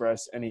to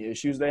express any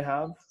issues they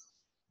have.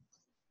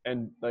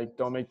 And like,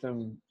 don't make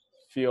them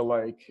feel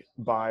like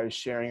by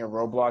sharing a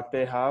roadblock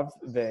they have,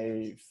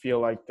 they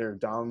feel like they're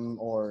dumb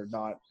or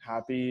not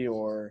happy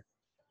or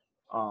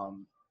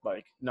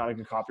like not a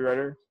good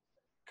copywriter.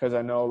 Because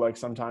I know like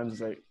sometimes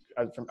like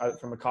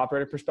from a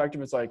copywriter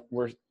perspective, it's like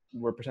we're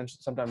potentially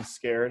sometimes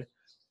scared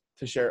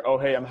to share. Oh,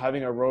 hey, I'm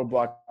having a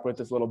roadblock with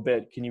this little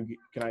bit.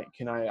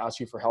 Can I ask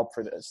you for help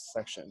for this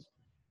section?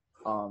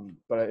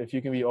 But if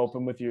you can be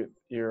open with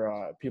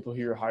your people who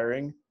you're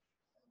hiring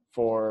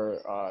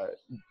for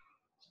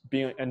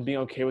being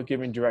okay with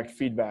giving direct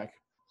feedback,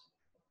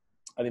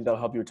 I think that'll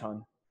help you a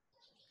ton.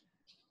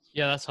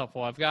 Yeah, that's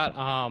helpful. I've got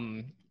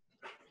some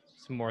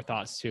more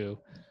thoughts too,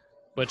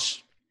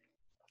 which,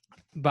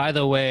 by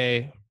the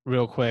way,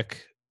 real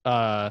quick,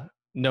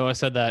 Noah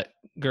said that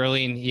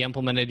Gerling, he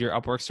implemented your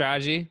Upwork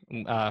strategy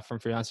from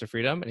Freelancer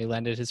Freedom, and he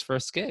landed his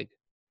first gig.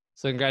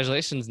 So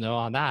congratulations, Noah,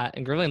 on that.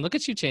 And Gerling, look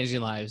at you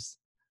changing lives.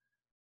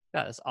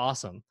 That is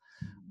awesome.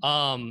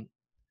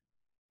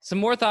 Some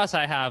more thoughts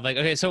I have, like,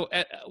 okay, so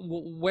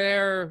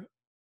where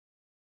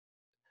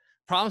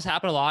problems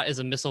happen a lot is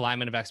a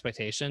misalignment of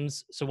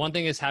expectations. So one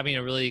thing is having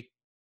a really,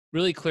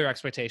 really clear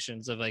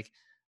expectations of like,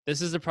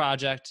 this is the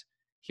project.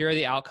 Here are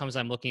the outcomes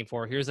I'm looking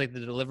for. Here's like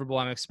the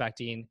deliverable I'm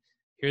expecting.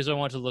 Here's what I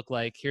want it to look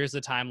like. Here's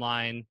the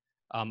timeline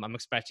I'm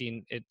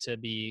expecting it to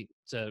be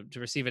to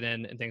receive it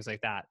in, and things like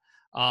that.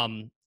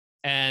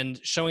 And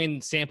showing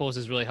samples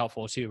is really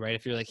helpful too, right?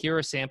 If you're like, here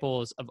are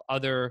samples of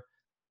other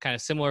kind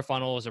of similar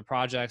funnels or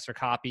projects or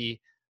copy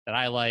that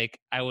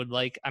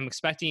I'm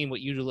expecting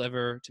what you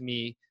deliver to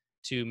me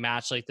to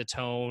match like the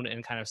tone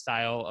and kind of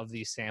style of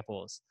these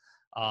samples.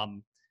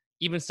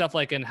 Even stuff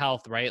like in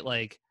health, right?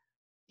 Like,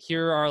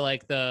 here are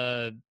like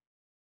I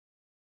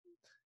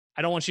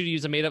don't want you to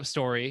use a made up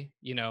story,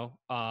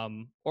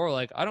 or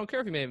like, I don't care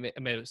if you made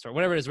a made up story,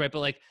 whatever it is, right? But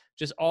like,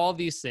 just all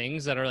these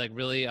things that are like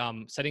really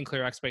setting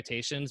clear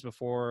expectations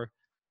before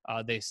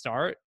they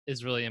start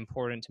is really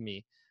important to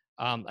me.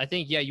 I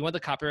think, yeah, you want the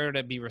copywriter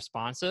to be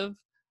responsive,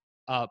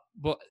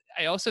 but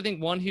I also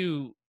think one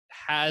who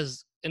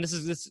has, and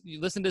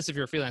you listen to this if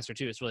you're a freelancer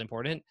too, it's really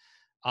important.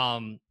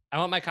 I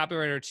want my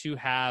copywriter to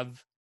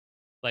have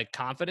like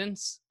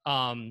confidence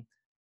and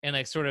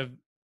like sort of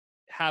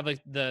have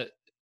like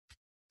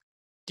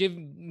give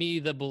me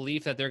the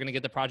belief that they're going to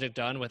get the project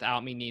done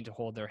without me needing to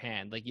hold their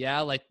hand. Like,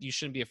 yeah, like you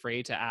shouldn't be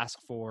afraid to ask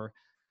for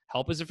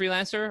help as a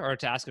freelancer or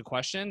to ask a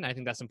question. I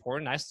think that's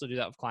important. I still do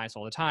that with clients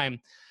all the time.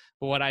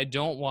 But what I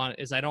don't want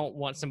is I don't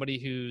want somebody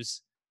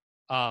who's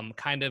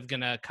kind of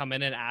going to come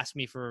in and ask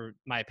me for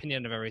my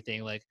opinion of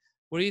everything. Like,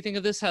 what do you think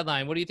of this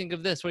headline? What do you think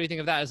of this? What do you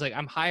think of that? It's like,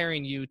 I'm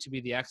hiring you to be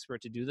the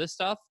expert to do this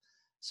stuff.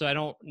 So I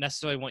don't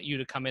necessarily want you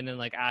to come in and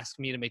like ask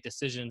me to make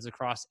decisions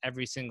across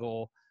every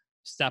single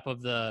step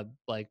of the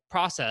like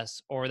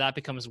process, or that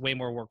becomes way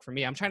more work for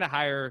me. I'm trying to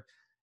hire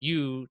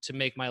you to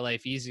make my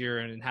life easier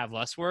and have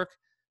less work.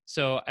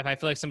 So if I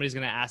feel like somebody's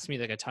going to ask me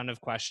like a ton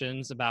of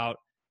questions about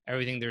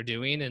everything they're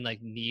doing and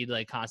like need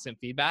like constant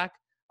feedback,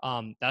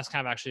 that's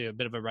kind of actually a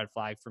bit of a red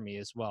flag for me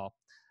as well.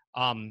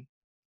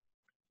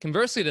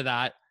 Conversely to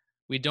that,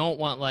 we don't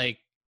want like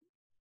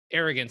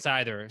arrogance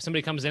either. If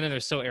somebody comes in and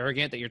they're so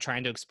arrogant that you're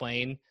trying to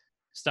explain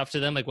stuff to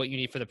them, like what you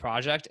need for the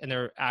project, and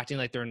they're acting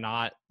like they're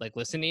not like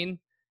listening,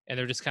 and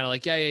they're just kind of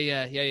like,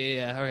 yeah.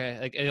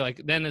 Okay.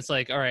 Like then it's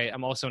like, all right,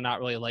 I'm also not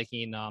really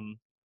liking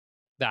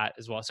that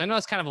as well. So I know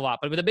it's kind of a lot,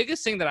 but the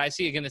biggest thing that I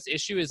see, again, this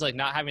issue is like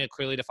not having a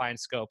clearly defined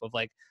scope of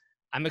like,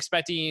 I'm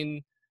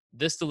expecting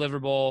this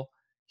deliverable.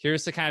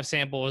 Here's the kind of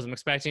samples. I'm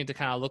expecting it to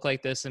kind of look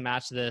like this and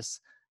match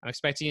this. I'm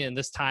expecting it in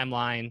this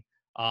timeline.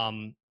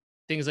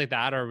 Things like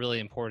that are really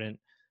important.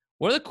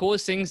 One of the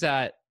coolest things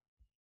that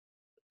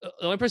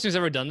the only person who's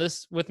ever done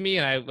this with me,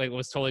 and I like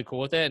was totally cool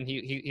with it, and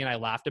he and I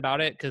laughed about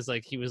it because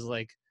like he was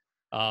like,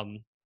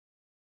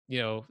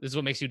 this is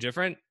what makes you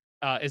different.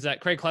 Is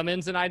that Craig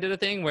Clemens and I did a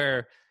thing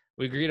where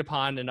we agreed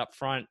upon an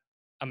upfront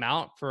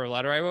amount for a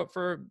letter I wrote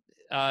for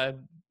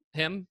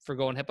him for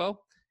Go and Hippo,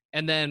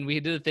 and then we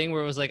did a thing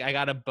where it was like I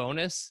got a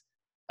bonus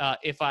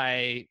if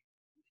I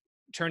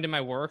turned in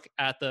my work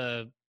by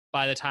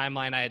the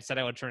timeline I had said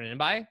I would turn it in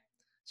by.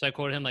 So I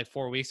quoted him like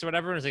 4 weeks or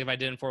whatever. And it was like if I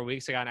did in 4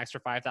 weeks, I got an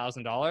extra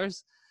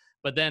 $5,000.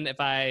 But then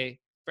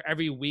for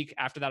every week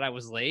after that I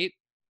was late,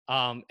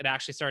 it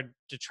actually started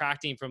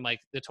detracting from like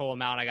the total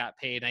amount I got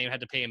paid. And I even had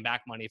to pay him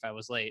back money if I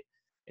was late.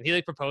 And he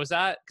like proposed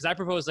that because I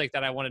proposed like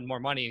that I wanted more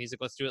money. And he's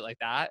like, let's do it like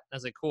that. And I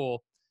was like,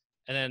 cool.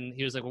 And then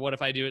he was like, well, what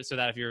if I do it so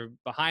that if you're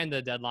behind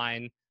the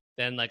deadline,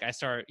 then like I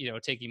start,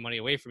 taking money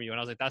away from you. And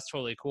I was like, that's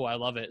totally cool. I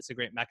love it. It's a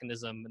great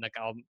mechanism. And like,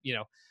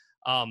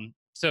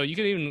 so you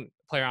can even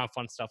play around with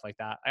fun stuff like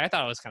that. I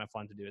thought it was kind of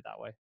fun to do it that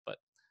way, but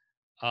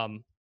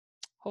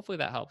hopefully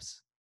that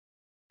helps.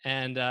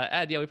 And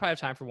Ed, we probably have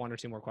time for one or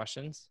two more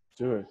questions.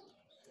 Do it.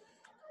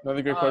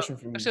 Another good question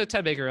from actually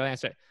Ted Baker really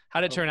answered it.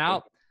 How did it turn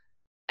out?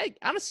 I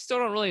honestly still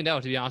don't really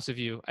know, to be honest with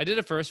you. I did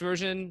a first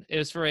version. It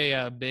was for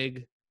a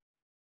big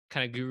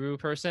kind of guru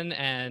person,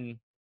 and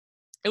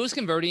it was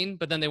converting,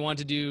 but then they wanted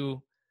to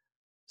do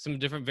some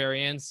different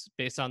variants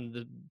based on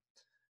the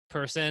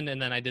person,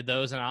 and then I did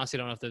those, and I honestly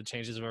don't know if the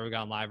changes have ever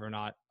gone live or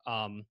not.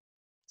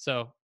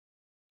 So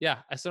yeah,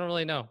 I still don't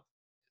really know.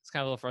 It's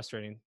kind of a little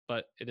frustrating,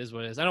 but it is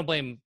what it is. I don't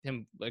blame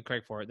him, like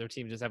Craig, for it. Their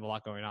team just have a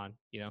lot going on,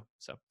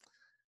 so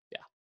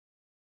yeah.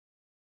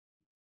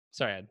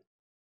 Sorry, Ed.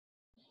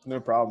 No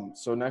problem.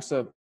 So next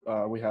up,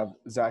 we have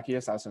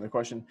Zacchaeus asking the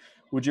question: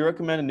 would you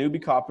recommend a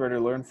newbie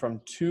copywriter learn from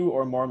 2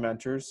 or more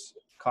mentors,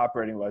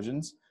 copywriting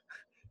legends,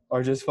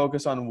 or just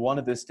focus on one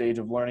at this stage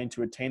of learning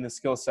to attain the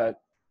skill set,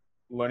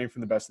 learning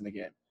from the best in the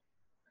game?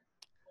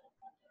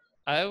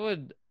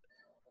 I'm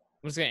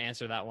just going to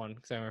answer that one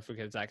because I don't know if we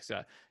could Zach.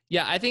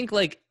 Yeah, I think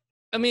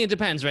it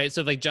depends, right?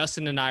 So like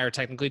Justin and I are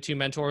technically 2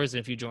 mentors. And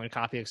if you join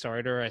Copy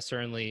Accelerator,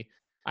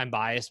 I'm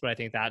biased, but I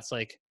think that's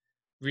like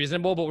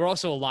reasonable, but we're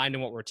also aligned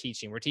in what we're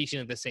teaching. We're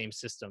teaching the same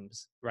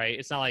systems, right?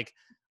 It's not like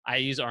I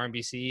use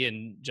RMBC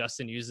and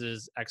Justin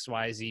uses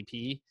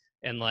XYZP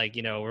and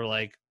we're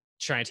like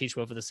trying to teach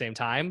both at the same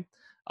time.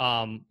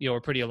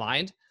 We're pretty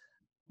aligned,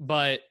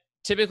 but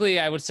typically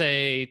I would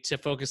say to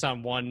focus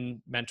on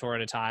one mentor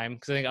at a time,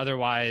 because I think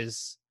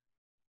otherwise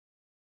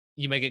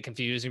you might get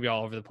confused and be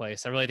all over the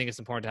place. I really think it's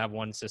important to have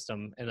one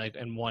system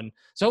and one.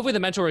 So hopefully the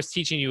mentor is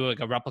teaching you like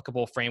a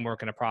replicable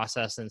framework and a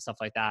process and stuff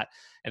like that.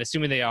 And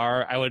assuming they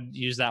are, I would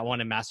use that one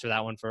and master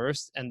that one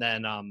first. And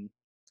then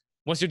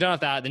once you're done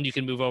with that, then you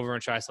can move over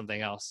and try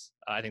something else.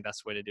 I think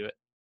that's the way to do it.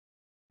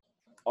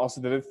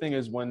 Also, the other thing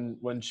is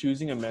when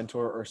choosing a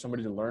mentor or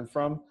somebody to learn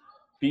from,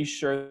 be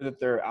sure that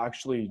they're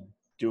actually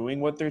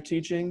doing what they're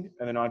teaching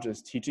and they're not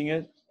just teaching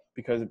it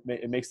because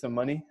it makes them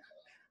money.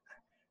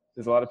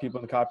 There's a lot of people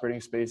in the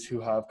copywriting space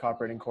who have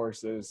copywriting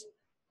courses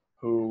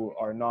who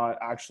are not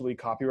actually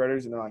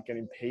copywriters and they're not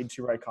getting paid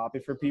to write copy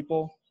for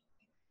people.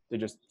 They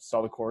just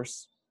sell the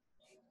course.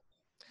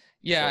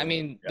 Yeah, so,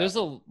 there's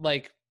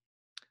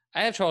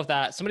I have trouble with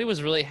that. Somebody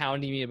was really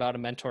hounding me about a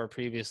mentor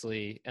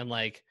previously and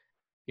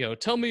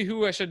tell me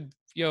who I should,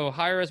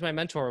 hire as my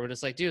mentor. But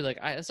it's like, dude,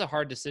 it's a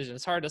hard decision.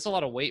 It's hard. That's a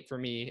lot of weight for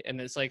me.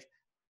 And it's like,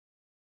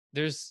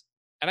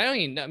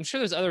 I'm sure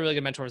there's other really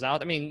good mentors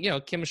out.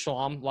 Kim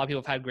Shalom, a lot of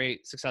people have had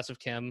great success with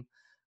Kim.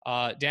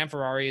 Dan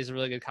Ferrari is a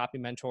really good copy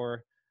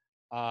mentor.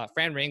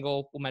 Fran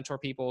Rangel will mentor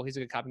people. He's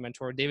a good copy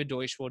mentor. David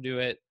Deutsch will do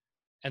it.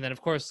 And then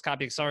of course,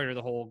 Copy Accelerator,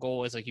 the whole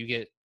goal is you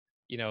get,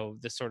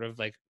 this sort of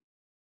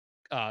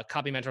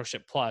copy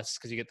mentorship plus,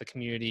 because you get the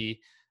community,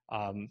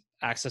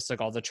 access to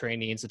all the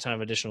trainings, a ton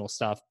of additional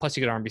stuff. Plus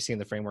you get RMBC in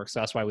the framework. So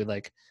that's why we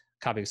like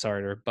Copy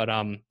Accelerator.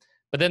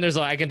 But then there's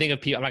I can think of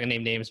people, I'm not gonna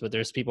name names, but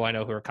there's people I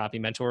know who are copy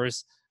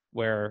mentors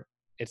where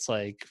it's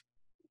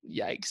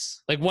yikes.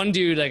 One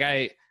dude,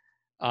 I'm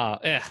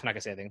not gonna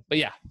say anything, but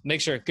yeah,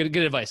 make sure. Good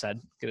advice,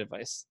 Ed. Good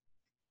advice.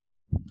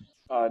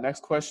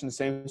 Next question,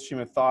 same stream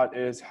of thought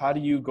is, how do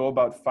you go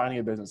about finding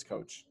a business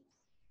coach?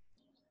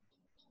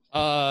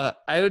 I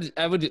would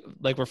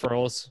like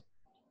referrals.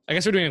 I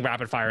guess we're doing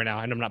rapid fire now,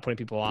 and I'm not putting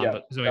people on,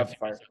 but rapid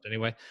fire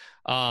anyway.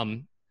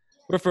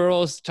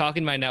 Referrals,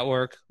 talking to my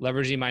network,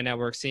 leveraging my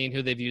network, seeing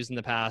who they've used in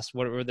the past.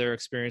 What were their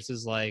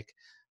experiences like?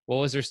 What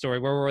was their story?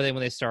 Where were they when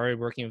they started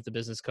working with the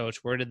business coach?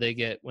 Where did they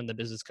get when the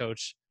business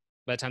coach,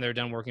 by the time they were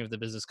done working with the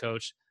business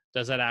coach,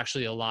 does that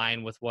actually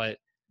align with what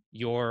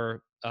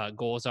your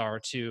goals are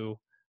too?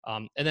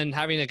 And then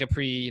having a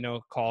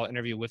call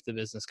interview with the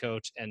business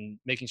coach and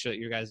making sure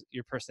that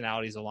your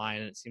personalities align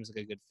and it seems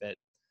like a good fit.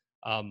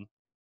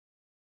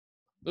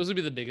 Those would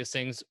be the biggest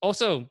things.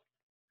 Also,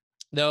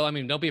 though. I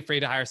mean, don't be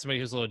afraid to hire somebody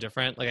who's a little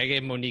different. Like I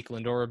gave Monique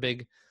Lindor a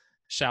big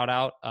shout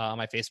out on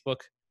my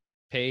Facebook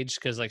page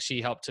because like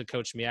she helped to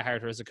coach me. I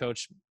hired her as a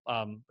coach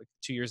like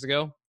 2 years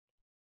ago,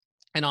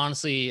 and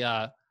honestly,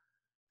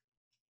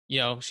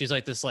 she's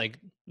like this like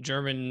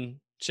German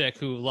chick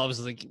who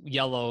loves like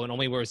yellow and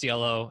only wears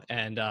yellow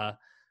and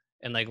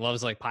like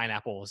loves like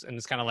pineapples, and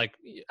it's kind of like,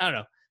 I don't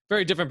know,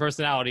 very different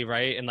personality,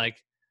 right? And like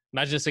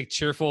imagine this like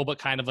cheerful but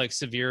kind of like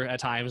severe at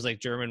times like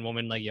German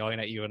woman like yelling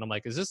at you, and I'm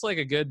like, is this like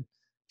a good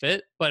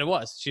fit? But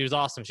she was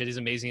awesome. She had these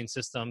amazing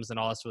systems and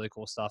all this really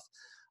cool stuff.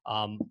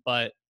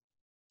 But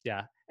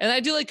yeah, and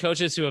I do like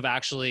coaches who have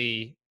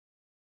actually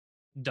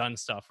done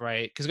stuff,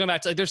 right? Because going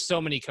back to like, there's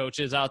so many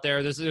coaches out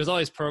there. There's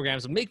always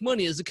programs of make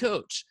money as a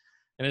coach,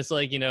 and it's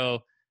like,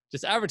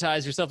 just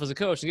advertise yourself as a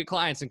coach and get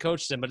clients and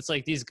coach them. But it's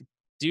like these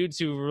dudes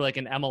who were like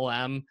an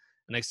MLM and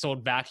like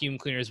sold vacuum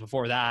cleaners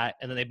before that,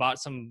 and then they bought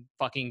some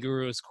fucking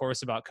guru's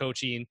course about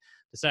coaching,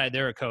 decided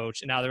they're a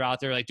coach, and now they're out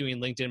there like doing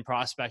LinkedIn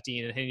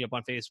prospecting and hitting you up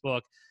on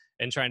Facebook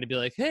and trying to be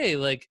like, hey,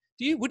 like,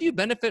 would you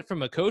benefit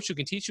from a coach who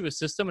can teach you a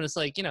system? And it's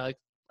like,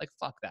 like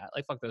fuck that,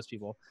 like fuck those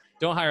people.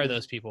 Don't hire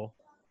those people.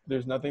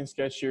 There's nothing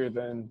sketchier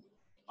than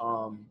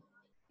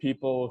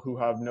people who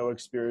have no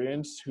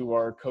experience, who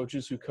are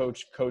coaches who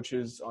coach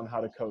coaches on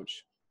how to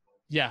coach.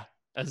 Yeah,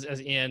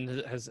 as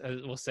Ian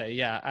will say,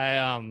 yeah,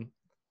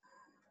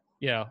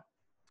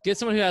 get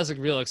someone who has like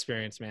real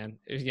experience, man.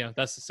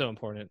 That's so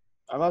important.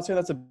 I'm not saying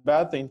that's a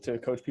bad thing to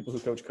coach people who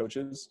coach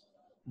coaches,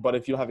 but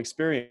if you don't have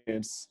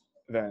experience,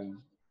 then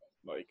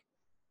like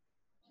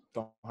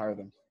don't hire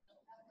them.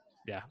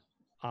 Yeah,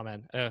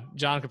 amen.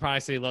 John could probably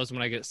say he loves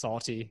when I get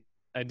salty.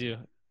 I do.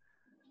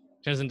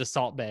 Turns into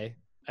Salt Bay.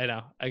 I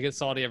know. I get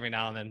salty every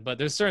now and then, but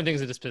there's certain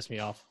things that just piss me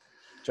off.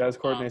 Jazz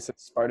coordinates a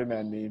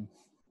Spider-Man meme.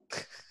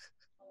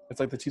 It's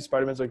like the two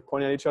Spider-Mans like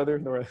pointing at each other.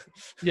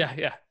 Yeah.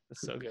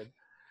 That's so good.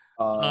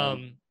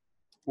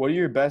 What are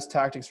your best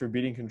tactics for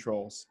beating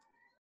controls?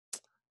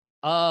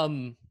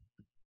 Going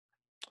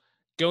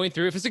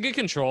through, if it's a good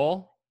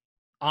control,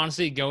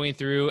 honestly, going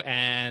through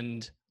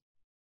and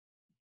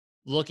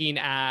looking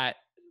at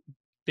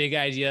big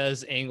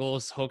ideas,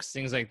 angles, hooks,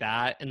 things like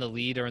that in the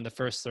lead or in the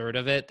first third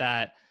of it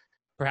that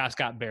perhaps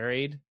got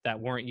buried, that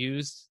weren't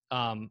used,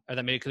 or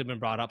that maybe could have been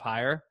brought up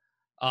higher.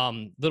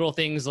 Little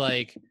things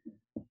like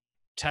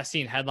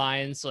testing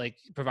headlines, like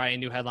providing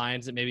new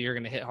headlines that maybe you're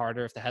going to hit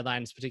harder if the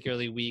headline is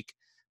particularly weak.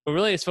 But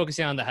really it's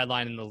focusing on the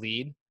headline and the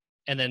lead,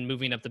 and then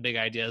moving up the big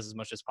ideas as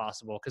much as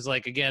possible. Because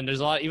like, again,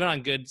 there's a lot, even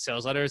on good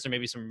sales letters, there may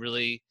be some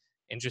really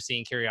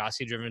interesting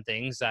curiosity driven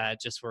things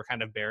that just were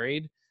kind of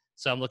buried.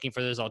 So I'm looking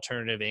for those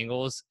alternative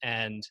angles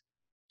and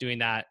doing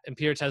that. And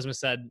Peter Tesma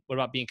said, what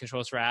about being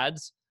controls for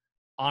ads?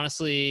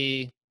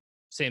 Honestly,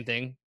 same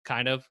thing,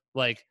 kind of.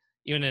 Like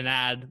even an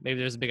ad, maybe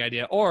there's a big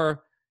idea.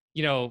 Or,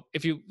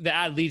 if the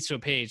ad leads to a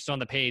page, so on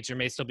the page, there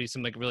may still be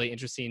some like really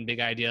interesting big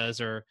ideas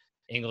or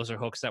angles or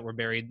hooks that were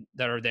buried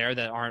that are there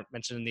that aren't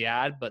mentioned in the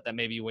ad, but that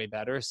may be way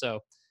better. So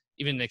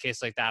even in a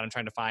case like that, I'm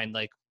trying to find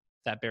like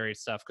that buried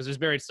stuff, because there's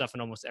buried stuff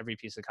in almost every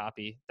piece of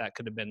copy that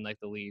could have been like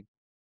the lead.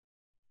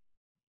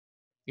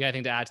 You got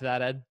anything to add to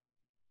that, Ed?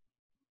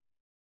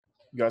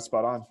 You got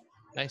spot on.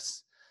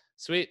 Nice.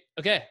 Sweet.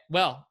 Okay.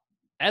 Well,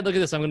 Ed, look at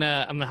this. We're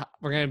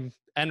gonna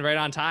end right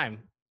on time.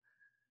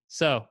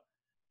 So,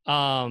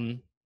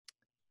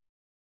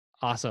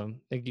 awesome.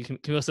 Thank you.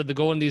 Camille said the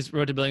goal in these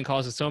Road to Billion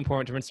calls is so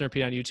important to rinse and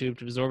repeat on YouTube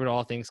to absorb it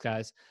all. Thanks,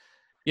 guys.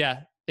 Yeah.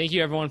 Thank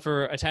you everyone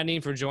for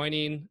attending, for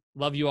joining.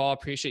 Love you all.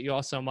 Appreciate you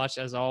all so much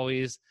as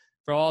always.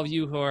 For all of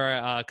you who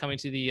are coming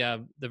to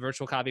the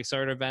virtual Copy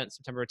Accelerator event,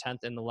 September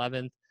 10th and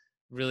 11th,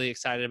 really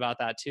excited about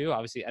that too.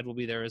 Obviously, Ed will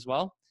be there as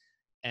well.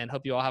 And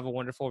hope you all have a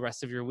wonderful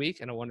rest of your week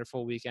and a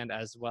wonderful weekend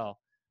as well.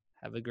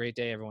 Have a great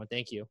day, everyone.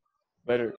 Thank you. Later.